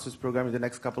new master's program in the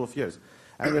next couple of years.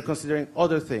 And we're considering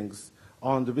other things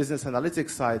on the business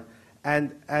analytics side,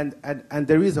 and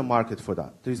there is a market for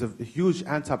that. There is a huge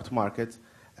untapped market.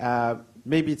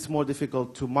 Maybe it's more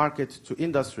difficult to market to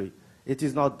industry. It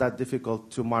is not that difficult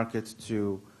to market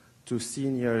to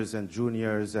seniors and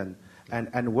juniors and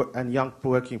young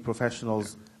working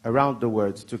professionals around the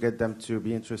world to get them to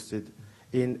be interested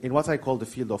in what I call the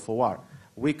field of OR.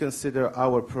 We consider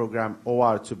our program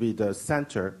OR to be the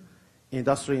center.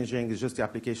 Industrial engineering is just the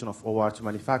application of OR to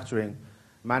manufacturing.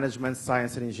 Management,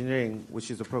 science, and engineering,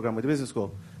 which is a program with the business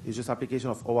school, is just application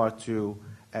of OR to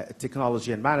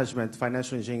technology and management.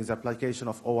 Financial engineering is application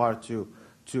of OR to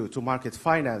market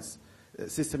finance.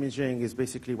 System engineering is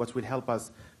basically what will help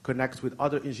us connect with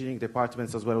other engineering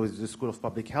departments as well as the School of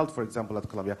Public Health, for example, at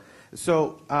Columbia.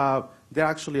 So there are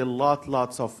actually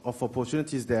lots of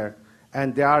opportunities there,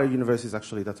 and there are universities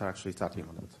actually that are actually tapping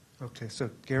on that. Okay, so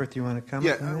Garrett, do you want to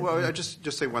comment? Yeah, well, I just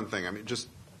say one thing. I mean, just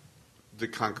the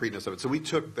concreteness of it. So we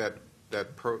took that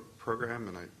program,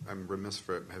 and I'm remiss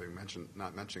for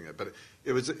not mentioning it, but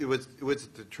it was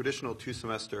the traditional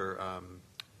 2-semester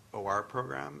OR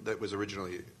program that was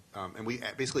originally, and we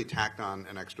basically tacked on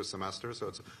an extra semester, so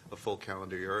it's a full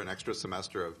calendar year, an extra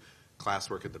semester of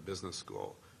classwork at the business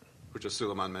school, which, as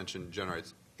Suleiman mentioned,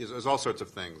 generates is all sorts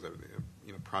of things.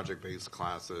 Project-based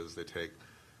classes. They take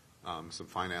some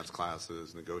finance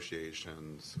classes,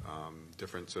 negotiations,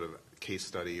 different sort of case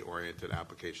study-oriented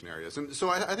application areas. And so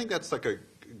I think that's like a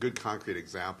good concrete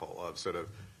example of sort of,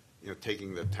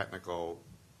 taking the technical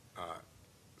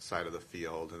side of the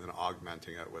field and then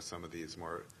augmenting it with some of these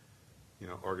more,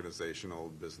 organizational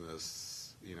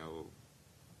business,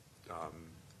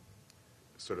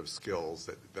 sort of skills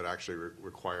that actually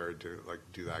required to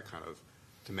do that kind of,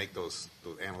 to make those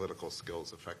analytical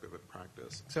skills effective in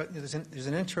practice. So there's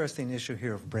an interesting issue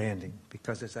here of branding,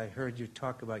 because as I heard you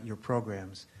talk about your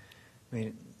programs, I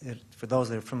mean, for those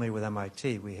that are familiar with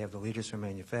MIT, we have the Leaders for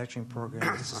Manufacturing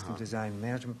program, the System Design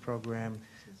Management program,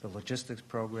 the Logistics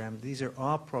program. These are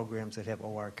all programs that have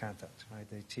OR content, right?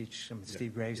 They teach,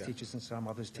 Steve Graves teaches in some,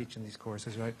 others teach in these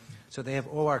courses, right? So they have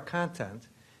OR content,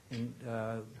 and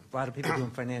a lot of people do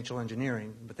in financial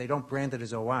engineering, but they don't brand it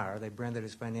as OR, they brand it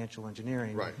as financial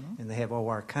engineering, Right. and they have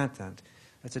OR content.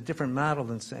 It's a different model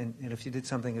than, and if you did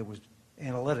something that was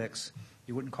analytics,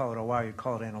 you wouldn't call it OR, you'd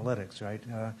call it analytics, right?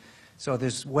 So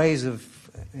there's ways of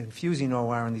infusing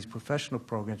OR in these professional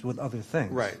programs with other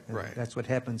things. Right, And right. that's what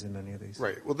happens in many of these.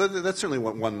 Right. Well, that's certainly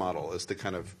one model is to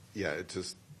kind of,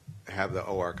 just have the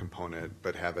OR component,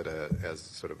 but have it as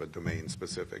sort of a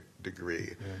domain-specific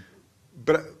degree. Yeah.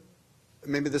 But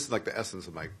maybe this is like the essence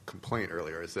of my complaint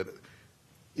earlier, is that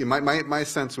my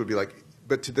sense would be like,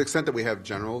 but to the extent that we have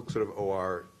general sort of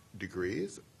OR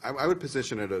degrees, I would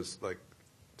position it as like,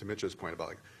 to Mitch's point about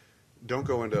like, don't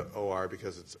go into OR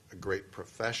because it's a great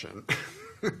profession.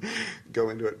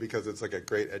 Go into it because it's like a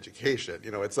great education.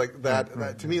 It's like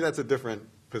that to me, that's a different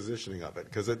positioning of it,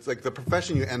 because it's like the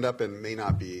profession you end up in may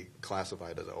not be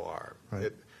classified as OR.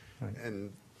 Right.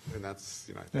 And that's,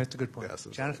 I think That's a good point. the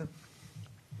essence. Jonathan?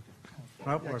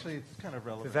 Actually, it's kind of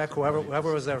relevant. Vivek,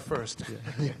 whoever was there first.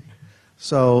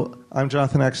 So I'm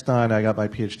Jonathan Eckstein. I got my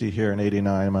PhD here in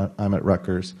 '89. I'm at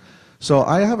Rutgers. So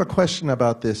I have a question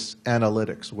about this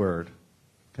analytics word,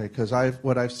 okay? Because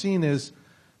what I've seen is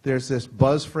there's this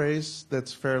buzz phrase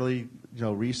that's fairly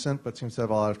recent, but seems to have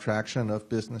a lot of traction, of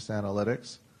business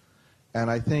analytics,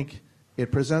 and I think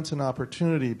it presents an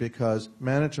opportunity because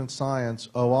management science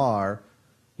 (OR),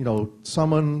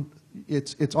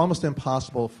 it's almost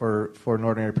impossible for an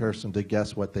ordinary person to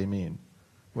guess what they mean.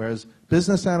 Whereas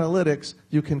business analytics,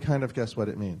 you can kind of guess what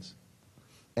it means.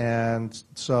 And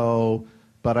so,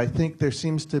 but I think there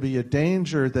seems to be a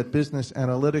danger that business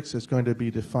analytics is going to be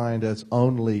defined as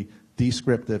only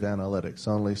descriptive analytics,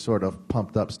 only sort of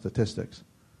pumped up statistics.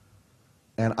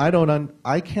 And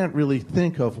I can't really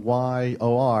think of why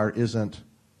OR isn't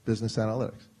business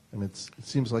analytics. I mean, it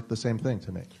seems like the same thing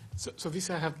to me. So this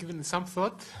I have given some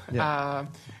thought. Yeah.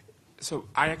 So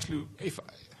I actually, if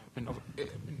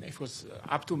it was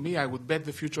up to me, I would bet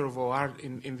the future of OR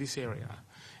in this area,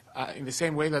 in the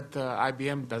same way that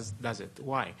IBM does it.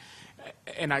 Why?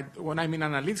 And when I mean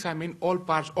analytics, I mean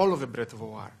all of the breadth of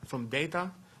OR, from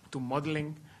data to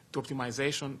modeling to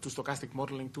optimization to stochastic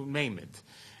modeling, to name it.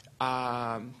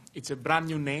 It's a brand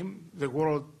new name. The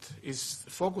world is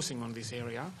focusing on this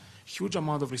area. Huge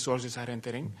amount of resources are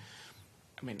entering.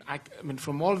 I mean,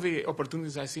 from all the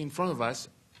opportunities I see in front of us,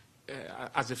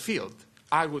 as a field,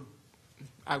 I would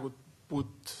put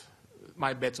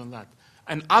my bets on that.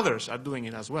 And others are doing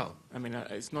it as well. I mean,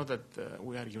 it's not that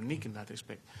we are unique in that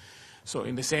respect. So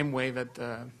in the same way that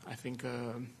I think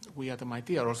we at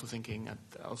MIT are also thinking at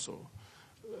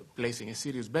placing a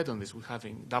serious bet on this, with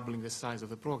doubling the size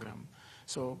of the program.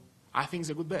 So I think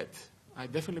it's a good bet. I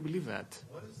definitely believe that.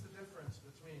 What is the difference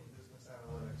between business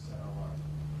analytics and OR?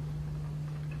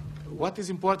 What is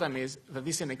important is that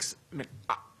this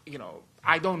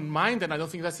I don't mind, and I don't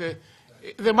think that's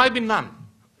there might be none.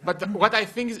 But what I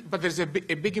think is, there's a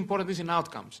big importance in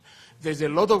outcomes. There's a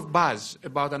lot of buzz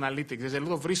about analytics. There's a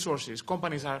lot of resources.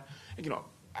 Companies are, to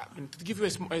give you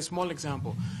a small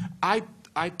example, I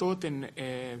taught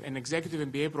an executive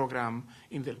MBA program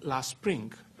in the last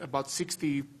spring, about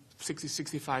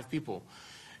 65 people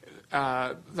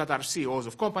that are CEOs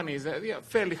of companies,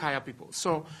 fairly high up people.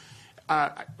 So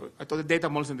I taught the data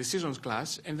models and decisions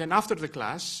class, and then after the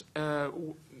class,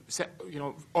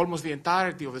 almost the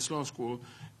entirety of the Sloan School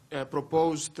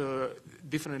proposed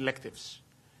different electives.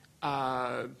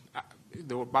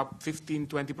 There were about 15,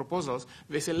 20 proposals.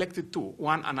 They selected two.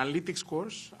 One, analytics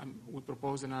course. We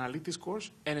proposed an analytics course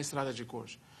and a strategy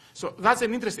course. So that's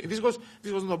an interesting. This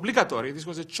wasn't obligatory. This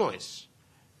was a choice.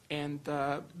 And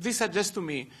this suggests to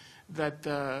me that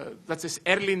that's an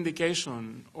early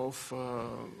indication of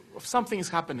something is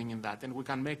happening in that, and we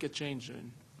can make a change.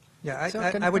 Yeah,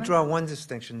 I would draw one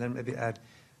distinction, then maybe add.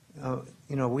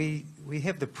 We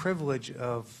have the privilege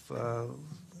of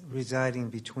residing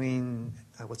between,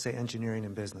 I would say, engineering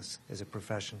and business as a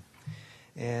profession.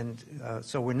 And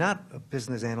so we're not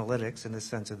business analytics in the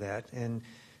sense of that. And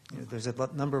there's a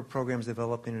number of programs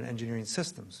developing in engineering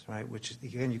systems, right, which,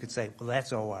 again, you could say, well,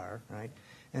 that's OR, right?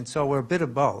 And so we're a bit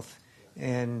of both.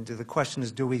 And the question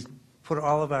is, do we put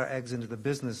all of our eggs into the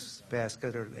business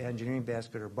basket or the engineering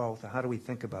basket or both? How do we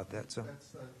think about that? So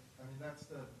that's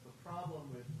the problem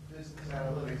with business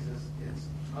analytics is it's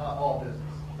not all business.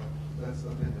 That's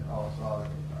the thing that also.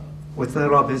 Well, it's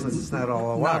not all business. It's not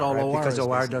all OR. Not all right? OR Because is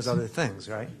OR business. does other things,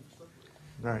 right?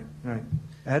 Right.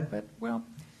 Ed?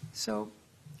 So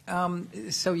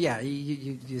So yeah,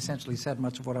 you essentially said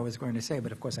much of what I was going to say,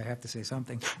 but of course I have to say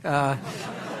something. Of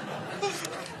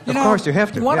course you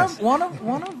have to. Yes.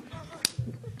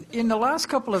 In the last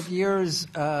couple of years,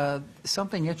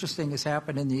 something interesting has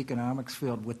happened in the economics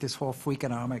field with this whole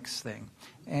Freakonomics thing.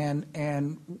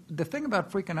 And the thing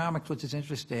about Freakonomics, which is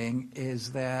interesting,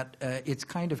 is that it's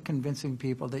kind of convincing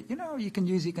people that, you can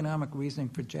use economic reasoning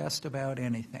for just about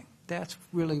anything. That's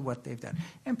really what they've done.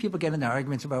 And people get into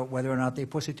arguments about whether or not they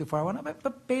push it too far.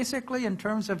 But basically, in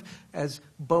terms of as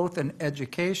both an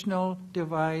educational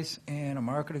device and a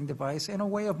marketing device and a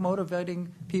way of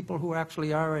motivating people who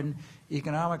actually are in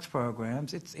economics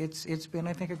programs, it's been,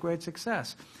 I think, a great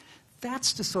success.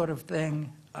 That's the sort of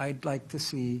thing I'd like to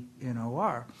see in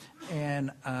OR.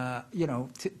 And,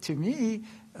 to me,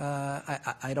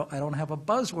 I don't have a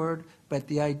buzzword, but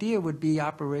the idea would be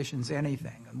operations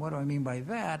anything. And what do I mean by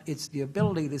that? It's the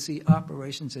ability to see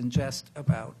operations in just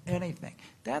about anything.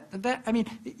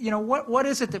 What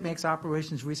is it that makes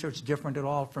operations research different at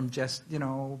all from just,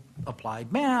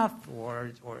 applied math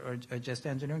or just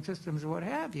engineering systems or what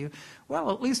have you?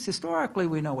 Well, at least historically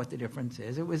we know what the difference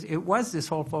is. It was this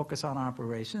whole focus on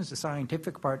operations. The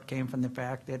scientific part came from the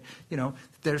fact that,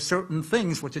 there are certain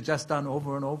things which are just done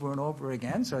over and over and over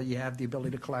again. So you have the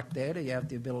ability to collect data, you have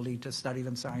the ability to study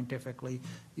them scientifically,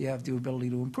 you have the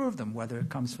ability to improve them, whether it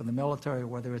comes from the military or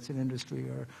whether it's in industry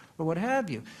or what have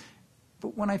you.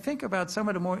 But when I think about some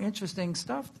of the more interesting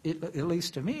stuff, at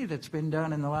least to me, that's been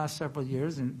done in the last several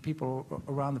years and people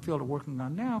around the field are working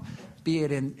on now, be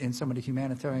it in some of the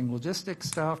humanitarian logistics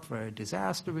stuff,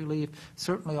 disaster relief,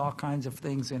 certainly all kinds of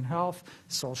things in health,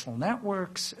 social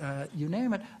networks, you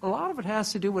name it. A lot of it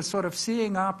has to do with sort of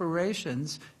seeing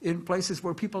operations in places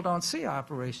where people don't see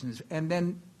operations. And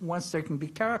then once they can be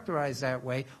characterized that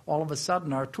way, all of a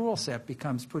sudden our tool set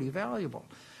becomes pretty valuable.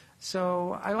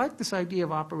 So I like this idea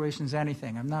of operations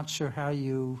anything. I'm not sure how it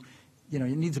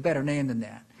needs a better name than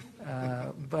that.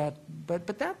 But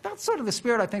that's sort of the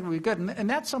spirit I think would be good. And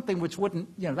that's something which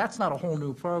wouldn't, that's not a whole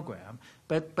new program.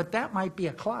 But that might be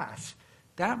a class.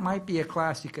 That might be a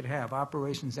class you could have,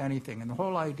 operations anything. And the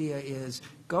whole idea is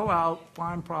go out,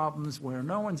 find problems where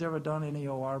no one's ever done any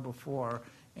OR before,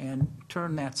 and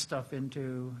turn that stuff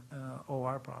into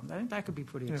OR problems. I think that could be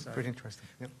pretty exciting. Pretty interesting.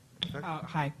 Yep.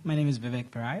 Hi, my name is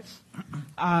Vivek Parai.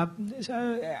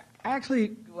 So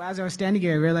actually, as I was standing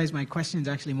here, I realized my question is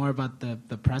actually more about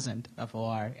the present of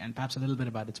OR and perhaps a little bit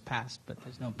about its past, but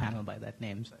there's no panel by that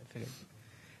name, so I figured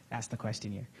I'd ask the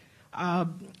question here.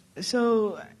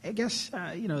 So I guess,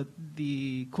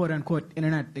 the quote-unquote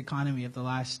internet economy of the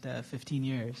last 15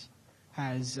 years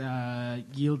has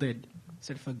yielded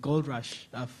sort of a gold rush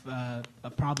of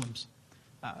problems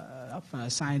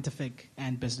of scientific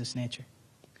and business nature.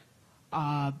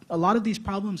 A lot of these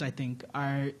problems, I think,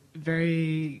 are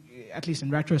very, at least in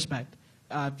retrospect,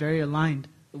 very aligned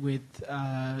with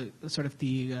sort of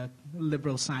the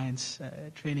liberal science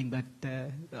training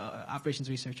that operations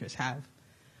researchers have.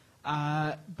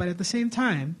 But at the same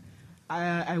time,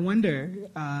 I wonder,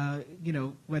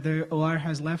 whether OR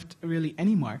has left really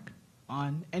any mark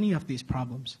on any of these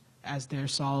problems as they're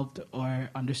solved or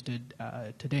understood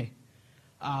today.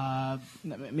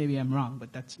 Maybe I'm wrong,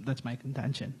 but that's my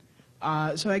contention.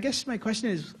 So I guess my question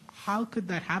is, how could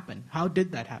that happen? How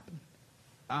did that happen?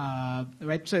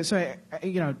 Right. So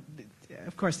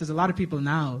of course, there's a lot of people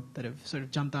now that have sort of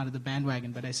jumped onto the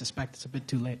bandwagon, but I suspect it's a bit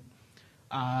too late.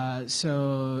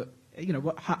 So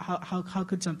how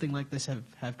could something like this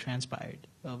have transpired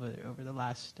over the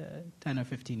last 10 or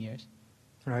 15 years?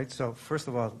 Right. So first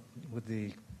of all, would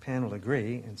the panel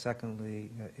agree? And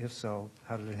secondly, if so,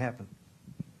 how did it happen?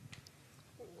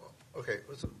 Okay.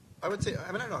 So I would say,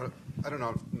 I don't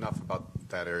know enough about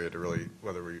that area to really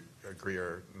whether we agree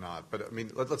or not. But I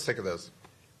mean, let's think of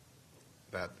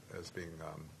that as being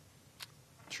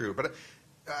true. But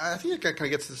I think it kind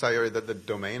of gets to this idea that the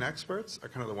domain experts are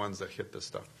kind of the ones that hit this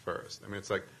stuff first. I mean,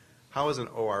 it's like, how is an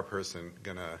OR person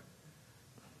gonna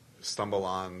stumble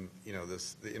on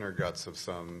the inner guts of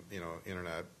some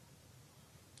internet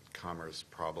commerce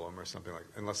problem or something like,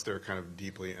 unless they're kind of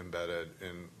deeply embedded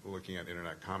in looking at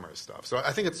internet commerce stuff. So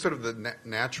I think it's sort of the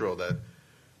natural that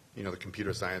the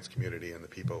computer science community and the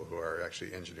people who are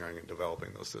actually engineering and developing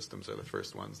those systems are the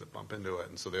first ones that bump into it,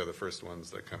 and so they're the first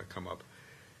ones that kind of come up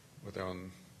with their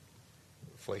own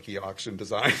flaky auction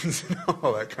designs and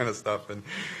all that kind of stuff. And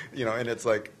and it's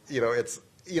like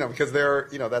because they're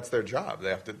that's their job. They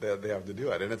have to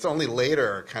do it. And it's only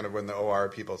later kind of when the OR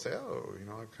people say, oh,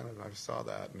 I saw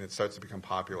that, and it starts to become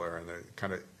popular, and a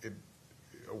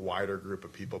wider group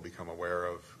of people become aware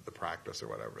of the practice or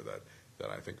whatever that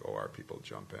I think OR people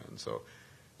jump in. So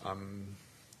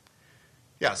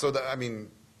so I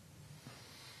mean,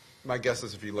 my guess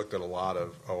is if you looked at a lot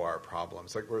of OR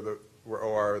problems, like were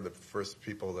OR the first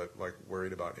people that like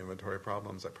worried about inventory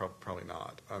problems? Probably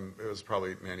not. It was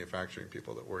probably manufacturing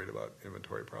people that worried about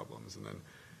inventory problems, and then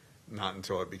not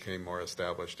until it became more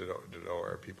established did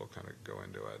OR people kind of go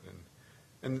into it.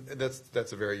 And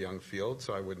that's a very young field,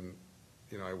 so I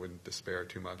wouldn't despair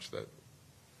too much that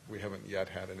we haven't yet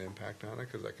had an impact on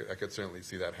it, because I could certainly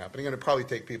see that happening. And it'd probably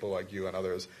take people like you and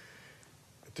others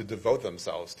to devote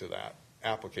themselves to that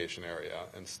application area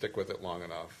and stick with it long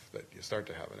enough that you start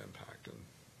to have an impact. And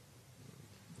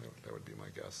that would be my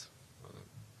guess on it.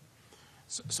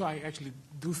 So I actually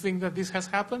do think that this has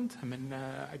happened. I mean,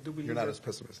 I do believe you're not as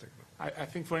pessimistic. I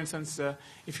think, for instance,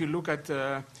 if you look at,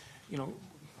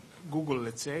 Google,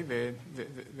 let's say,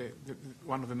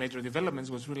 one of the major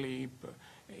developments was really,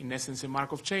 in essence, a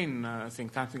Markov chain thing,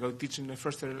 something I teach in the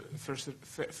first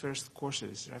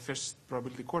courses, first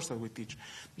probability course that we teach.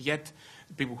 Yet,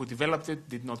 people who developed it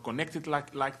did not connect it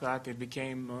like that. It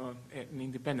became an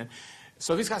independent.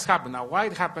 So this has happened. Now, why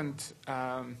it happened?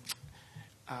 I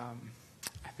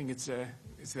think it's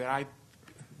the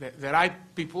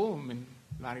right people. I mean,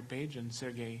 Larry Page and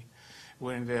Sergey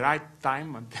were in the right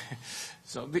time, and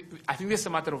so I think this is a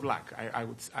matter of luck. I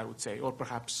would say, or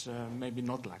perhaps maybe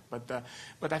not luck.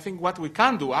 But I think what we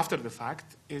can do after the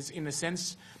fact is, in a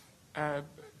sense,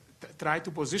 try to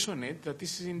position it that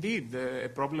this is indeed a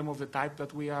problem of the type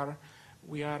that we are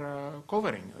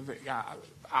covering.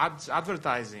 Ads,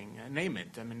 advertising, name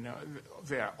it. I mean,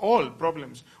 they are all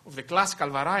problems of the classical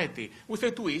variety with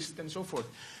a twist and so forth.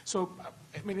 So,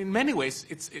 I mean, in many ways,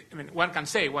 one can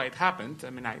say why it happened. I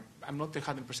mean, I'm not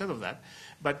 100% of that,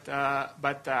 but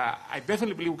I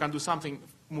definitely believe we can do something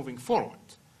moving forward,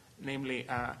 namely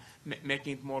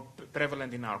making it more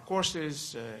prevalent in our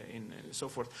courses, and so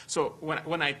forth. So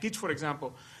when I teach, for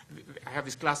example, I have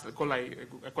this class that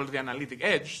I call the analytic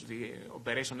edge, the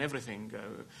operation everything.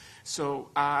 So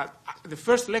the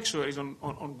first lecture is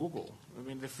on Google. I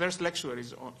mean, the first lecture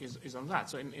is on that.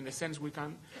 So in a sense, we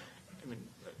can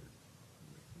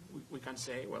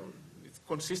say, well, it's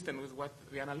consistent with what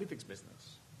the analytics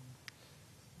business.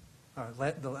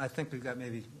 I think we've got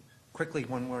maybe quickly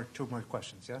two more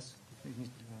questions. Yes.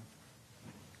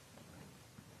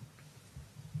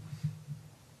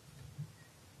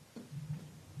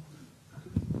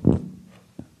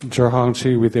 Zhihang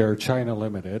Qi with Air China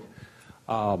Limited.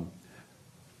 I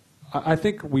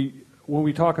think when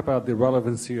we talk about the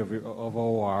relevancy of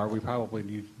OR, we probably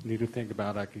need to think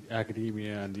about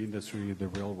academia and the industry, the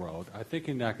real world. I think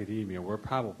in academia we're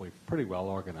probably pretty well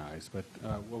organized, but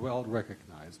we're well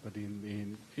recognized. But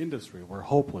in industry we're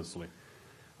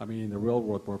in the real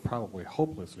world we're probably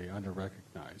hopelessly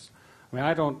under-recognized. I mean,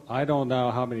 I don't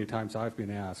know how many times I've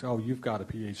been asked, oh, you've got a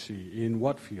PhD. In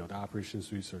what field?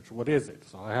 Operations research. What is it?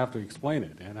 So I have to explain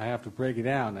it, and I have to break it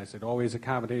down. I said, always a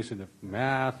combination of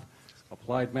math,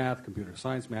 applied math, computer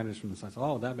science, management science.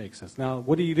 Oh, that makes sense. Now,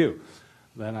 what do you do?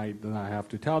 Then I have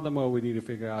to tell them, well, we need to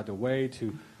figure out a way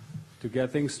to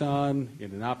get things done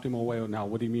in an optimal way. Now,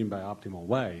 what do you mean by optimal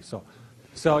way?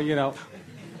 So you know,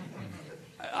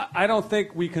 I don't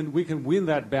think we can win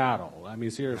that battle. I mean,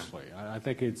 seriously, I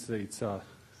think it's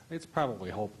probably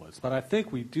hopeless. But I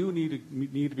think we do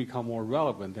need to become more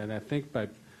relevant. And I think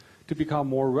to become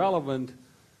more relevant,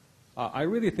 I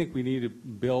really think we need to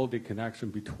build a connection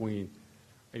between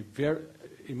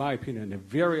in my opinion, a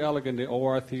very elegant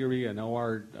OR theory and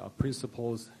OR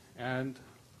principles and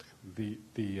the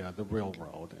real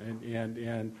world.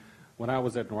 And when I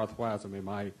was at Northwest, I mean,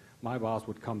 my boss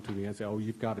would come to me and say, oh,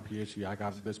 you've got a PhD, I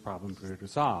got this problem for you to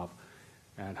solve.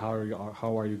 And how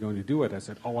are you going to do it? I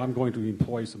said, oh, I'm going to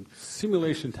employ some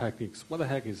simulation techniques. What the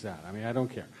heck is that? I mean, I don't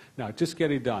care. Now, just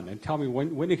get it done and tell me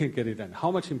when you can get it done,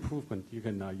 how much improvement you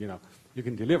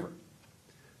can deliver.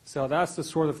 So that's the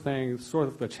sort of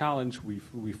the challenge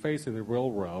we face in the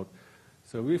real world.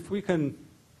 So if we can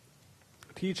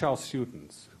teach our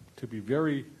students to be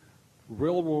very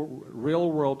real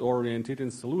world oriented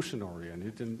and solution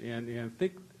oriented and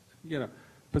think,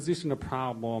 position a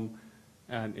problem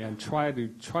and try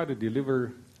to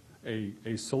deliver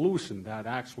a solution that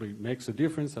actually makes a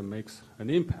difference and makes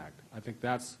an impact. I think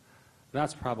that's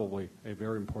probably a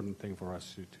very important thing for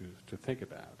us to think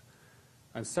about.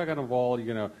 And second of all,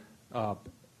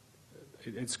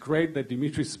 it's great that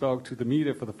Dimitri spoke to the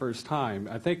media for the first time.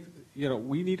 I think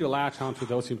we need to latch onto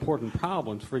those important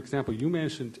problems. For example, you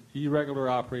mentioned irregular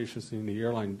operations in the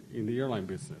airline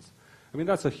business. I mean,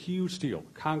 that's a huge deal.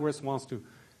 Congress wants to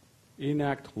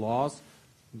enact laws.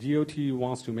 DOT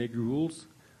wants to make rules.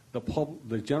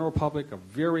 The general public are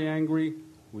very angry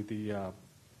with the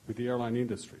airline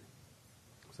industry.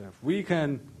 So if we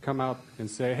can come out and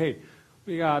say, hey,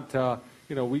 we got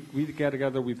we get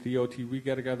together with DOT, we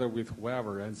get together with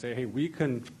whoever, and say, hey, we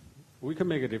can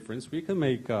make a difference. We can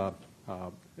make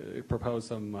propose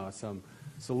some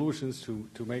solutions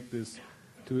to make this,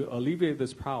 to alleviate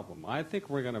this problem. I think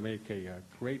we're going to make a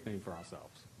great name for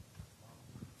ourselves.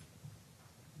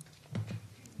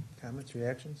 Comments,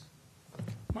 reactions?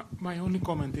 My only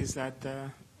comment is that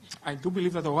I do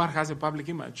believe that OR has a public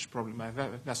image problem.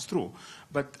 That's true,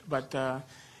 but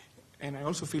and I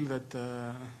also feel that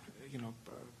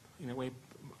in a way,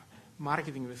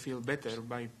 marketing the field better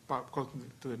by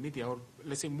talking to the media, or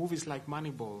let's say movies like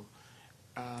Moneyball,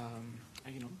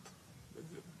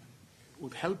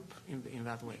 would help in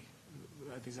that way.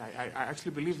 That is, I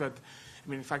actually believe that. I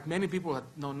mean, in fact, many people that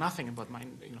know nothing about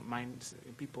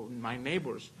my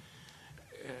neighbors.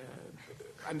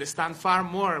 Understand far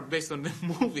more based on the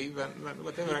movie than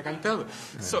whatever I can tell them.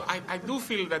 Right. So I do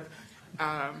feel that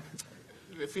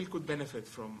the field could benefit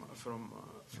from a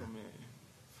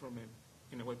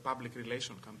in a way public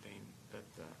relation campaign that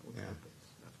would help it.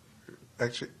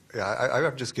 Actually, yeah,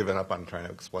 I've just given up on trying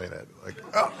to explain it. Like,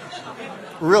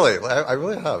 really, I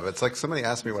really have. It's like somebody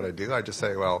asks me what I do, I just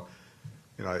say, well,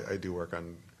 I do work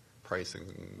on pricing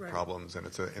problems, and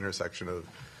it's an intersection of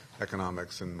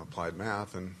economics and applied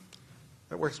math, and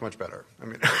that works much better. I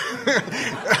mean,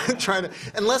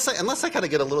 unless I kind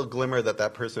of get a little glimmer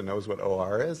that person knows what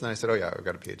OR is, and I said, oh yeah, I've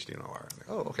got a PhD in OR. Like,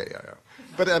 oh, okay, yeah.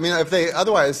 But I mean, if they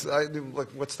otherwise,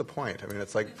 like, what's the point? I mean,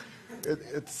 it's like,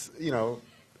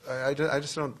 I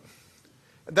just don't.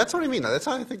 That's what I mean. That's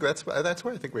why I think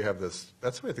we have this.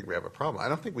 That's why I think we have a problem. I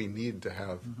don't think we need to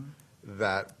have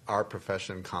that our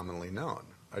profession commonly known.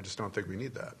 I just don't think we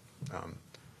need that.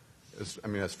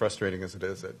 As frustrating as it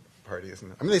is at parties,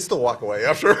 they still walk away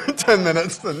after 10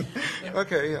 minutes. And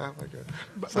okay, yeah, okay.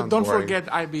 But don't forget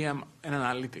IBM and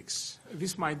analytics.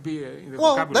 This might be in the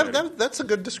vocabulary. That's a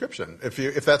good description.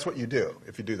 If that's what you do,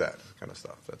 if you do that kind of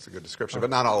stuff, that's a good description.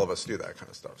 But not all of us do that kind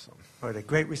of stuff. So. All right, a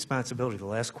great responsibility. The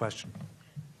last question.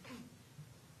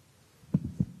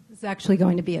 It's actually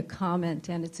going to be a comment,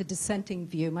 and it's a dissenting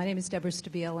view. My name is Deborah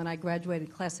Stabile, and I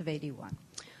graduated class of '81.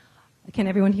 Can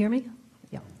everyone hear me?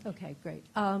 Yeah. Okay, great.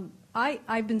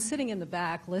 I've been sitting in the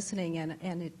back listening,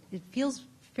 and it feels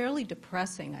fairly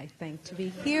depressing, I think, to be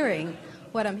hearing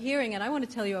what I'm hearing. And I want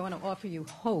to tell you, I want to offer you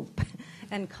hope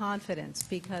and confidence,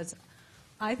 because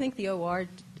I think the OR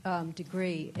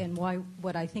degree and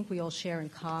what I think we all share in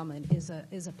common is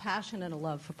a passion and a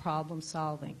love for problem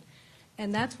solving.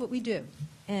 And that's what we do.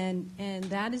 And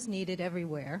that is needed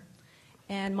everywhere.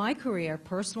 And my career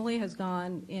personally has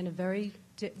gone in a very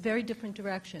different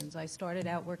directions. I started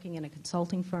out working in a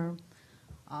consulting firm.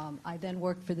 I then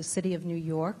worked for the City of New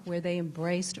York, where they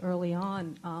embraced early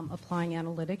on applying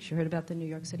analytics. You heard about the New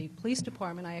York City Police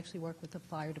Department. I actually worked with the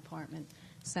fire department,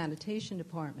 sanitation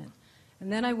department.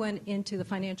 And then I went into the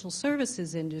financial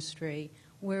services industry,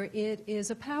 where it is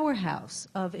a powerhouse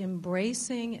of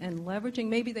embracing and leveraging.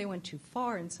 Maybe they went too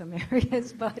far in some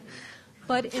areas,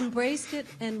 but embraced it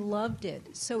and loved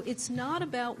it. So it's not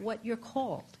about what you're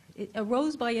called. It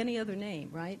arose by any other name,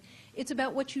 right? It's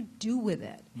about what you do with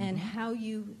it and how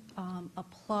you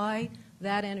apply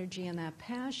that energy and that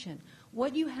passion.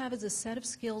 What you have is a set of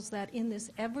skills that in this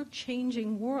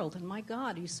ever-changing world, and my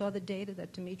God, you saw the data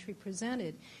that Dimitri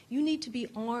presented, you need to be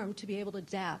armed to be able to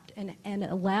adapt and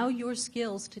allow your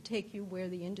skills to take you where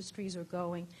the industries are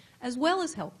going, as well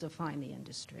as help define the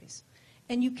industries.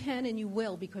 And you can and you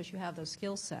will, because you have those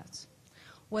skill sets.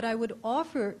 What I would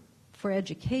offer for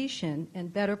education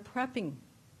and better prepping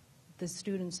the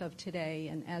students of today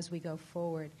and as we go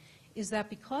forward is that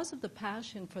because of the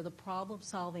passion for the problem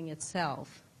solving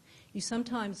itself, you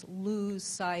sometimes lose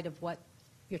sight of what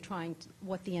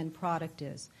what the end product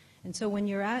is. And so when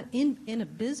you're in a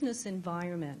business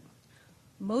environment,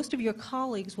 most of your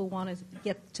colleagues will want to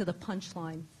get to the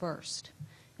punchline first.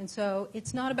 And so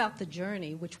it's not about the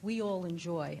journey, which we all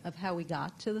enjoy, of how we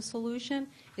got to the solution.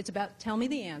 It's about tell me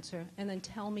the answer and then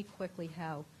tell me quickly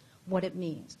what it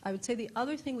means. I would say the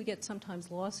other thing we get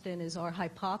sometimes lost in is our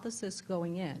hypothesis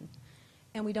going in,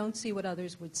 and we don't see what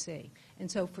others would see. And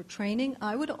so for training,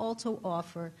 I would also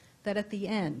offer that at the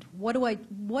end, what do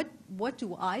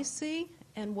I see,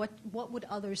 and what would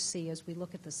others see as we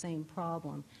look at the same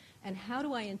problem? And how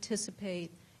do I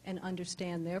anticipate and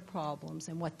understand their problems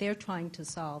and what they're trying to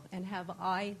solve? And have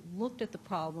I looked at the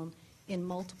problem in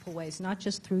multiple ways, not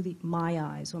just through my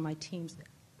eyes or my team's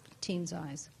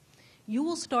eyes? You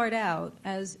will start out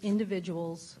as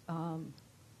individuals. I'm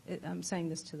saying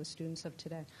this to the students of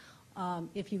today.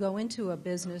 If you go into a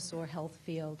business or health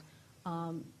field,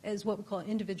 as what we call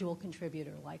individual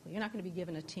contributor, likely. You're not going to be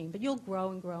given a team, but you'll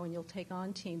grow and grow, and you'll take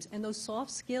on teams. And those soft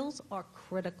skills are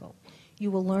critical. You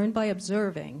will learn by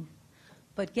observing,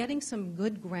 but getting some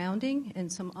good grounding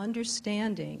and some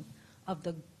understanding of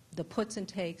the puts and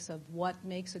takes of what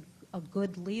makes a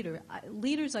good leader.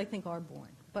 Leaders, I think, are born,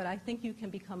 but I think you can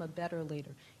become a better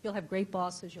leader. You'll have great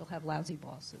bosses, you'll have lousy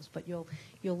bosses, but you'll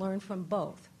learn from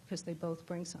both because they both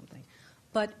bring something.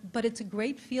 But it's a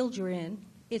great field you're in.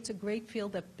 It's a great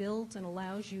field that builds and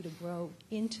allows you to grow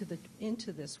into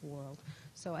this world.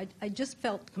 So I just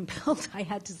felt compelled I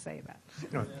had to say that.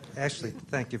 No, actually,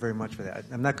 thank you very much for that.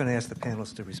 I'm not going to ask the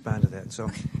panelists to respond to that. So,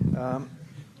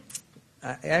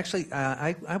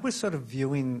 I was sort of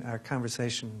viewing our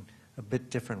conversation a bit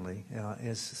differently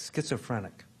as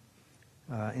schizophrenic,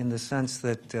 in the sense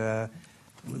that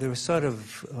there was sort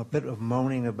of a bit of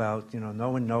moaning about, no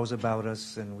one knows about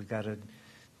us and we got to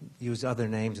use other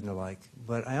names and the like.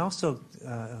 But I also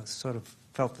sort of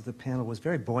felt that the panel was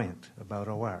very buoyant about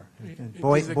OR,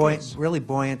 really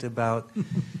buoyant about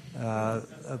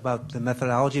the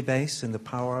methodology base and the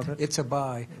power of it. It's a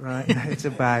buy, right? It's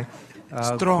a buy.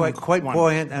 Strong, quite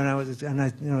buoyant, and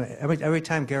every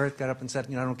time Garrett got up and said,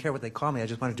 I don't care what they call me, I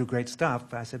just want to do great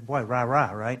stuff. I said, boy, rah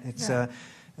rah, right? It's,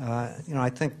 I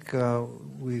think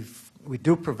we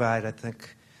do provide, I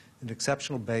think, an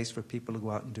exceptional base for people to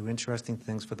go out and do interesting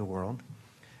things for the world.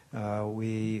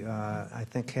 We, I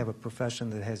think, have a profession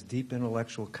that has deep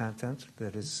intellectual content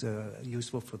that is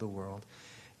useful for the world.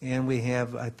 And we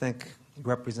have, I think,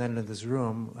 represented in this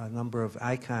room a number of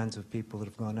icons of people that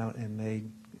have gone out and made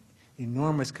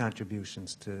enormous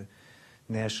contributions to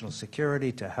national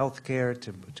security, to healthcare,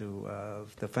 to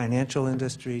the financial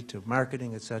industry, to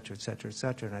marketing, et cetera, et cetera, et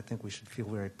cetera. And I think we should feel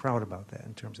very proud about that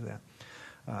in terms of that.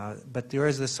 But there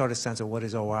is this sort of sense of what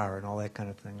is OR and all that kind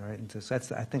of thing, right? And so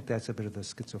I think that's a bit of the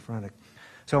schizophrenic.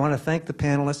 So I want to thank the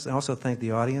panelists and also thank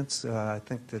the audience. I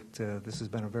think that this has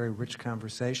been a very rich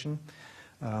conversation.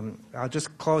 I'll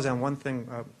just close on one thing.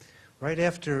 Right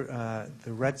after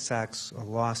the Red Sox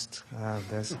lost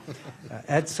this,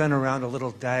 Ed sent around a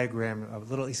little diagram.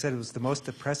 He said it was the most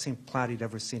depressing plot he'd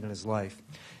ever seen in his life.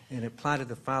 And it plotted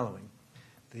the following.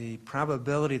 The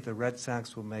probability the Red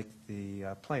Sox will make the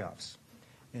playoffs.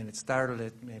 And it started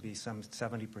at maybe some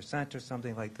 70% or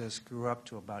something like this, grew up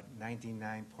to about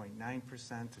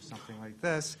 99.9% or something like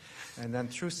this, and then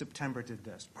through September did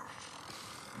this.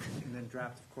 And then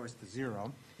dropped, of course, to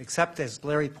 0, except, as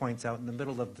Larry points out, in the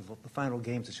middle of the final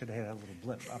games, it should have had a little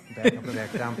blip up and back, up and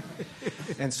back, down.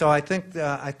 And so I think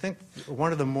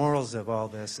one of the morals of all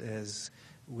this is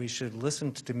we should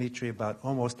listen to Dimitri about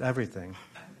almost everything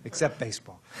except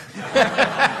baseball.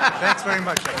 Thanks very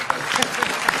much, everybody.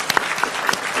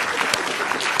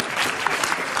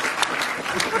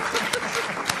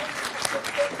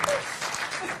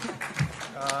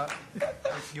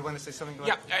 You want to say something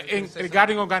about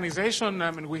regarding organization,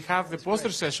 we have the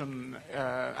poster session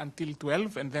until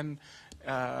 12, and then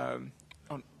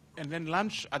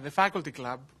lunch at the faculty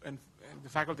club. And the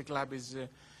faculty club is,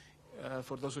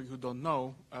 for those of you who don't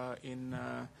know, in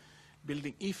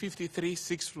building E53,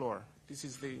 6th floor. This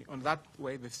is on that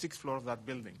way, the 6th floor of that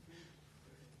building.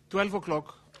 12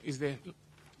 o'clock is the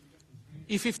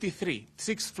E53,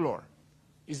 6th floor,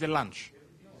 is the lunch.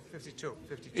 52.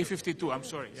 E52, I'm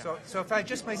sorry. Yeah. So if I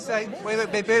just may say,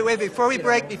 wait, before we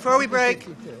break, the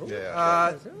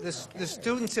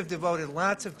students have devoted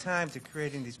lots of time to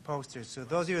creating these posters. So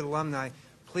those of you alumni,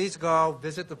 please go,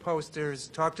 visit the posters,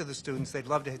 talk to the students. They'd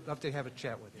love to have a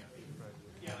chat with you.